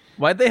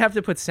 Why'd they have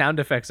to put sound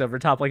effects over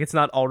top? Like it's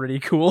not already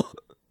cool.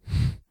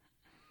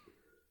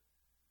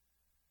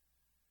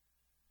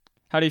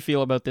 How do you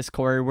feel about this,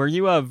 Corey? Were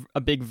you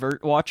a big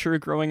vert watcher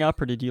growing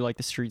up, or did you like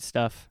the street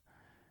stuff?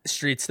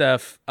 Street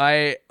stuff.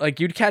 I like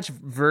you'd catch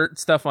vert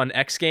stuff on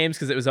X Games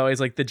because it was always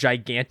like the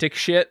gigantic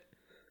shit.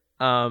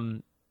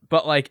 But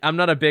like I'm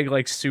not a big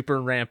like super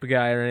ramp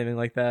guy or anything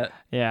like that.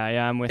 Yeah,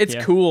 I'm with It's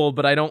you. cool,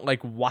 but I don't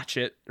like watch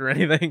it or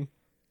anything.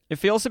 It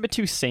feels a bit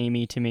too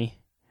samey to me.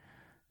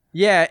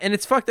 Yeah, and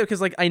it's fucked up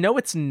because like I know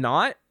it's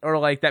not, or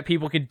like that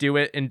people could do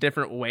it in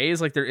different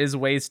ways. Like there is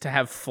ways to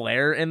have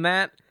flair in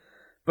that,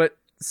 but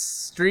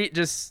street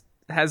just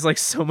has like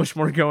so much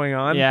more going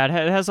on. Yeah,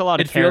 it has a lot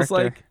of it character. feels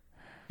like.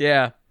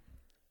 Yeah.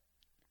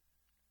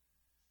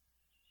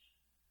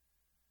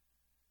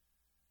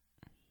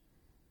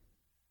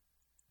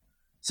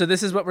 So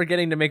this is what we're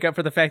getting to make up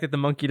for the fact that the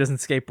monkey doesn't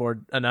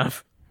skateboard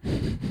enough.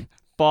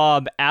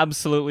 Bob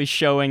absolutely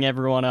showing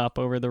everyone up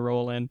over the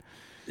roll in.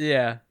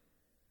 Yeah.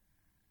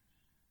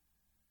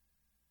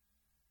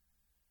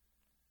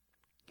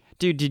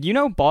 Dude, did you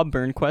know Bob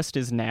Burnquist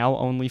is now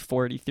only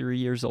 43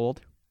 years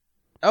old?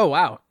 Oh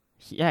wow.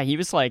 Yeah, he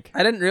was like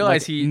I didn't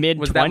realize he mid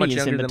was that much 20s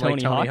younger in the than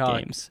Tony like, Hawk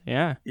games.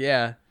 Yeah.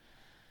 Yeah.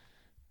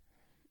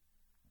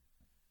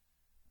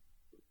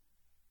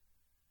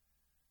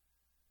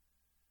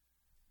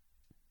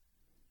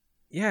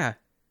 Yeah.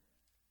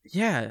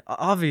 Yeah,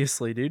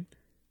 obviously, dude.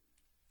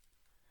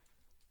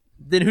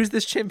 Then who's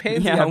this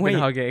chimpanzee Yeah, I've wait. been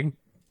hugging?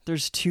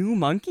 There's 2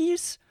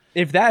 monkeys?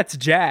 If that's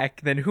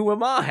Jack, then who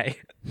am I?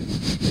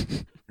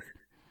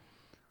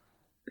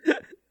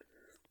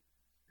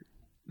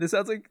 This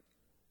sounds like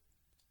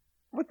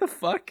what the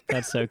fuck?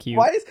 That's so cute.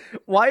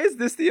 Why is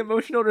this the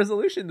emotional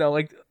resolution though?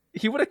 Like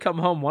he would have come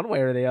home one way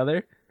or the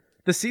other.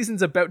 The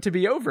season's about to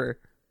be over.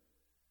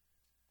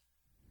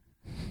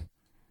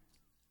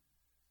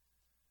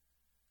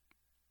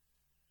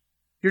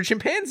 You're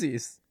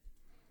chimpanzees.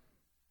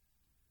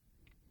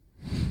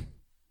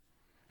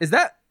 Is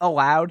that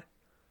allowed?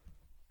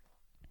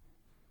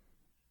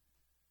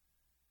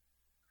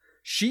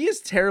 She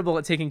is terrible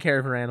at taking care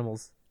of her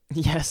animals.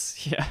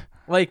 Yes, yeah.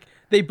 Like,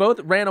 they both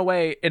ran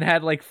away and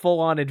had, like,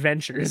 full-on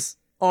adventures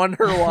on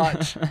her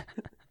watch.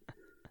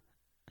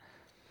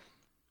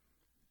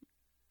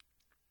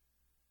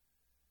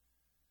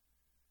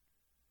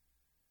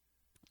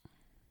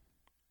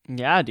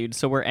 Yeah, dude.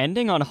 So we're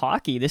ending on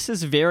hockey. This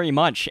is very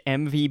much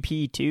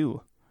MVP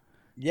 2.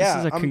 Yeah, This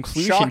is a I'm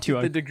conclusion shocked to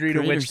at a the degree to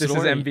greater which this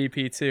story. is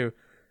MVP too.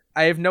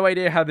 I have no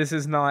idea how this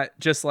is not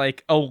just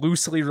like a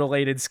loosely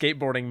related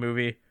skateboarding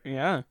movie.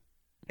 Yeah.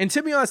 And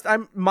to be honest,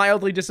 I'm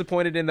mildly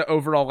disappointed in the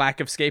overall lack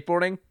of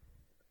skateboarding.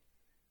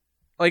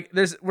 Like,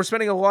 we're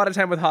spending a lot of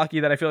time with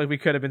hockey that I feel like we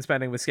could have been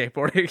spending with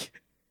skateboarding.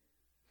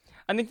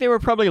 I think they were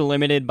probably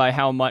limited by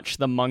how much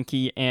the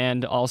monkey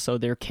and also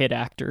their kid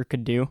actor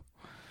could do.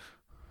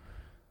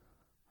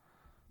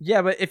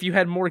 Yeah, but if you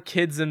had more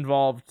kids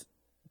involved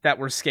that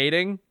were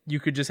skating, you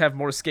could just have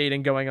more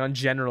skating going on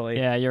generally.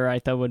 Yeah, you're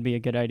right. That would be a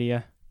good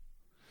idea.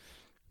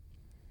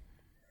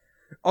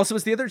 Also,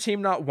 is the other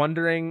team not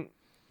wondering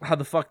how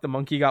the fuck the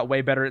monkey got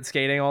way better at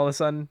skating all of a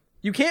sudden?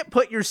 You can't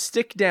put your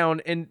stick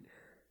down and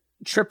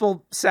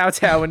triple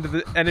Sautau into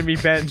the enemy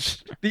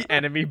bench. The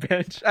enemy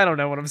bench. I don't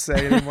know what I'm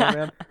saying anymore,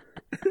 man.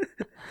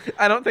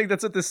 I don't think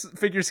that's what this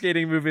figure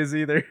skating move is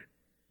either.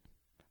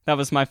 That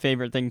was my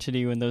favorite thing to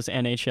do in those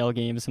NHL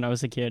games when I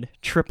was a kid.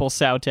 Triple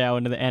Sautau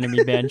into the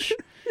enemy bench.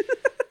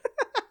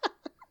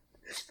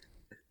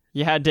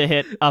 You had to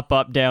hit up,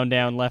 up, down,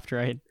 down, left,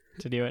 right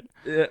to do it.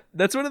 Yeah,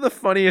 that's one of the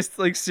funniest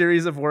like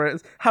series of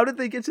words. How did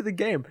they get to the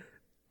game?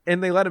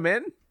 And they let him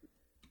in?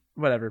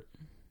 Whatever.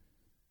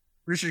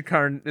 Richard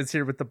Karn is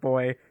here with the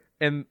boy,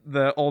 and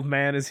the old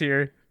man is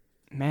here.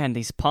 Man,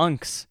 these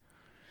punks.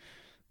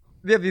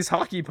 Yeah, these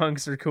hockey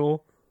punks are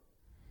cool.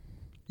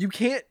 You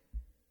can't...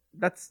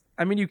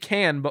 you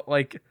can, but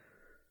like...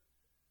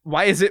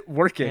 Why is it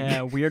working?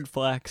 Yeah, weird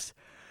flex.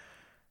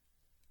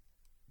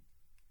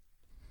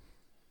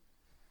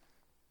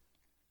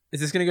 Is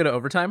this going to go to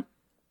overtime?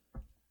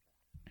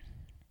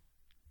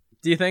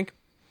 Do you think?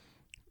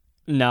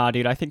 Nah,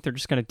 dude, I think they're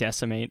just going to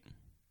decimate.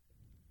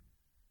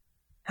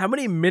 How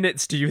many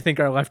minutes do you think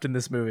are left in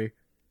this movie?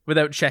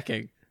 Without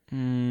checking.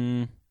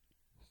 10?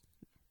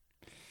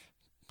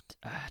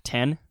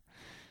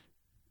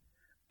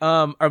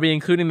 Are we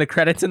including the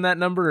credits in that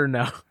number or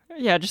no?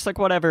 Yeah, just like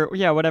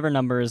whatever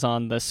number is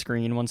on the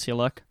screen once you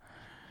look.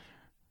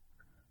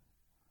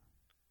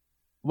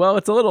 Well,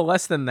 it's a little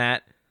less than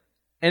that.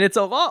 And it's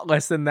a lot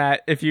less than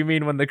that if you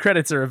mean when the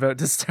credits are about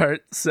to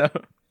start, so...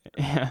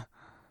 Yeah.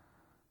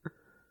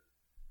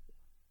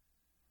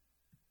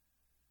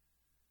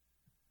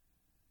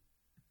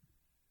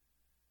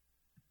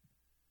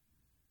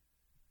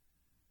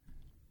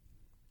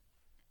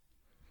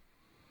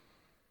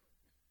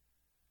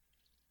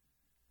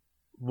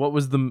 What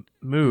was the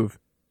move?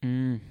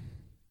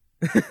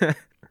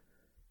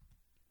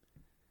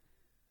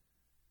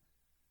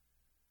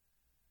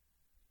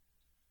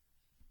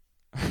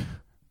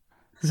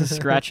 This is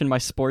scratching my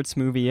sports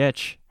movie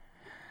itch.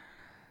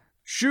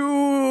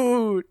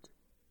 Shoot!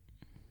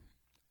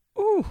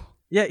 Ooh.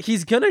 Yeah,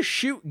 he's gonna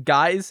shoot,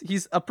 guys.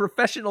 He's a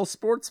professional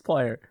sports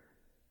player.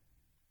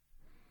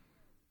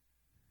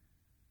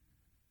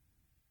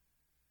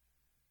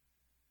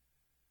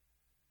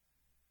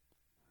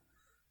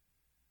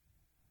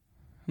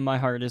 My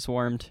heart is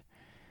warmed.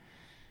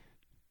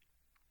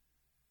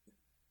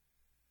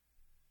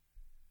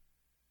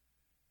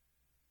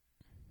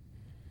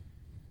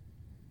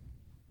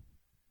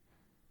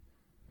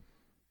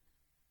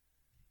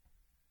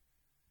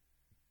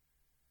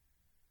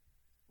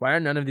 Why are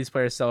none of these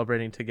players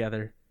celebrating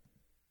together?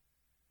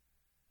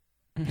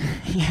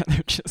 Yeah,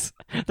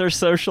 they're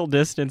social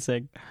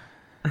distancing.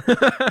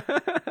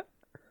 I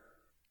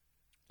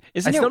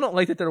still don't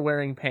like that they're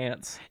wearing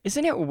pants.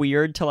 Isn't it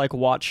weird to like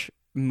watch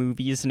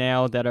movies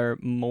now that are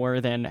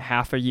more than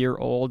half a year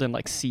old and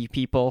like see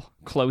people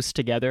close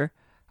together?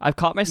 I've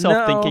caught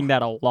myself thinking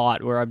that a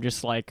lot, where I'm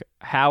just like,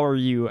 how are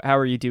you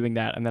doing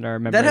that? And then I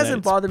remember that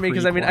hasn't bothered me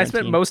because I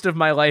spent most of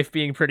my life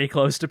being pretty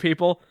close to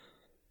people.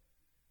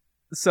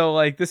 So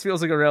like this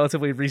feels like a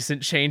relatively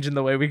recent change in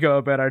the way we go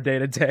about our day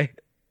to day.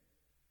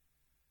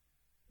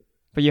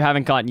 But you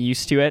haven't gotten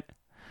used to it?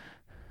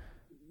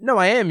 No,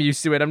 I am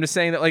used to it. I'm just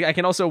saying that like I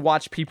can also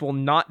watch people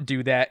not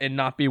do that and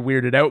not be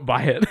weirded out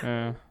by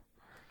it.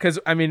 Because,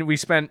 we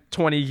spent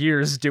 20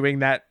 years doing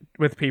that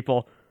with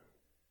people.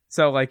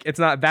 So, like, it's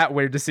not that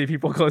weird to see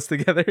people close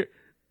together.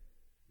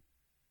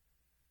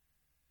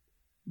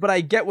 But I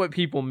get what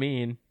people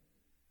mean.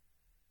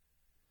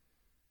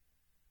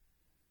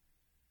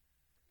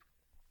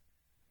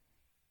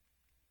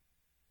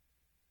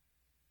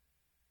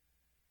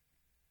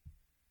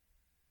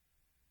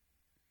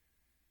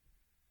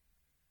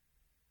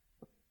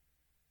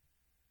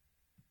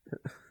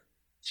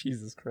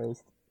 Jesus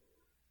Christ.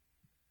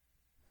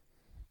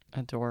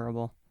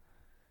 Adorable.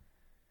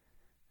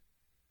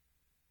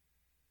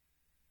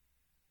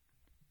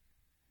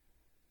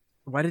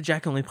 Why did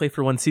Jack only play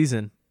for one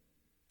season?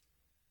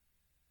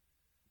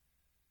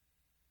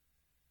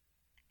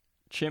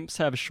 Chimps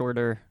have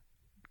shorter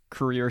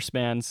career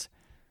spans.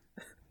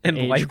 And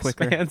age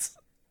quicker. lifespans.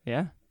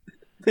 Yeah.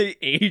 They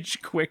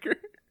age quicker.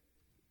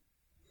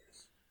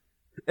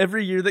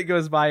 Every year that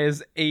goes by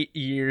is 8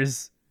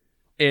 years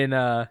in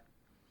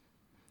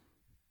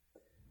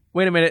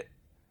Wait a minute.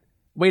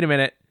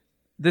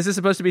 This is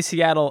supposed to be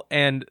Seattle,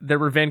 and there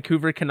were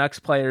Vancouver Canucks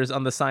players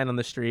on the sign on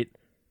the street.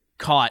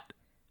 Caught.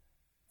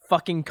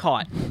 Fucking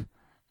caught.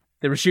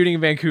 They were shooting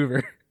in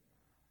Vancouver.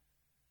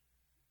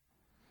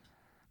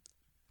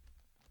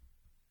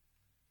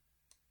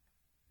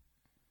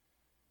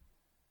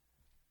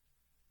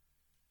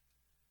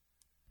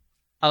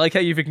 I like how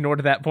you've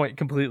ignored that point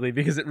completely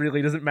because it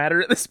really doesn't matter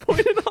at this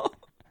point at all.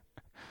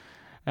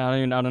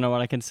 I don't know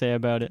what I can say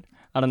about it.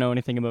 I don't know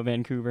anything about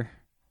Vancouver.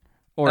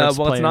 Or its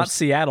players. It's not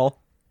Seattle.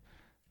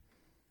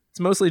 It's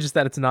mostly just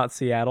that it's not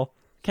Seattle.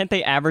 Can't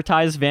they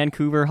advertise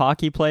Vancouver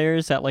hockey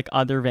players at like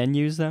other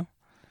venues though?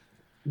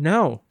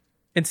 No.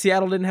 And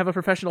Seattle didn't have a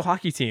professional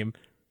hockey team.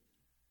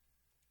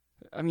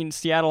 I mean,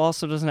 Seattle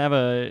also doesn't have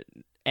a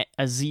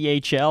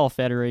ZHL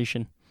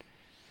federation.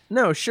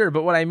 No, sure,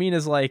 but what I mean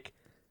is like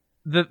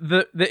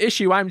the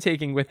issue I'm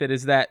taking with it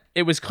is that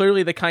it was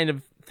clearly the kind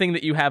of thing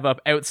that you have up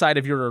outside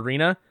of your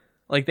arena.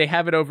 Like they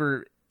have it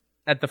over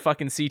at the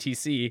fucking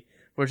CTC,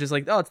 where it's just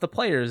like, oh, it's the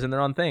players and they're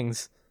on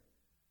things.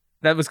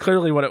 That was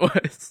clearly what it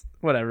was.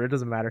 Whatever, it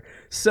doesn't matter.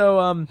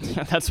 So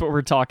that's what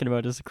we're talking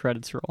about as the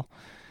credits roll.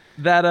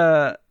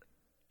 That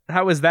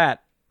how was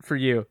that for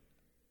you?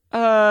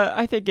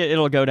 I think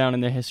it'll go down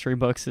in the history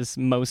books as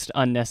most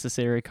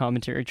unnecessary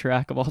commentary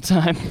track of all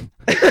time.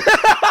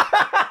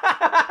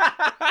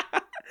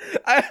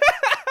 I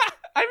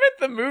meant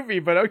the movie,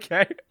 but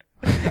okay.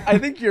 I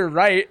think you're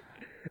right.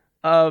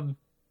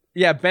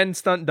 Yeah, Ben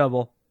stunt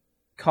double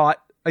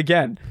caught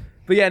again.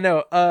 But yeah,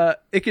 no,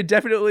 it could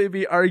definitely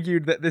be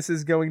argued that this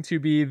is going to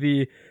be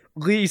the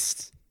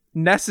least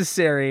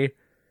necessary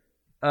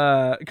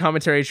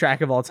commentary track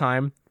of all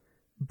time.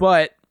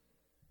 But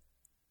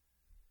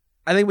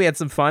I think we had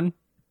some fun.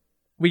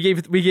 We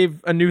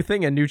gave a new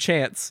thing a new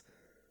chance.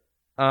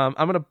 I'm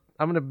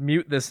gonna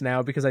mute this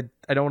now because I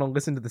don't want to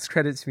listen to this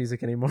credits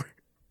music anymore.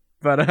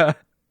 But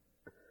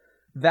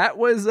that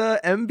was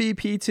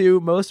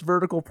MVP2 Most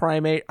Vertical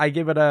Primate. I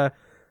give it a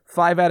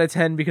 5 out of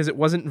 10 because it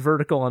wasn't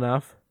vertical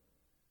enough.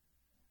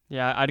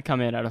 Yeah, I'd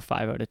come in at a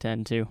 5 out of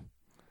 10 too.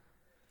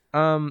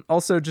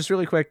 Also, just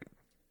really quick,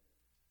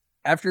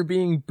 after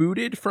being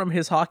booted from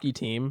his hockey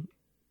team,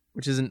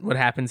 which isn't what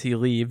happens, he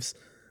leaves,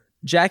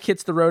 Jack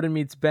hits the road and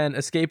meets Ben, a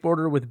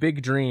skateboarder with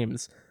big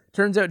dreams.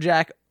 Turns out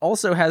Jack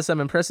also has some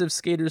impressive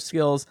skater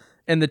skills,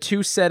 and the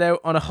two set out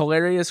on a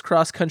hilarious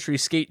cross-country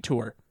skate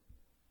tour.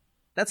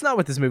 That's not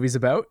what this movie's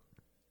about.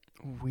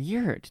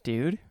 Weird,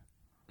 dude.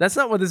 That's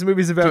not what this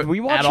movie's about. Did we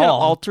watch an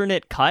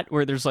alternate cut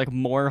where there's like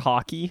more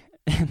hockey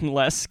and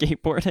less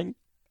skateboarding?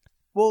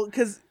 Well,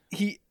 because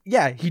he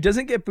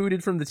doesn't get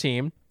booted from the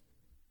team.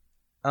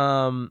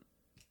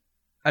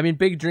 I mean,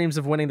 big dreams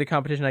of winning the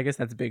competition. I guess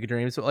that's big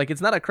dreams. But like,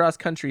 it's not a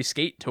cross-country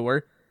skate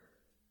tour.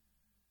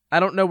 I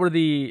don't know where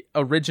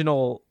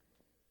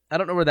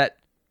that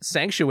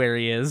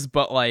sanctuary is,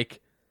 but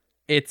like,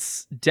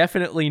 it's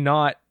definitely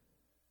not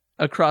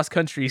a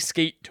cross-country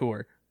skate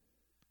tour.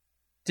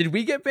 Did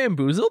we get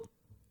bamboozled?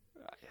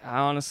 I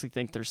honestly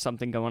think there's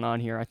something going on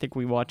here. I think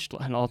we watched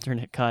an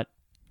alternate cut.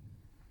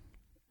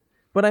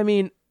 But I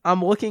mean,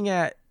 I'm looking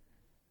at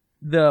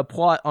the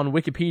plot on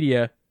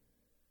Wikipedia,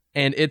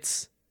 and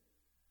it's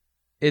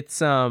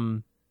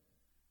the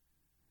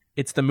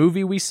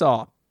movie we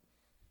saw.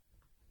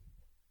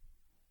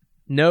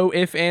 No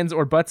ifs, ands,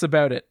 or buts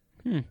about it.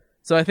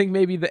 So I think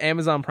maybe the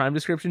Amazon Prime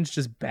description's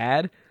just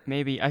bad.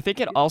 Maybe. I think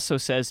it also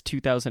says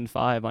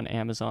 2005 on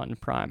Amazon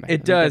Prime.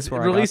 It does.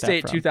 Release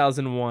date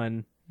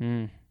 2001.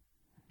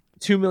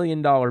 $2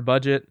 million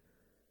budget.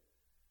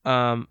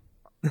 On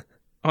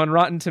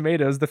Rotten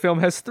Tomatoes, the film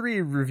has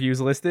 3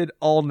 reviews listed,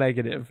 all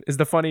negative. Is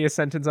the funniest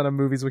sentence on a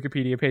movie's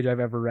Wikipedia page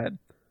I've ever read.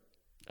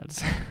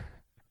 That's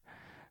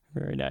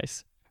very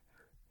nice.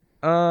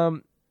 I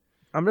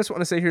just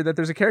want to say here that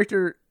there's a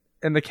character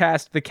in the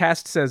cast. The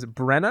cast says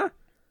Brenna,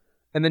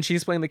 and then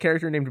she's playing the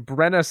character named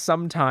Brenna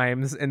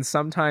sometimes, and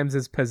sometimes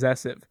is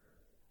possessive.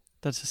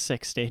 That's a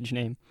sick stage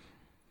name.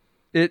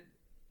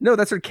 No,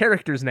 that's her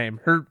character's name.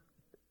 Her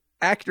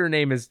actor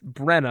name is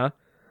Brenna,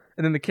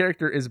 and then the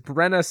character is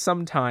Brenna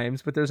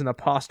sometimes, but there's an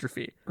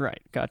apostrophe.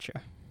 Right,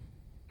 gotcha.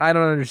 I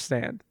don't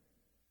understand.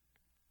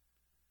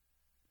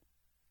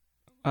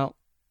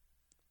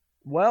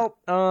 Well,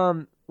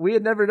 we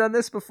had never done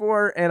this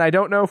before, and I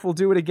don't know if we'll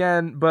do it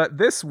again, but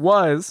this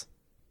was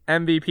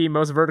MVP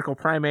Most Vertical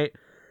Primate.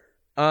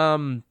 I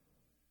don't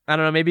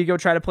know, maybe go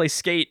try to play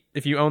skate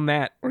if you own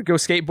that, or go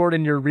skateboard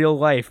in your real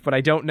life, but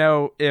I don't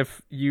know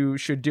if you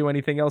should do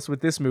anything else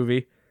with this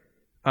movie.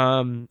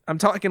 I'm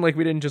talking like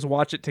we didn't just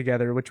watch it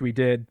together, which we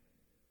did.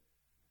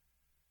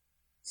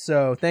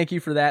 So thank you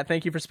for that.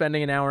 Thank you for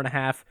spending an hour and a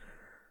half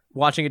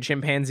watching a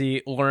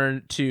chimpanzee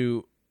learn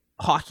to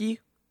hockey,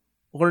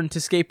 learn to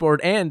skateboard,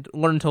 and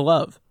learn to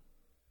love.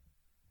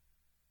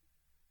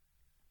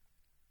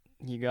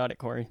 You got it,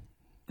 Corey.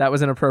 That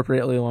was an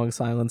appropriately long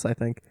silence, I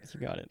think. You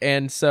got it.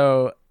 And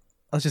so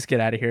let's just get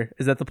out of here.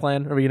 Is that the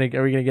plan? Are we gonna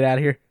get out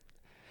of here?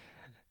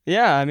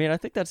 Yeah, I mean, I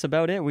think that's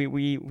about it.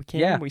 We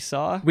came, yeah. We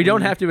saw. We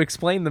don't have to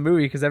explain the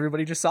movie because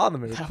everybody just saw the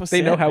movie.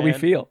 They know how man. We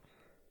feel.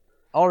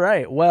 All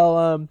right.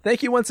 Well,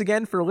 thank you once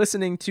again for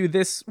listening to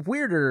this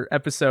weirder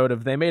episode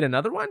of They Made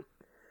Another One.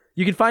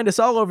 You can find us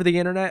all over the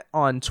internet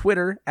on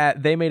Twitter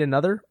at They Made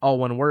Another, all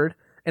one word,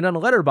 and on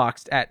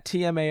Letterboxd at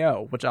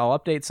TMAO, which I'll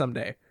update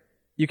someday.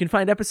 You can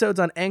find episodes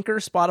on Anchor,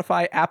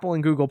 Spotify, Apple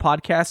and Google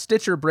Podcasts,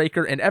 Stitcher,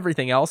 Breaker, and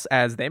everything else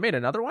as They Made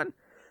Another One.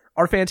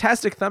 Our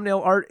fantastic thumbnail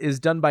art is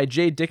done by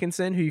Jade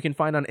Dickinson, who you can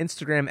find on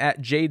Instagram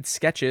at Jade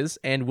Sketches,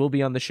 and will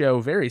be on the show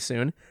very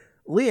soon.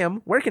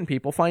 Liam, where can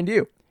people find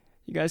you?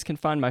 You guys can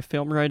find my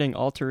film writing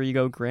alter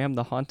ego Graham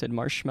the Haunted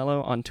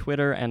Marshmallow on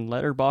Twitter and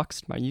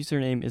Letterboxd. My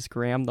username is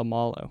Graham the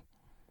Mallow.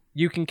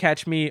 You can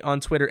catch me on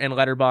Twitter and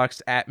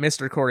Letterboxd at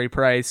Mr. Corey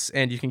Price,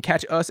 and you can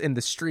catch us in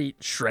the street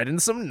shredding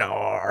some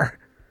gnar.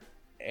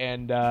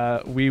 And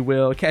we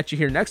will catch you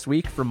here next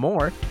week for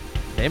more.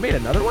 They made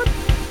another one?